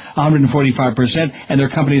prices jump 145%, and their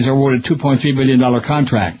companies are awarded $2.3 billion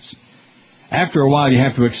contracts. After a while, you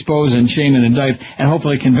have to expose and shame and indict and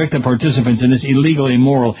hopefully convict the participants in this illegal,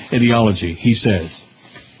 immoral ideology, he says.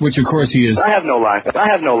 Which, of course, he is... I have no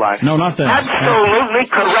lie. No, not that. Absolutely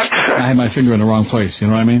correct, sir. I had my finger in the wrong place, you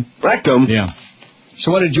know what I mean? Rectum. Yeah.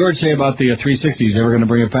 So what did George say about the 360s? Ever going to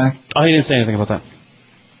bring it back? Oh, he didn't say anything about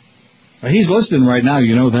that. He's listening right now,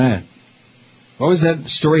 you know that. What was that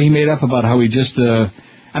story he made up about how he just...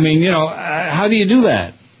 how do you do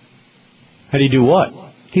that? How do you do what?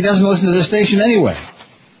 He doesn't listen to the station anyway.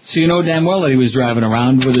 So you know damn well that he was driving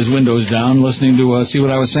around with his windows down, listening to see what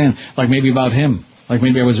I was saying. Like maybe about him. Like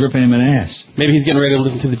maybe I was ripping him an ass. Maybe he's getting ready to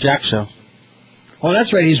listen to the Jack Show. Oh,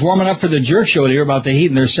 that's right. He's warming up for the Jerk Show to hear about the Heat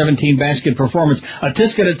and their 17-basket performance. A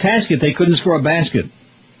tisket a tasket. They couldn't score a basket.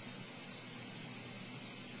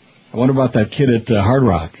 I wonder about that kid at Hard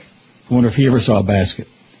Rock. I wonder if he ever saw a basket.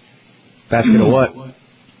 Basket of what?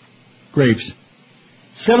 Grapes.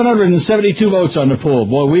 772 votes on the poll.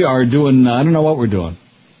 Boy, we are doing, I don't know what we're doing.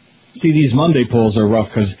 See, these Monday polls are rough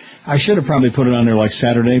because I should have probably put it on there like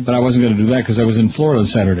Saturday, but I wasn't going to do that because I was in Florida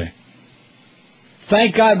Saturday.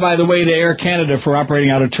 Thank God, by the way, to Air Canada for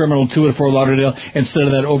operating out of Terminal 2 at Fort Lauderdale instead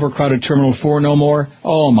of that overcrowded Terminal 4 no more.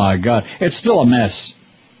 Oh, my God. It's still a mess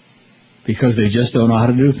because they just don't know how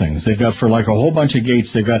to do things. They've got, for like a whole bunch of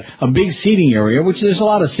gates, they've got a big seating area, which there's a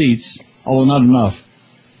lot of seats, although not enough.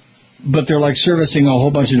 But they're like servicing a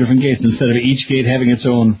whole bunch of different gates instead of each gate having its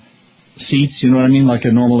own seats, you know what I mean, like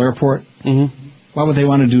a normal airport. Mm-hmm. Why would they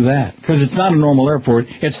want to do that? Because it's not a normal airport.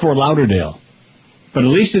 It's Fort Lauderdale. But at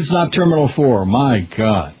least it's not Terminal 4. My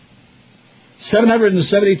God.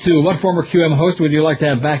 772. What former QM host would you like to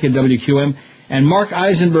have back in WQM? And Mark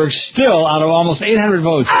Eisenberg still, out of almost 800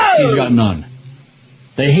 votes, he's got none.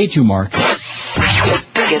 They hate you, Mark. The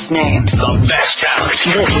biggest names. The best talent.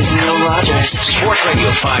 This is Neil Rogers. Sports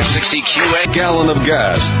Radio 560 QA. Gallon of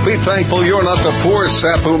gas. Be thankful you're not the poor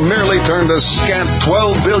sap who merely turned a scant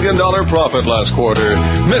 $12 billion profit last quarter.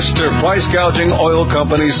 Mr. Price Gouging Oil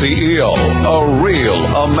Company CEO. A real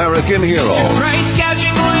American hero. Price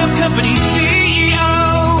Gouging Oil Company CEO.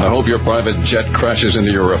 I hope your private jet crashes into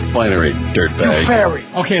your refinery, dirtbag.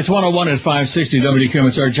 Okay, it's 101 at 560 WQM.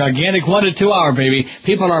 It's our gigantic 1 to 2 hour, baby.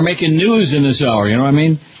 People are making news in this hour, you know what I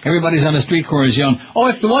mean? Everybody's on the street corners yelling, oh,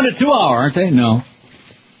 it's the 1 to 2 hour, aren't they? No.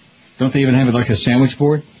 Don't they even have it like a sandwich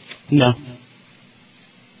board? No.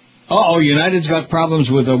 Uh-oh, United's got problems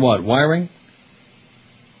with what, wiring?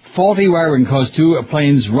 Faulty wiring caused 2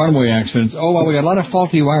 planes' runway accidents. Oh, well, we got a lot of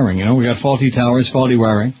faulty wiring, you know. We got faulty towers, faulty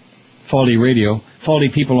wiring, faulty radio, faulty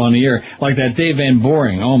people on the air, like that Dave Van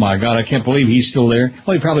Boring. Oh, my God, I can't believe he's still there.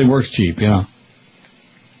 Well, he probably works cheap, you know.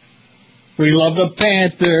 We love the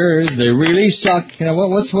Panthers. They really suck. You know,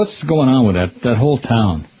 what's going on with that whole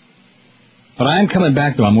town? But I am coming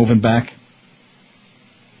back, though. I'm moving back.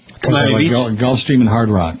 To Miami Beach? Gulfstream and Hard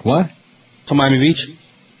Rock. What? To Miami Beach?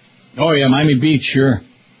 Oh, yeah, Miami Beach, sure.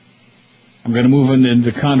 I'm going to move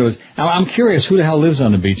into condos. Now, I'm curious who the hell lives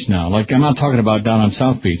on the beach now. Like, I'm not talking about down on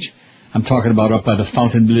South Beach. I'm talking about up by the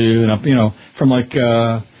Fontainebleau and up, you know, from like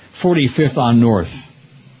 45th on north.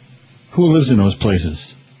 Who lives in those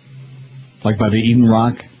places? Like by the Eden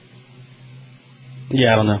Rock?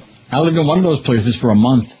 Yeah, I don't know. I lived in one of those places for a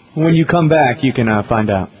month. When you come back, you can find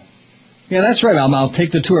out. Yeah, that's right. I'll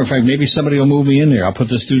take the tour. In fact, maybe somebody will move me in there. I'll put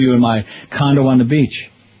the studio in my condo on the beach.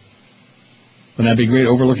 Wouldn't that be great,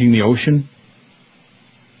 overlooking the ocean?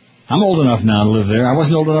 I'm old enough now to live there. I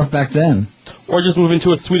wasn't old enough back then. Or just move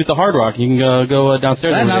into a suite at the Hard Rock. You can go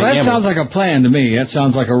downstairs. Now, that sounds like a plan to me. That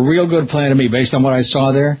sounds like a real good plan to me, based on what I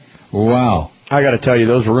saw there. Wow. I got to tell you,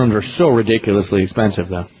 those rooms are so ridiculously expensive,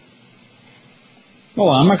 though. Well,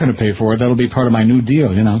 I'm not going to pay for it. That'll be part of my new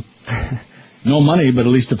deal, you know. No money, but at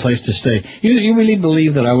least a place to stay. You really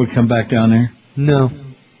believe that I would come back down there? No.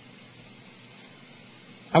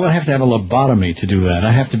 I would have to have a lobotomy to do that.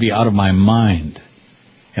 I have to be out of my mind.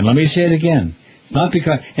 And let me say it again. It's not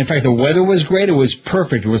because... In fact, the weather was great. It was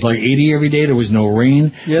perfect. It was like 80 every day. There was no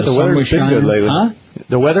rain. Yeah, the weather's been good lately. Huh?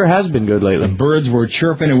 The weather has been good lately. The birds were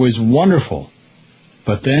chirping. It was wonderful.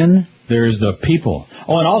 But then there's the people.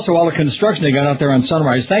 Oh, and also all the construction they got out there on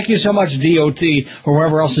Sunrise. Thank you so much, DOT, or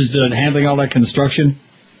whoever else is handling all that construction.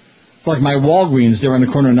 It's like my Walgreens there on the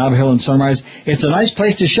corner of Nob Hill and Sunrise. It's a nice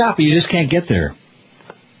place to shop, but you just can't get there.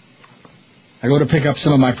 I go to pick up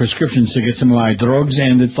some of my prescriptions to get some of my drugs,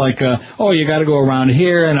 and it's like, you got to go around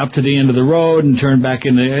here and up to the end of the road and turn back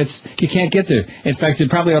in. You can't get there. In fact, there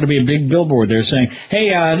probably ought to be a big billboard there saying, hey,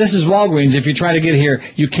 this is Walgreens. If you try to get here,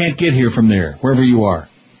 you can't get here from there, wherever you are.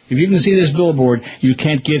 If you can see this billboard, you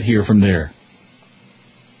can't get here from there.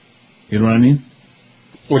 You know what I mean?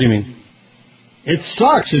 What do you mean? It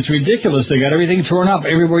sucks. It's ridiculous. They got everything torn up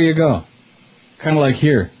everywhere you go. Kind of like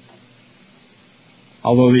here.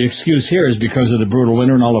 Although the excuse here is because of the brutal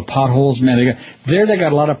winter and all the potholes. Man, they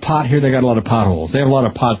got a lot of pot. Here they got a lot of potholes. They have a lot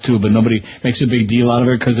of pot, too, but nobody makes a big deal out of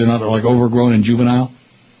it because they're not, like, overgrown and juvenile.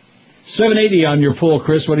 780 on your pool,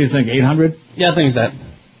 Chris. What do you think, 800? Yeah, I think it's that.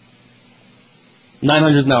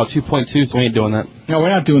 900 is now 2.2, so we ain't doing that. No, we're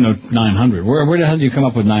not doing a 900. Where the hell did you come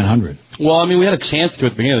up with 900? Well, I mean, we had a chance to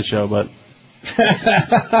at the beginning of the show, but...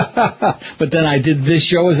 But then I did this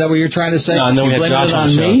show. Is that what you're trying to say? No, we had Josh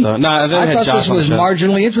on the show. So. No, I thought this was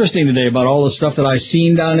marginally interesting today about all the stuff that I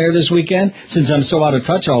seen down there this weekend. Since I'm so out of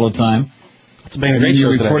touch all the time. It's been a great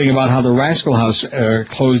show today. Reporting about how the Rascal House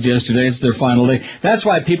closed yesterday. It's their final day. That's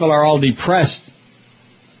why people are all depressed.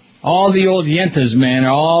 All the old yentas, man,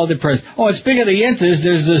 are all depressed. Oh, and speaking of the yentas,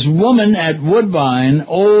 there's this woman at Woodbine,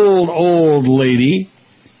 old lady.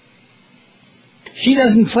 She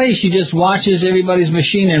doesn't play. She just watches everybody's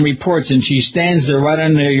machine and reports, and she stands there right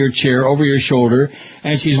under your chair, over your shoulder,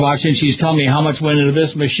 and she's watching. She's telling me how much went into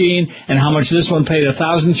this machine and how much this one paid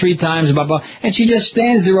 1,000 3 times, blah, blah. And she just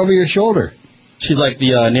stands there over your shoulder. She's like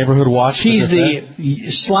the neighborhood watch. She's the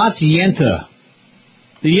slots yenta.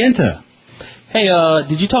 The yenta. Hey,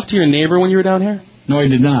 did you talk to your neighbor when you were down here? No, I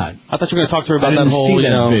did not. I thought you were going to talk to her about that whole, see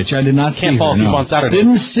that bitch. I did not see her. Can't fall asleep on Saturday.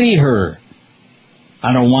 Didn't see her.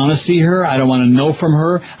 I don't want to see her. I don't want to know from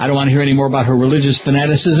her. I don't want to hear any more about her religious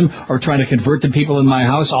fanaticism or trying to convert the people in my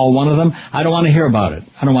house, all one of them. I don't want to hear about it.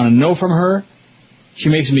 I don't want to know from her. She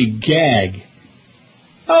makes me gag.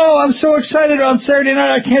 Oh, I'm so excited on Saturday night.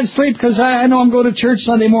 I can't sleep because I know I'm going to church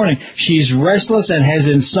Sunday morning. She's restless and has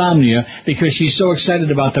insomnia because she's so excited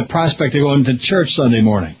about the prospect of going to church Sunday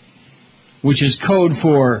morning, which is code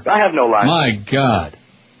for... I have no life. My God.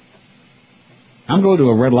 I'm going to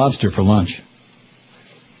a Red Lobster for lunch.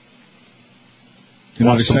 You're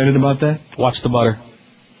not excited about that? Watch the butter.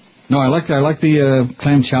 No, I like the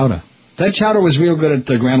clam chowder. That chowder was real good at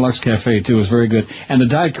the Grand Lux Cafe, too. It was very good. And the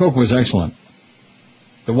Diet Coke was excellent.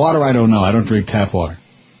 The water, I don't know. I don't drink tap water.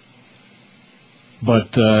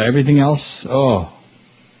 But everything else, oh.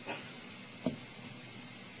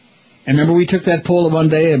 And remember we took that poll one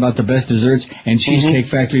day about the best desserts, and Cheesecake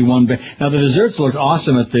Factory won. Now, the desserts looked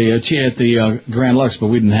awesome at the Grand Lux, but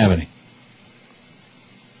we didn't have any.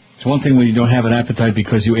 It's one thing when you don't have an appetite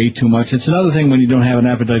because you ate too much. It's another thing when you don't have an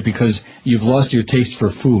appetite because you've lost your taste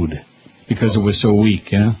for food because it was so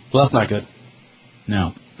weak, you know? Well, that's not good.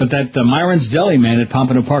 No. But that Myron's Deli, man, at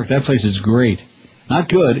Pompano Park, that place is great. Not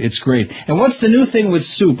good, it's great. And what's the new thing with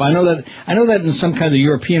soup? I know that in some kind of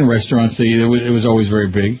European restaurants it was always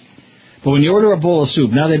very big. But when you order a bowl of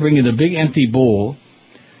soup, now they bring you the big empty bowl,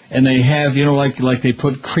 and they have, you know, like they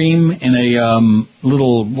put cream in a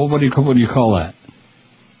little, what do you call that?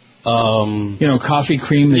 You know, coffee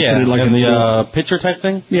cream. They put it like in the pitcher type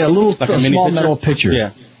thing? Yeah, a little like a small pitcher? Metal pitcher.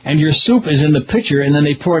 Yeah. And your soup is in the pitcher, and then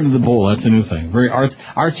they pour it into the bowl. That's a new thing. Very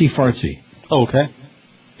artsy-fartsy. Oh, okay.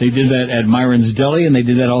 They did that at Myron's Deli, and they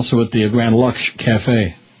did that also at the Grand Lux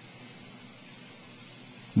Cafe.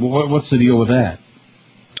 What's the deal with that?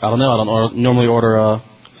 I don't know. I don't normally order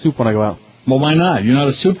soup when I go out. Well, why not? You're not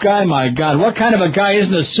a soup guy? My God, what kind of a guy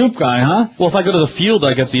isn't a soup guy, huh? Well, if I go to the field,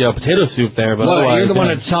 I get the potato soup there. But well, you're the one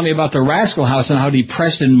that told me about the Rascal House and how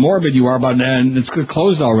depressed and morbid you are about that, and it's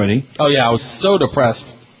closed already. Oh, yeah, I was so depressed.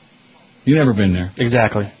 You've never been there.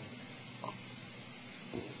 Exactly.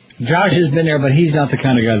 Josh has been there, but he's not the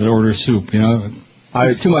kind of guy that orders soup, you know?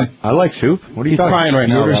 It's too much. I like soup. What are you He's talking crying right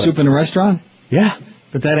you now. order soup in a restaurant? Yeah.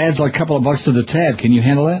 But that adds like a couple of bucks to the tab. Can you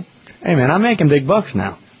handle that? Hey, man, I'm making big bucks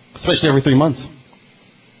now. Especially every 3 months.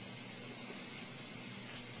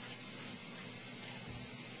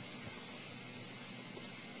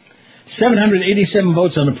 $787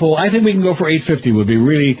 votes on the poll. I think we can go for 850.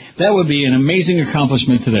 That would be an amazing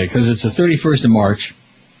accomplishment today because it's the 31st of March,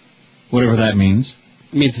 whatever that means.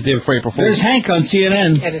 It means it's the day before April Fool's. There's Hank on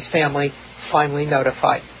CNN. And his family finally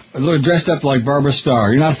notified. Dressed up like Barbara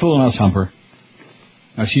Starr. You're not fooling us, Humper.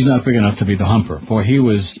 Now, she's not big enough to be the Humper. Boy, he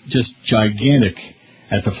was just gigantic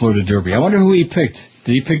at the Florida Derby. I wonder who he picked.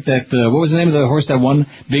 Did he pick that, what was the name of the horse that won?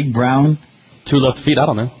 Big Brown? 2 left feet, I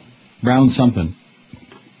don't know. Brown something.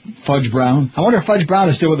 Fudge Brown? I wonder if Fudge Brown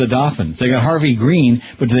is still with the Dolphins. They got Harvey Green,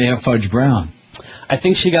 but do they have Fudge Brown? I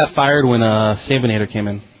think she got fired when Sabinator came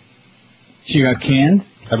in. She got canned?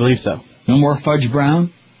 I believe so. No more Fudge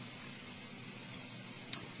Brown?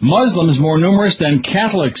 Muslims more numerous than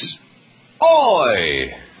Catholics. Oi!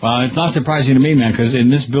 Well, it's not surprising to me, man, because in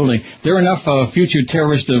this building, there are enough future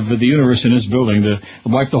terrorists of the universe in this building to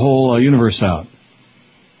wipe the whole universe out.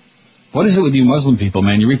 What is it with you Muslim people,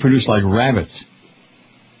 man? You reproduce like rabbits.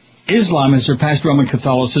 Islam has surpassed Roman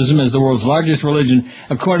Catholicism as the world's largest religion,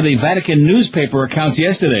 according to the Vatican newspaper accounts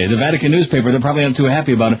yesterday. The Vatican newspaper, they're probably not too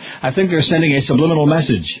happy about it. I think they're sending a subliminal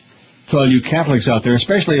message to all you Catholics out there,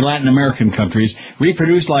 especially in Latin American countries.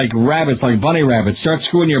 Reproduce like rabbits, like bunny rabbits. Start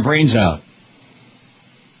screwing your brains out.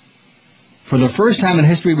 For the first time in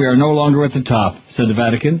history, we are no longer at the top, said the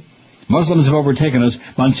Vatican. Muslims have overtaken us.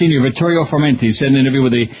 Monsignor Vittorio Formenti said in an interview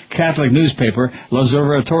with the Catholic newspaper,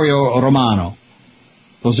 L'Osservatorio Romano.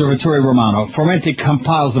 Formenti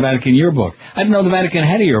compiles the Vatican yearbook. I didn't know the Vatican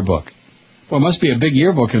had a yearbook. Well, it must be a big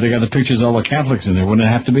yearbook if they got the pictures of all the Catholics in there. Wouldn't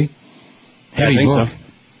it have to be? Heavy book. So.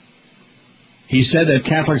 He said that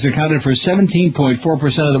Catholics accounted for 17.4%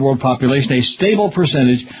 of the world population, a stable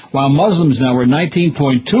percentage, while Muslims now were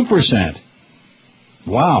 19.2%.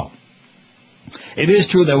 Wow. It is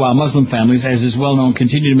true that while Muslim families, as is well known,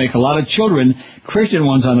 continue to make a lot of children, Christian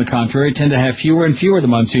ones, on the contrary, tend to have fewer and fewer, the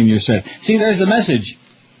Monsignor said. See, there's the message.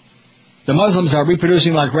 The Muslims are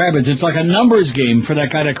reproducing like rabbits. It's like a numbers game for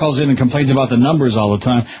that guy that calls in and complains about the numbers all the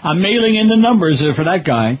time. I'm mailing in the numbers for that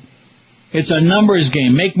guy. It's a numbers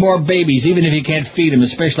game. Make more babies, even if you can't feed them,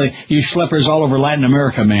 especially you schleppers all over Latin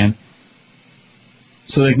America, man.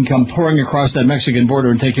 So they can come pouring across that Mexican border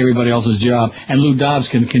and take everybody else's job. And Lou Dobbs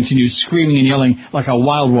can continue screaming and yelling like a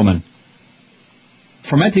wild woman.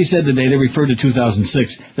 Formenti said the data referred to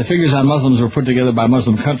 2006. The figures on Muslims were put together by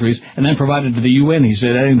Muslim countries and then provided to the UN, he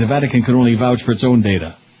said, adding the Vatican could only vouch for its own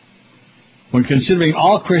data. When considering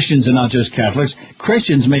all Christians and not just Catholics,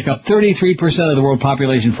 Christians make up 33% of the world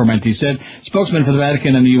population, Formenti said. Spokesman for the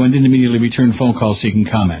Vatican and the UN didn't immediately return phone calls seeking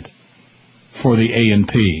comment for the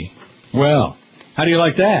A&P. Well, how do you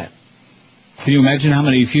like that? Can you imagine how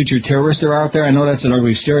many future terrorists there are out there? I know that's an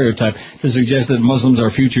ugly stereotype to suggest that Muslims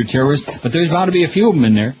are future terrorists, but there's bound to be a few of them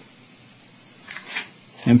in there.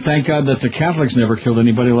 And thank God that the Catholics never killed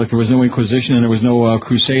anybody, like there was no Inquisition and there was no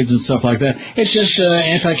crusades and stuff like that. It's just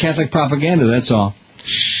anti-Catholic propaganda, that's all.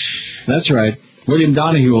 That's right. William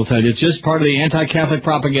Donahue will tell you, it's just part of the anti-Catholic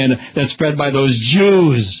propaganda that's spread by those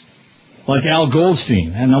Jews, like Al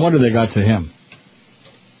Goldstein. And no wonder they got to him.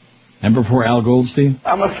 Remember poor Al Goldstein?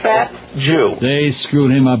 I'm a fat Jew. They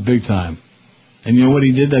screwed him up big time. And you know what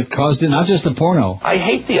he did that caused it? Not just the porno. I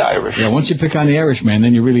hate the Irish. Yeah, once you pick on the Irish, man,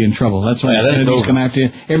 then you're really in trouble. That's when the Kennedys come after you.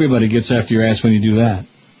 Everybody gets after your ass when you do that.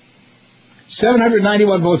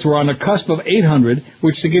 791 votes. We're on the cusp of 800,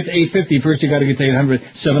 which to get to 850, first you got to get to 800.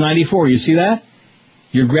 794, you see that?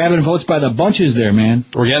 You're grabbing votes by the bunches there, man.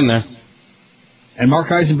 We're getting there. And Mark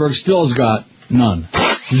Eisenberg still has got none.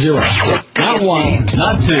 Zero. Not one,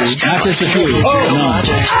 not two, not just a few. None.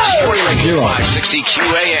 Zero. 560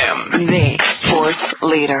 QAM. The sports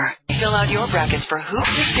leader. Fill out your brackets for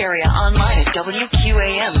Hoops Hysteria online at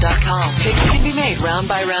WQAM.com. Picks can be made round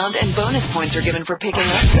by round, and bonus points are given for picking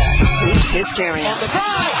upset. Hoops Hysteria.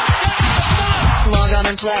 Log on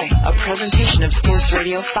and play. A presentation of Sports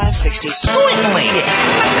Radio 560.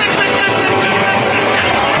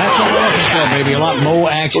 That's all we're looking for, baby. A lot more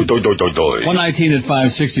action. 119 at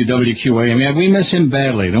 560 WQAM. Yeah, we miss him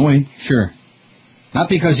badly, don't we? Sure. Not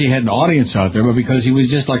because he had an audience out there, but because he was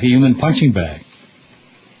just like a human punching bag.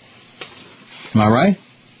 Am I right?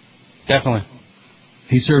 Definitely.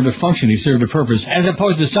 He served a function. He served a purpose. As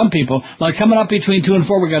opposed to some people, like coming up between 2 and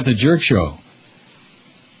 4, we got the Jerk Show.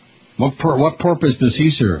 What purpose does he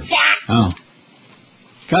serve? Oh.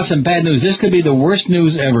 Got some bad news. This could be the worst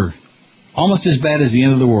news ever. Almost as bad as the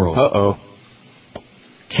end of the world. Uh-oh.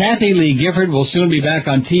 Kathy Lee Gifford will soon be back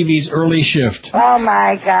on TV's Early Shift. Oh,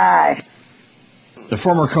 my God. The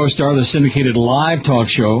former co-star of the syndicated live talk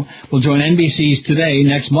show will join NBC's Today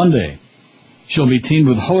next Monday. She'll be teamed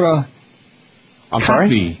with Hoda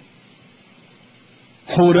Kotb.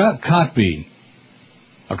 Hoda Kotb,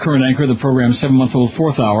 a current anchor of the program's 7-month-old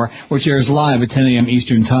Fourth Hour, which airs live at 10 a.m.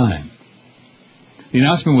 Eastern Time. The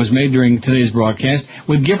announcement was made during today's broadcast,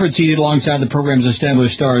 with Gifford seated alongside the program's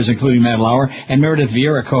established stars, including Matt Lauer and Meredith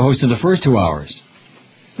Vieira, co-hosted the first 2 hours.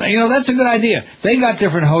 Now, you know, that's a good idea. They got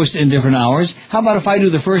different hosts in different hours. How about if I do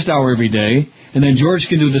the first hour every day, and then George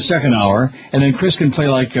can do the second hour, and then Chris can play,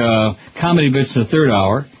 like, comedy bits the third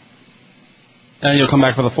hour. And you'll come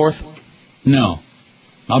back for the fourth? No.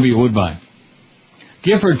 I'll be Woodbine.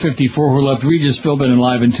 Gifford, 54, who left Regis Philbin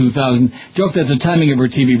Live in 2000, joked that the timing of her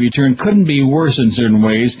TV return couldn't be worse in certain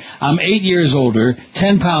ways. I'm 8 years older,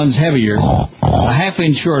 10 pounds heavier, a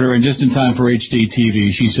half-inch shorter, and just in time for HD TV,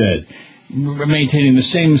 she said, maintaining the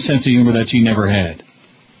same sense of humor that she never had.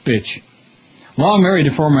 Bitch. Long married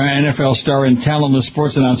to former NFL star and talentless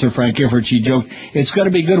sports announcer Frank Gifford, she joked, it's going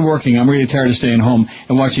to be good working. I'm really tired of staying home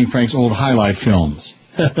and watching Frank's old highlight films.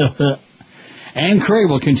 Ann Curry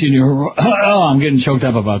will continue her... Oh, I'm getting choked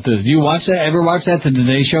up about this. Do you watch that? Ever watch that, the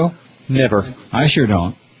Today Show? Never. I sure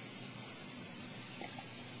don't.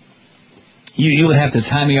 You would have to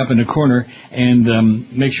tie me up in a corner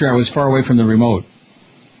and make sure I was far away from the remote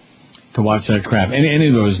to watch that crap. Any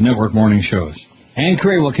of those network morning shows. Ann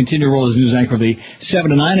Curry will continue to roll as news anchor for the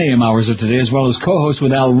 7 to 9 a.m. hours of today, as well as co-host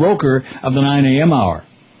with Al Roker of the 9 a.m. hour.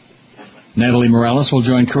 Natalie Morales will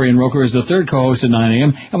join Curry and Roker as the third co-host at 9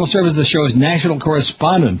 a.m. and will serve as the show's national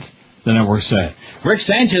correspondent, the network said. Rick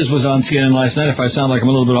Sanchez was on CNN last night, if I sound like I'm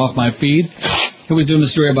a little bit off my feed. He was doing the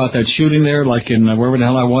story about that shooting there, like in wherever the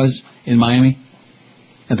hell I was, in Miami,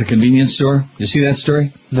 at the convenience store. You see that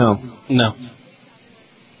story? No.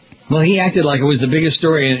 Well, he acted like it was the biggest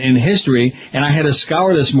story in history, and I had to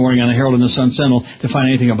scour this morning on the Herald and the Sun-Sentinel to find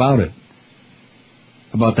anything about it.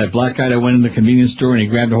 About that black guy that went in the convenience store and he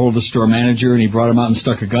grabbed a hold of the store manager and he brought him out and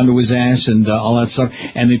stuck a gun to his ass and all that stuff.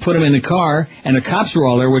 And they put him in the car, and the cops were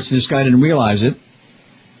all there, which this guy didn't realize it.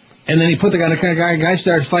 And then he put the guy in the car. The guy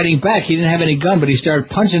started fighting back. He didn't have any gun, but he started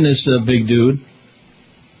punching this big dude.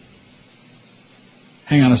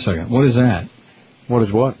 Hang on a second. What is that? What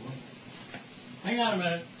is what? Hang on a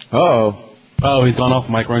minute. Uh-oh. Oh, he's gone off,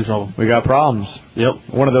 Mike. We're in trouble. We got problems. Yep.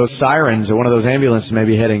 One of those sirens or one of those ambulances may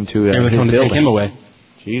be heading to his building. To take him away.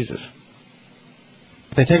 Jesus.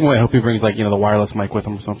 If they take him away, I hope he brings, like, the wireless mic with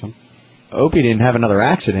him or something. I hope he didn't have another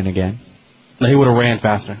accident again. No, he would have ran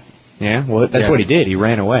faster. Yeah? Well, that's what he did. He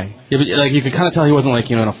ran away. Yeah, but, like, you could kind of tell he wasn't, like,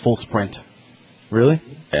 in a full sprint. Really?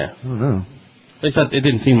 Yeah. I don't know. At least it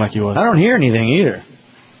didn't seem like he was. I don't hear anything either.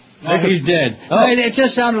 No, he's dead. Oh. No, it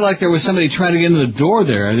just sounded like there was somebody trying to get into the door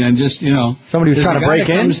there, and just, somebody was trying to break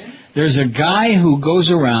in? There's a guy who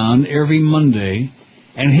goes around every Monday,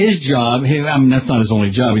 and his job, that's not his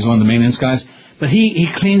only job, he's one of the maintenance guys, but he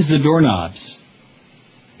cleans the doorknobs.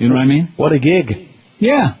 You know what I mean? What a gig.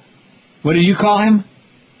 Yeah. What did you call him?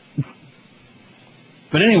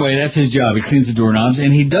 But anyway, that's his job. He cleans the doorknobs,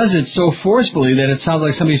 and he does it so forcefully that it sounds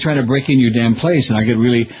like somebody's trying to break in your damn place, and I get a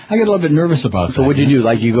little bit nervous about that. So what'd you do?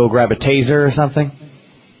 Like you go grab a taser or something?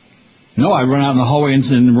 No, I run out in the hallway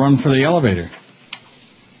and run for the elevator.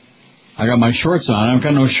 I got my shorts on. I've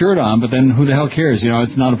got no shirt on, but then who the hell cares?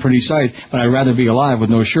 It's not a pretty sight, but I'd rather be alive with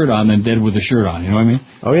no shirt on than dead with a shirt on. You know what I mean?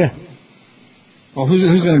 Oh, yeah. Well, who's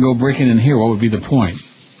going to go breaking in here? What would be the point?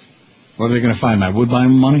 What are they going to find? My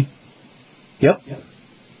Woodbine money? Yep.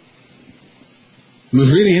 It was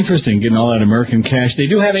really interesting getting all that American cash. They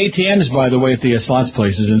do have ATMs, by the way, at the slots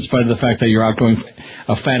places, in spite of the fact that your outgoing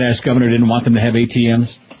fat-ass governor didn't want them to have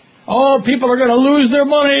ATMs. Oh, people are going to lose their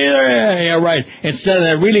money. Yeah, right. Instead of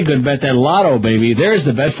that really good bet, that lotto, baby, there's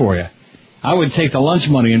the bet for you. I would take the lunch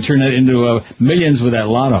money and turn that into millions with that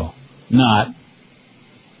lotto. Not.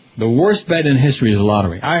 The worst bet in history is the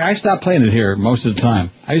lottery. I stopped playing it here most of the time.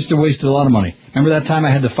 I used to waste a lot of money. Remember that time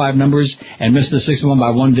I had the 5 numbers and missed the 6th one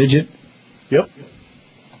by 1 digit? Yep.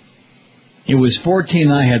 It was 14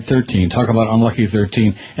 and I had 13. Talk about unlucky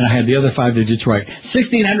 13. And I had the other 5 digits right.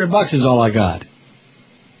 $1,600 is all I got.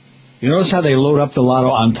 You notice how they load up the lotto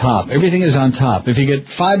on top. Everything is on top. If you get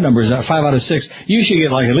 5 numbers, 5 out of 6, you should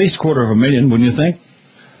get like at least $250,000, wouldn't you think?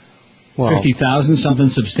 Well, 50,000, something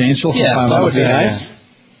substantial for 5 out of 6. That would be nice.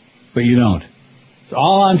 But you don't. It's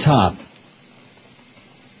all on top.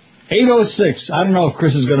 806. I don't know if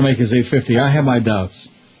Chris is going to make his 850. I have my doubts.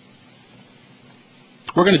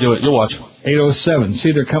 We're going to do it. You'll watch. 807.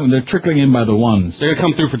 See, they're coming. They're trickling in by the ones. They're going to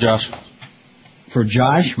come through for Josh. For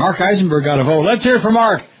Josh? Mark Eisenberg got a vote. Let's hear it for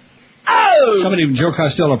Mark. Oh! Somebody, Joe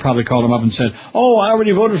Costello, probably called him up and said, "Oh, I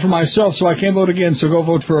already voted for myself, so I can't vote again, so go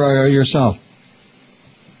vote for yourself."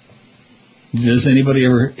 Does anybody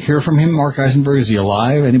ever hear from him, Mark Eisenberg? Is he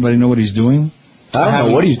alive? Anybody know what he's doing? I don't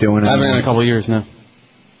know what he's doing. I haven't in a couple of years now.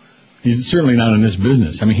 He's certainly not in this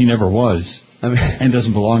business. I mean, he never was. And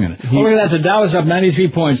doesn't belong in it. Look at that. The Dow is up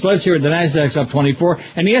 93 points. Let's hear it. The Nasdaq's up 24.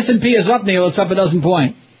 And the S&P is up, Neil. It's up a dozen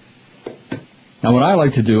points. Now, what I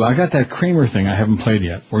like to do, I got that Kramer thing I haven't played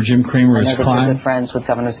yet, where Jim Kramer is crying. Good friends with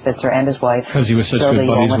Governor Spitzer and his wife. Because he was such good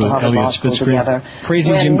buddies with Elliot Spitzer.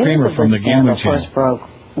 Crazy Jim Kramer from the Gambling Channel. First broke,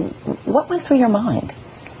 what went through your mind?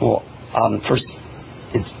 Well, first,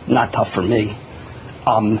 it's not tough for me.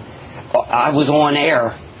 I was on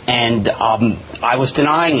air, and I was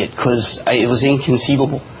denying it because it was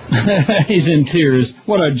inconceivable. He's in tears.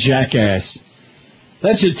 What a jackass.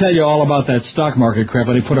 That should tell you all about that stock market crap.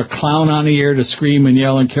 But he put a clown on the air to scream and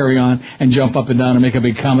yell and carry on and jump up and down and make a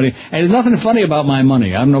big comedy. And there's nothing funny about my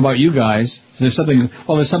money. I don't know about you guys. There's something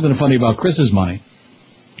funny about Chris's money.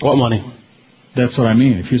 What money? That's what I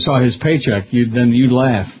mean. If you saw his paycheck, then you'd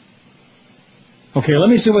laugh. Okay, let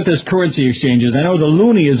me see what this currency exchange is. I know the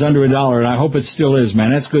loonie is under $1, and I hope it still is, man.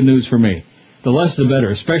 That's good news for me. The less the better,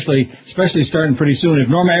 especially starting pretty soon. If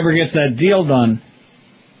Norma ever gets that deal done,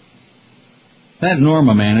 that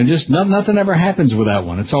Norma, man, it just nothing ever happens with that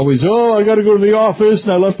one. It's always, I got to go to the office,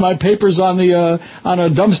 and I left my papers on a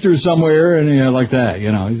dumpster somewhere, and like that.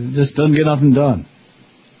 It just doesn't get nothing done.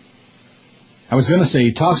 I was going to say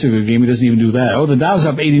he talks a good game, he doesn't even do that. The Dow's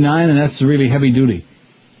up 89, and that's really heavy duty.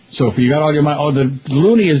 So if you got all your money, the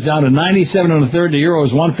loonie is down to 97 and a third. The euro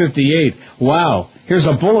is 158. Wow. Here's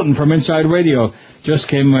a bulletin from Inside Radio. Just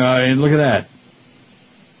came, look at that.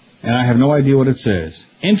 And I have no idea what it says.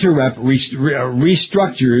 Interrep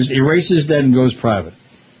restructures, erases debt, and goes private.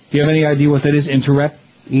 Do you have any idea what that is, Interrep?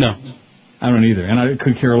 No. I don't either, and I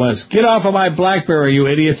could care less. Get off of my BlackBerry, you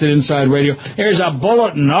idiots at Inside Radio. Here's a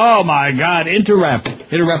bulletin. Oh, my God.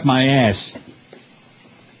 Interrep my ass.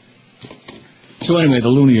 So anyway, the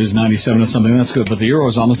loonie is 97 or something. That's good, but the euro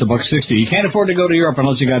is almost $1.60. You can't afford to go to Europe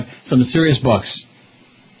unless you got some serious bucks.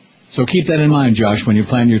 So keep that in mind, Josh, when you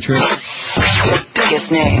plan your trip. biggest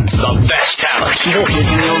names. The best talent. This is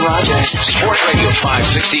Neil Rogers. Sports Radio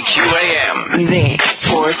 560 QAM. The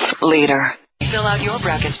sports leader. Fill out your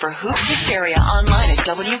brackets for Hoops Hysteria online at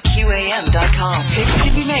WQAM.com. Picks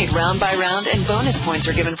can be made round by round, and bonus points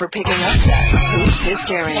are given for picking upset. Hoops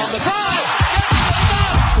Hysteria.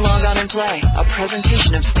 Log on and play. A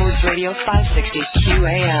presentation of Sports Radio 560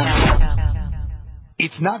 QAM.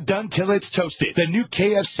 It's not done till it's toasted. The new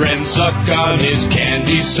KFC. Friend sucked on his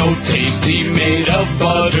candy so tasty, made of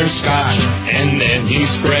butterscotch. And then he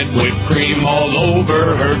spread whipped cream all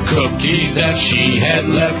over her cookies that she had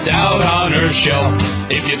left out on her shelf.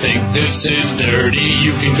 If you think this is dirty,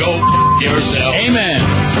 you can go yourself. Amen.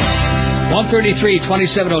 133,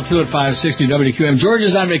 2702 at 560 WQM. George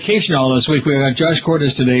is on vacation all this week. We've got Josh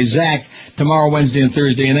Cordes today, Zach tomorrow, Wednesday, and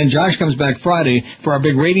Thursday, and then Josh comes back Friday for our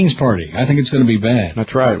big ratings party. I think it's going to be bad.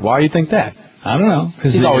 That's right. Why do you think that? I don't know,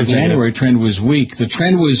 because the January trend was weak. The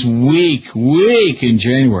trend was weak in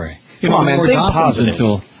January. Come on, man, think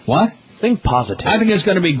positive. What? Think positive. I think it's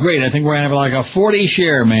going to be great. I think we're going to have like a 40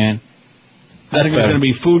 share, man. I think there's going to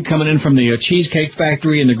be food coming in from the Cheesecake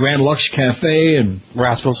Factory and the Grand Lux Cafe and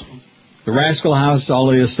Rascals. The Rascal House,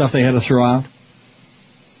 all the stuff they had to throw out.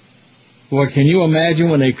 Well, can you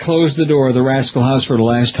imagine when they closed the door of the Rascal House for the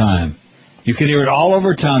last time? You could hear it all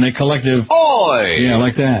over town, a collective... Oi! Yeah,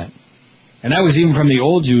 like that. And that was even from the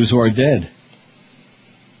old Jews who are dead.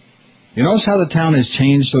 You notice how the town has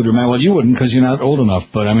changed so dramatically? Well, you wouldn't because you're not old enough,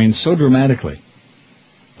 but I mean so dramatically.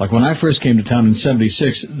 Like when I first came to town in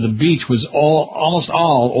 76, the beach was almost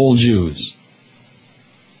all old Jews.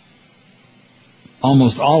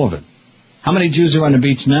 Almost all of it. How many Jews are on the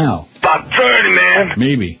beach now? About 30, man.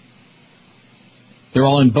 Maybe. They're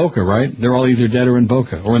all in Boca, right? They're all either dead or in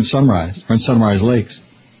Boca, or in Sunrise, or in Sunrise Lakes.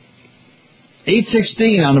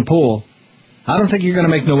 816 on the pool. I don't think you're going to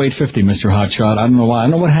make no 850, Mr. Hotshot. I don't know why. I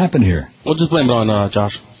don't know what happened here. We'll just blame it on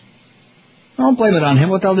Josh. I don't blame it on him.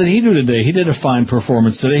 What the hell did he do today? He did a fine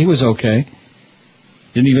performance today. He was okay.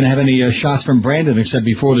 Didn't even have any shots from Brandon except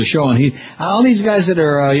before the show. And all these guys that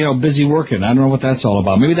are, busy working, I don't know what that's all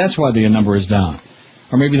about. Maybe that's why the number is down.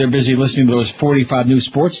 Or maybe they're busy listening to those 45 new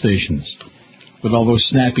sports stations with all those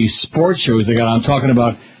snappy sports shows they got on talking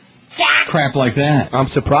about crap like that. I'm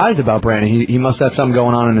surprised about Brandon. He must have something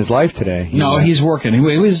going on in his life today. No, he's working. He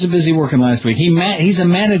was busy working last week. He's a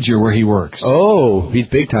manager where he works. Oh, he's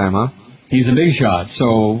big time, huh? He's a big shot,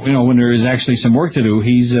 so when there is actually some work to do,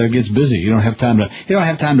 he gets busy. You don't have time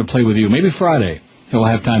to play with you. Maybe Friday he'll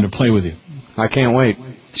have time to play with you. I can't wait.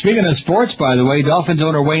 Speaking of sports, by the way, Dolphins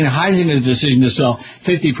owner Wayne Heisinger's decision to sell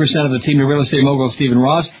 50% of the team to real estate mogul Stephen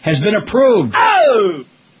Ross has been approved. Oh!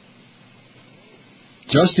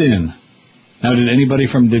 Just in. Now,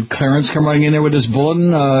 did Clarence come running in there with this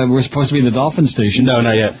bulletin? We're supposed to be the Dolphin station. No,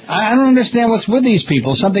 not yet. I don't understand what's with these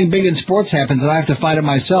people. Something big in sports happens, and I have to find it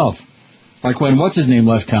myself. Like when, what's-his-name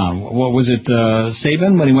left town? What was it,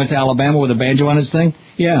 Saban, when he went to Alabama with a banjo on his thing?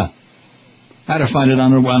 Yeah. I had to find it on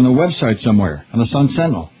the website somewhere, on the Sun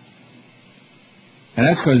Sentinel. And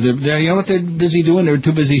that's because they're you know what they're busy doing? They're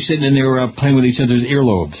too busy sitting in there playing with each other's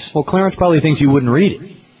earlobes. Well, Clarence probably thinks you wouldn't read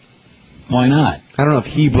it. Why not? I don't know if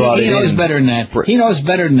he brought it in. He knows better than that. He knows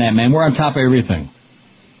better than that, man. We're on top of everything.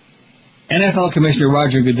 NFL Commissioner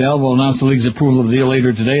Roger Goodell will announce the league's approval of the deal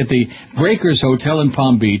later today at the Breakers Hotel in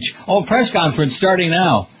Palm Beach. Press conference starting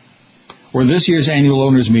now, where this year's annual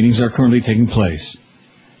owners' meetings are currently taking place.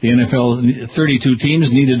 The NFL 32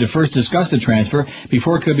 teams needed to first discuss the transfer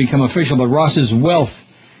before it could become official, but Ross's wealth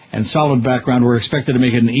and solid background were expected to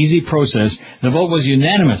make it an easy process. The vote was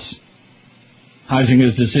unanimous.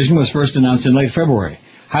 Heisinger's decision was first announced in late February.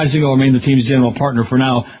 Heisinger will remain the team's general partner for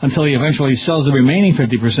now until he eventually sells the remaining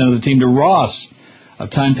 50% of the team to Ross. A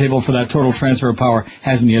timetable for that total transfer of power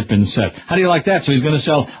hasn't yet been set. How do you like that? So he's going to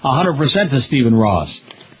sell 100% to Stephen Ross.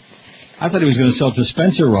 I thought he was going to sell it to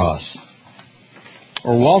Spencer Ross,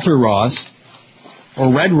 or Walter Ross,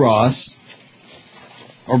 or Red Ross,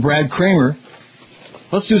 or Brad Kramer.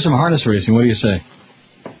 Let's do some harness racing. What do you say?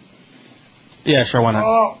 Yeah, sure, why not?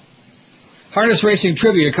 Oh. Harness racing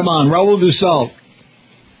trivia. Come on, Raul Dussault.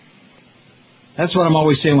 That's what I'm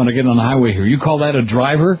always saying when I get on the highway here. You call that a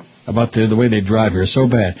driver? About the way they drive here. So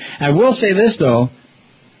bad. I will say this, though,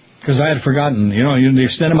 because I had forgotten. The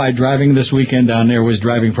extent of my driving this weekend down there was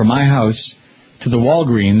driving from my house to the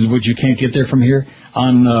Walgreens, which you can't get there from here,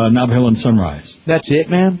 on Nob Hill and Sunrise. That's it,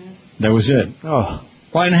 man? That was it. Oh.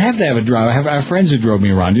 Well, I didn't have to have a driver. I have friends who drove me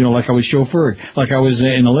around, like I was chauffeured, like I was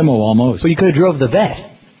in a limo almost. But you could have drove the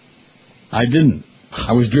Vet. I didn't.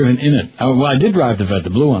 I was driven in it. I did drive the Vet, the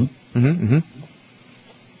blue one. Mm-hmm.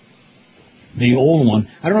 The old one.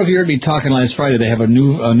 I don't know if you heard me talking last Friday. They have a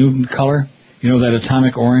new color. That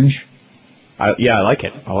atomic orange. I like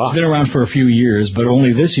it a lot. It's been around for a few years, but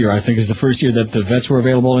only this year, I think, is the first year that the vets were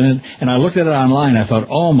available in it. And I looked at it online. I thought,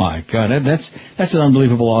 oh, my God, that's an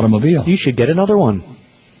unbelievable automobile. You should get another one.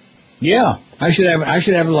 Yeah. I should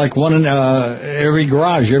have like one in every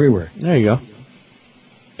garage everywhere. There you go.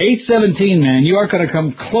 8:17, man. You aren't going to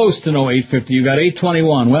come close to no 8:50. You got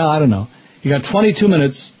 8:21. Well, I don't know. You got 22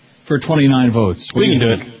 minutes for 29 votes. We can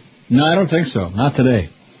do it. No, I don't think so. Not today.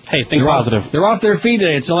 Hey, think positive. They're off their feet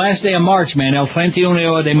today. It's the last day of March, man. El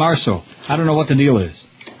 31 de Marzo. I don't know what the deal is.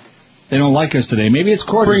 They don't like us today. Maybe it's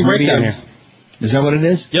quarters. Spring break down here. Is that what it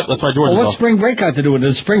is? Yep, that's why George. Well, what's spring break got to do with it?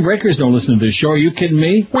 The spring breakers don't listen to this show. Are you kidding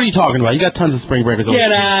me? What are you talking about? You got tons of spring breakers.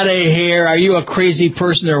 Get out of here. Are you a crazy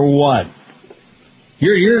person or what?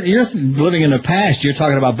 You're living in the past. You're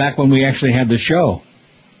talking about back when we actually had the show.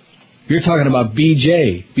 You're talking about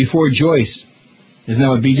BJ, before Joyce. Isn't that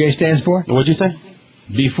what BJ stands for? What'd you say?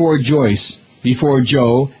 Before Joyce, before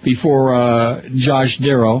Joe, before Josh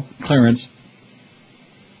Darrow, Clarence.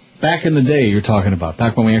 Back in the day you're talking about,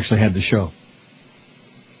 back when we actually had the show.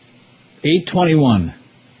 8:21.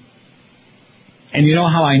 And you know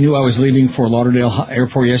how I knew I was leaving Fort Lauderdale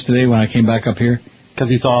Airport yesterday when I came back up here?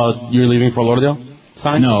 Because you saw you were leaving Fort Lauderdale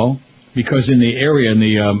sign? No, because in the area, in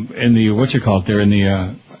the whatchamacallit there in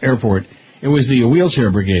the airport, it was the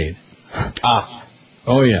wheelchair brigade. Ah.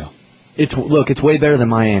 Oh, yeah. It's way better than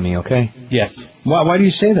Miami, okay? Yes. Why do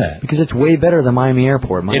you say that? Because it's way better than Miami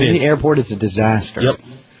Airport. Miami is. Airport is a disaster. Yep.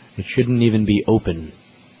 It shouldn't even be open.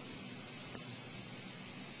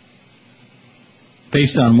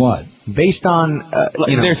 Based on what? Based on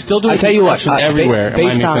they're still doing construction everywhere.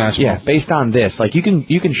 Based on this, like you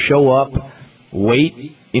can show up,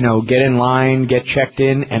 wait, get in line, get checked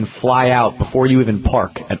in, and fly out before you even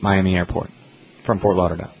park at Miami Airport from Fort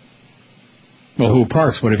Lauderdale. Well, who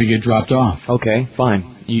parks? What if you get dropped off? Okay, fine.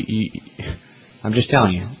 I'm just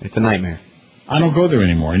telling you, it's a nightmare. I don't go there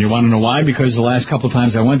anymore. And you want to know why? Because the last couple of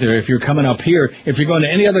times I went there, if you're coming up here, if you're going to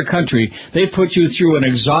any other country, they put you through an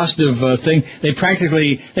exhaustive thing. They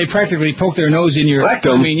practically poke their nose in your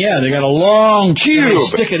rectum. I mean, yeah, they got a long tube. They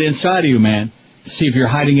stick it inside of you, man. See if you're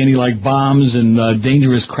hiding any, like, bombs and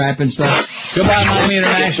dangerous crap and stuff. Goodbye, Miami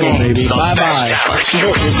International, baby. Bye-bye. This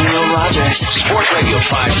is Neil Rogers. Sports Radio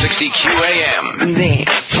 560 QAM. The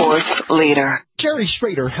sports leader. Jerry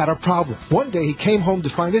Schrader had a problem. One day he came home to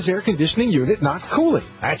find his air conditioning unit not cooling.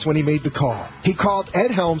 That's when he made the call. He called Ed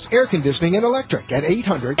Helms Air Conditioning and Electric at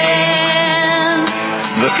 800.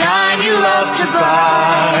 The kind you love to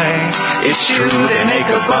buy. It's true, they make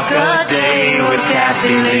 $1 a day with Kathy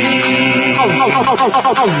Lee. All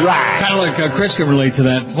right. Kind of like Chris can relate to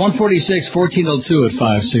that. 146-1402 at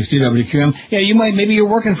 560 WQM. Yeah, maybe you're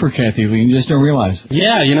working for Kathy Lee and you just don't realize it.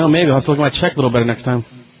 Yeah, maybe I'll have to look at my check a little better next time.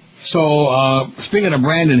 So, speaking of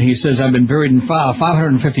Brandon, he says, I've been buried in file,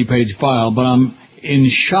 550-page file, but I'm in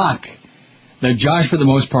shock that Josh, for the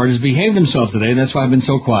most part, has behaved himself today. That's why I've been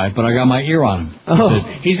so quiet, but I got my ear on him. Oh.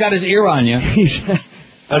 He's got his ear on you.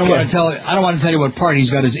 I don't want to tell you what part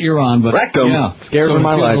he's got his ear on, but rectum. Yeah, scared for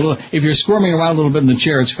my life. If you're squirming around a little bit in the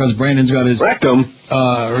chair, it's because Brandon's got his rectum,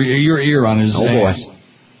 or your ear on his ass. Boy.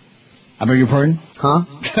 I beg your pardon? Huh?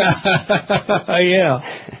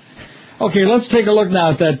 Yeah. Okay, let's take a look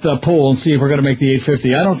now at that poll and see if we're going to make the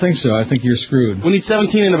 850. I don't think so. I think you're screwed. We need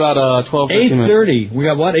 17 in about 12, 13 minutes. 8:30. We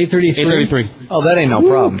got what? 8:33? 8:33. Oh, that ain't no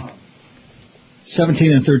problem.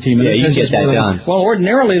 17 and 13 minutes. Yeah, you get that done. Well,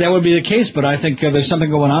 ordinarily that would be the case, but I think there's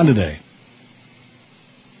something going on today.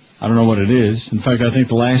 I don't know what it is. In fact, I think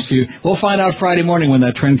the last few... We'll find out Friday morning when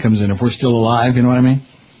that trend comes in, if we're still alive. You know what I mean?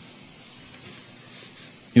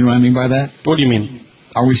 You know what I mean by that? What do you mean?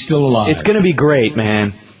 Are we still alive? It's going to be great,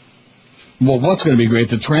 man. Well, what's going to be great?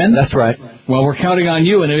 The trend? That's right. Well, we're counting on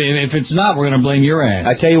you, and if it's not, we're going to blame your ass.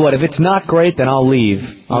 I tell you what, if it's not great, then I'll leave.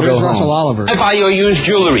 I'll go home. Russell Oliver. I buy your used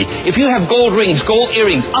jewelry. If you have gold rings, gold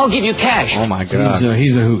earrings, I'll give you cash. Oh, my God.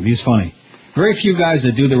 He's a hoot. He's funny. Very few guys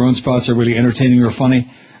that do their own spots are really entertaining or funny.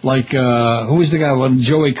 Like, who was the guy? Well,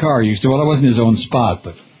 Joey Carr used to. Well, that wasn't his own spot,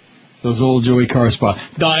 but those old Joey Carr spots.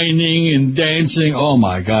 Dining and dancing. Oh,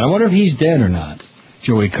 my God. I wonder if he's dead or not,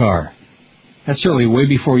 Joey Carr. That's certainly way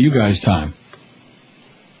before you guys' time.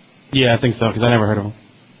 Yeah, I think so, because I never heard of him.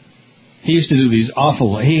 He used to do these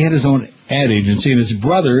awful... He had his own ad agency, and his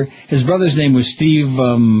brother's name was Steve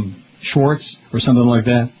Schwartz, or something like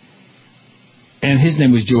that. And his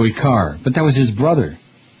name was Joey Carr, but that was his brother.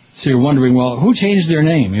 So you're wondering, well, who changed their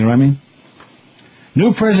name? You know what I mean?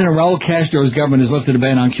 New President Raul Castro's government has lifted a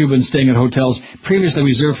ban on Cubans staying at hotels previously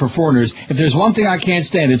reserved for foreigners. If there's one thing I can't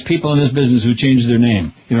stand, it's people in this business who change their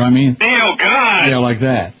name. You know what I mean? Oh, God! Yeah, like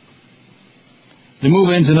that. The move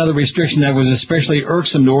ends another restriction that was especially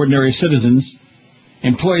irksome to ordinary citizens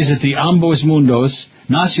Employees at the Ambos Mundos,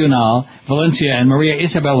 Nacional, Valencia, and Maria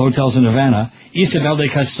Isabel hotels in Havana, Isabel de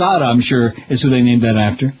Casada, I'm sure, is who they named that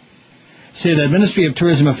after, say that Ministry of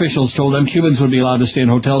Tourism officials told them Cubans would be allowed to stay in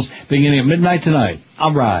hotels beginning at midnight tonight.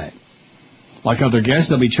 All right. Like other guests,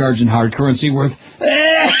 they'll be charged in hard currency worth...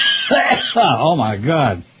 oh, my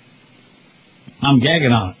God. I'm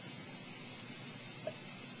gagging on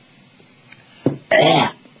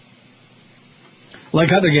it.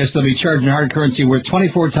 Like other guests, they'll be charged in hard currency worth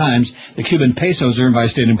 24 times the Cuban pesos earned by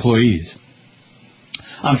state employees.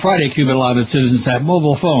 On Friday, Cuba allowed its citizens to have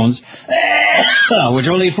mobile phones, which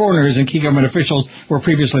only foreigners and key government officials were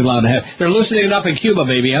previously allowed to have. They're loosening it up in Cuba,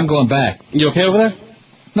 baby. I'm going back. You okay over there?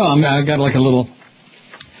 No, I got like a little,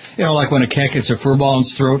 like when a cat gets a fur ball in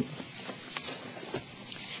its throat.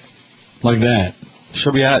 Like that.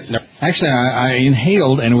 Should be at. No. Actually, I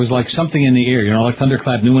inhaled, and it was like something in the air. Like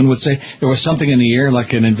Thunderclap Newman would say. There was something in the air,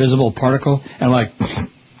 like an invisible particle, and like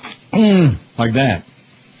that.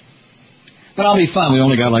 But I'll be fine. We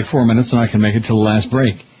only got like 4 minutes, and I can make it till the last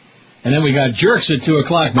break. And then we got jerks at 2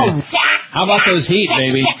 o'clock, man. How about those Heat,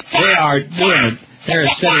 baby? They are doing it. They're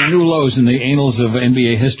setting new lows in the annals of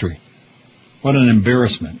NBA history. What an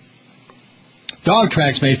embarrassment. Dog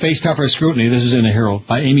tracks may face tougher scrutiny, this is in the Herald,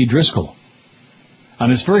 by Amy Driscoll. On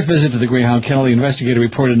his first visit to the Greyhound kennel, the investigator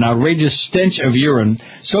reported an outrageous stench of urine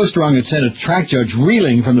so strong it sent a track judge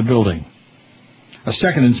reeling from the building. A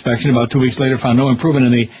second inspection about 2 weeks later found no improvement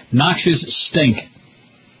in the noxious stink.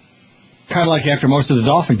 Kind of like after most of the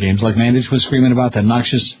Dolphin games, like Mandich was screaming about that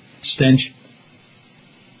noxious stench.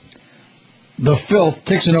 The filth,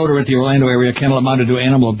 ticks, and odor at the Orlando area kennel amounted to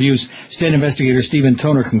animal abuse, state investigator Stephen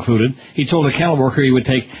Toner concluded. He told a kennel worker he would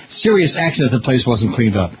take serious action if the place wasn't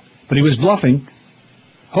cleaned up. But he was bluffing.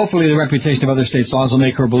 Hopefully the reputation of other states' laws will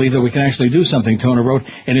make her believe that we can actually do something, Toner wrote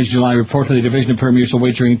in his July report to the Division of Permutual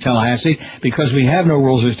Wagering in Tallahassee. Because we have no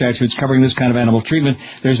rules or statutes covering this kind of animal treatment,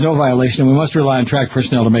 there's no violation, and we must rely on track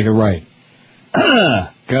personnel to make it right.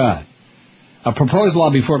 God. A proposed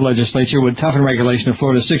law before the legislature would toughen regulation of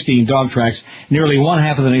Florida's 16 dog tracks, nearly one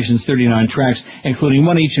half of the nation's 39 tracks, including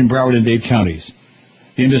one each in Broward and Dade counties.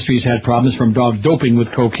 The industry's had problems from dog doping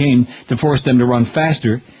with cocaine to force them to run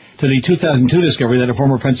faster, to the 2002 discovery that a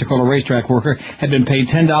former Pensacola racetrack worker had been paid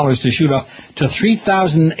 $10 to shoot up to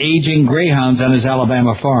 3,000 aging greyhounds on his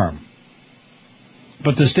Alabama farm.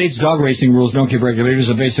 But the state's dog racing rules don't give regulators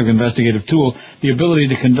a basic investigative tool, the ability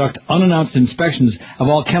to conduct unannounced inspections of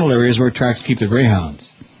all kennel areas where tracks keep the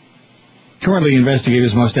greyhounds. Currently,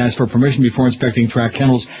 investigators must ask for permission before inspecting track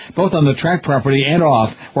kennels, both on the track property and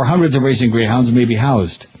off, where hundreds of racing greyhounds may be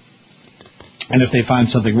housed. And if they find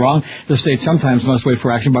something wrong, the state sometimes must wait for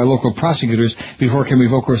action by local prosecutors before it can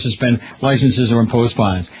revoke or suspend licenses or impose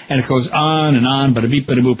fines. And it goes on and on, bada-beep,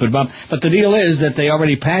 bada-boop, bada-bump. But the deal is that they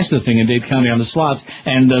already passed the thing in Dade County on the slots,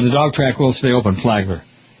 and the dog track will stay open, Flagler.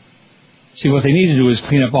 See, what they need to do is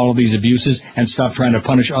clean up all of these abuses and stop trying to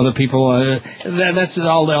punish other people. That's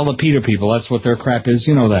all the Peter people. That's what their crap is.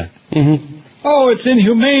 You know that. Mm-hmm. Oh, it's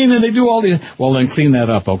inhumane, and they do all these. Well, then clean that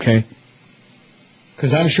up, okay?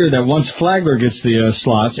 Because I'm sure that once Flagler gets the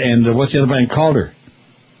slots, and what's the other man, Calder?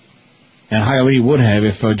 And Hialeah would have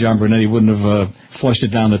if John Brunetti wouldn't have flushed it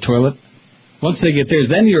down the toilet. Once they get theirs,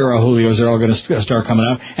 then your Julios are all going to start coming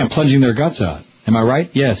out and plunging their guts out. Am I right?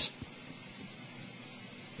 Yes.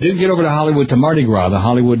 Didn't get over to Hollywood to Mardi Gras, the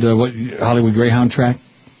Hollywood Greyhound track.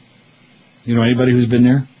 You know anybody who's been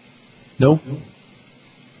there? No.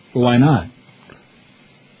 Well, why not?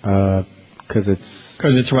 Because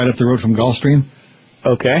it's right up the road from Gulfstream.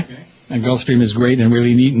 Okay. And Gulfstream is great and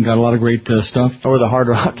really neat and got a lot of great stuff. Or the Hard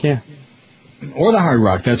Rock, yeah. Or the Hard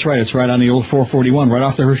Rock, that's right. It's right on the old 441, right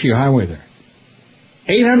off the Hershey Highway there.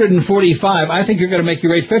 845. I think you're going to make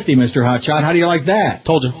your 850, Mr. Hotshot. How do you like that?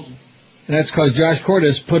 Told you. And that's because Josh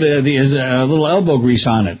Cordes put his little elbow grease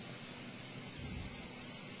on it.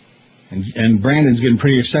 And Brandon's getting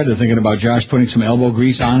pretty excited thinking about Josh putting some elbow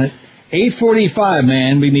grease on it. 845,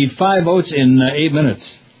 man. We need 5 votes in 8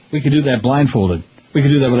 minutes. We could do that blindfolded. We could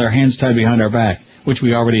do that with our hands tied behind our back, which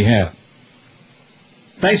we already have.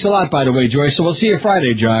 Thanks a lot, by the way, Joyce. So we'll see you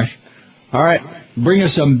Friday, Josh. All right. Bring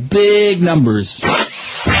us some big numbers.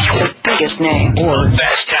 The biggest name. Or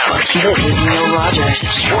best talent. This is Neil Rogers.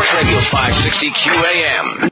 Sports Radio 560 QAM.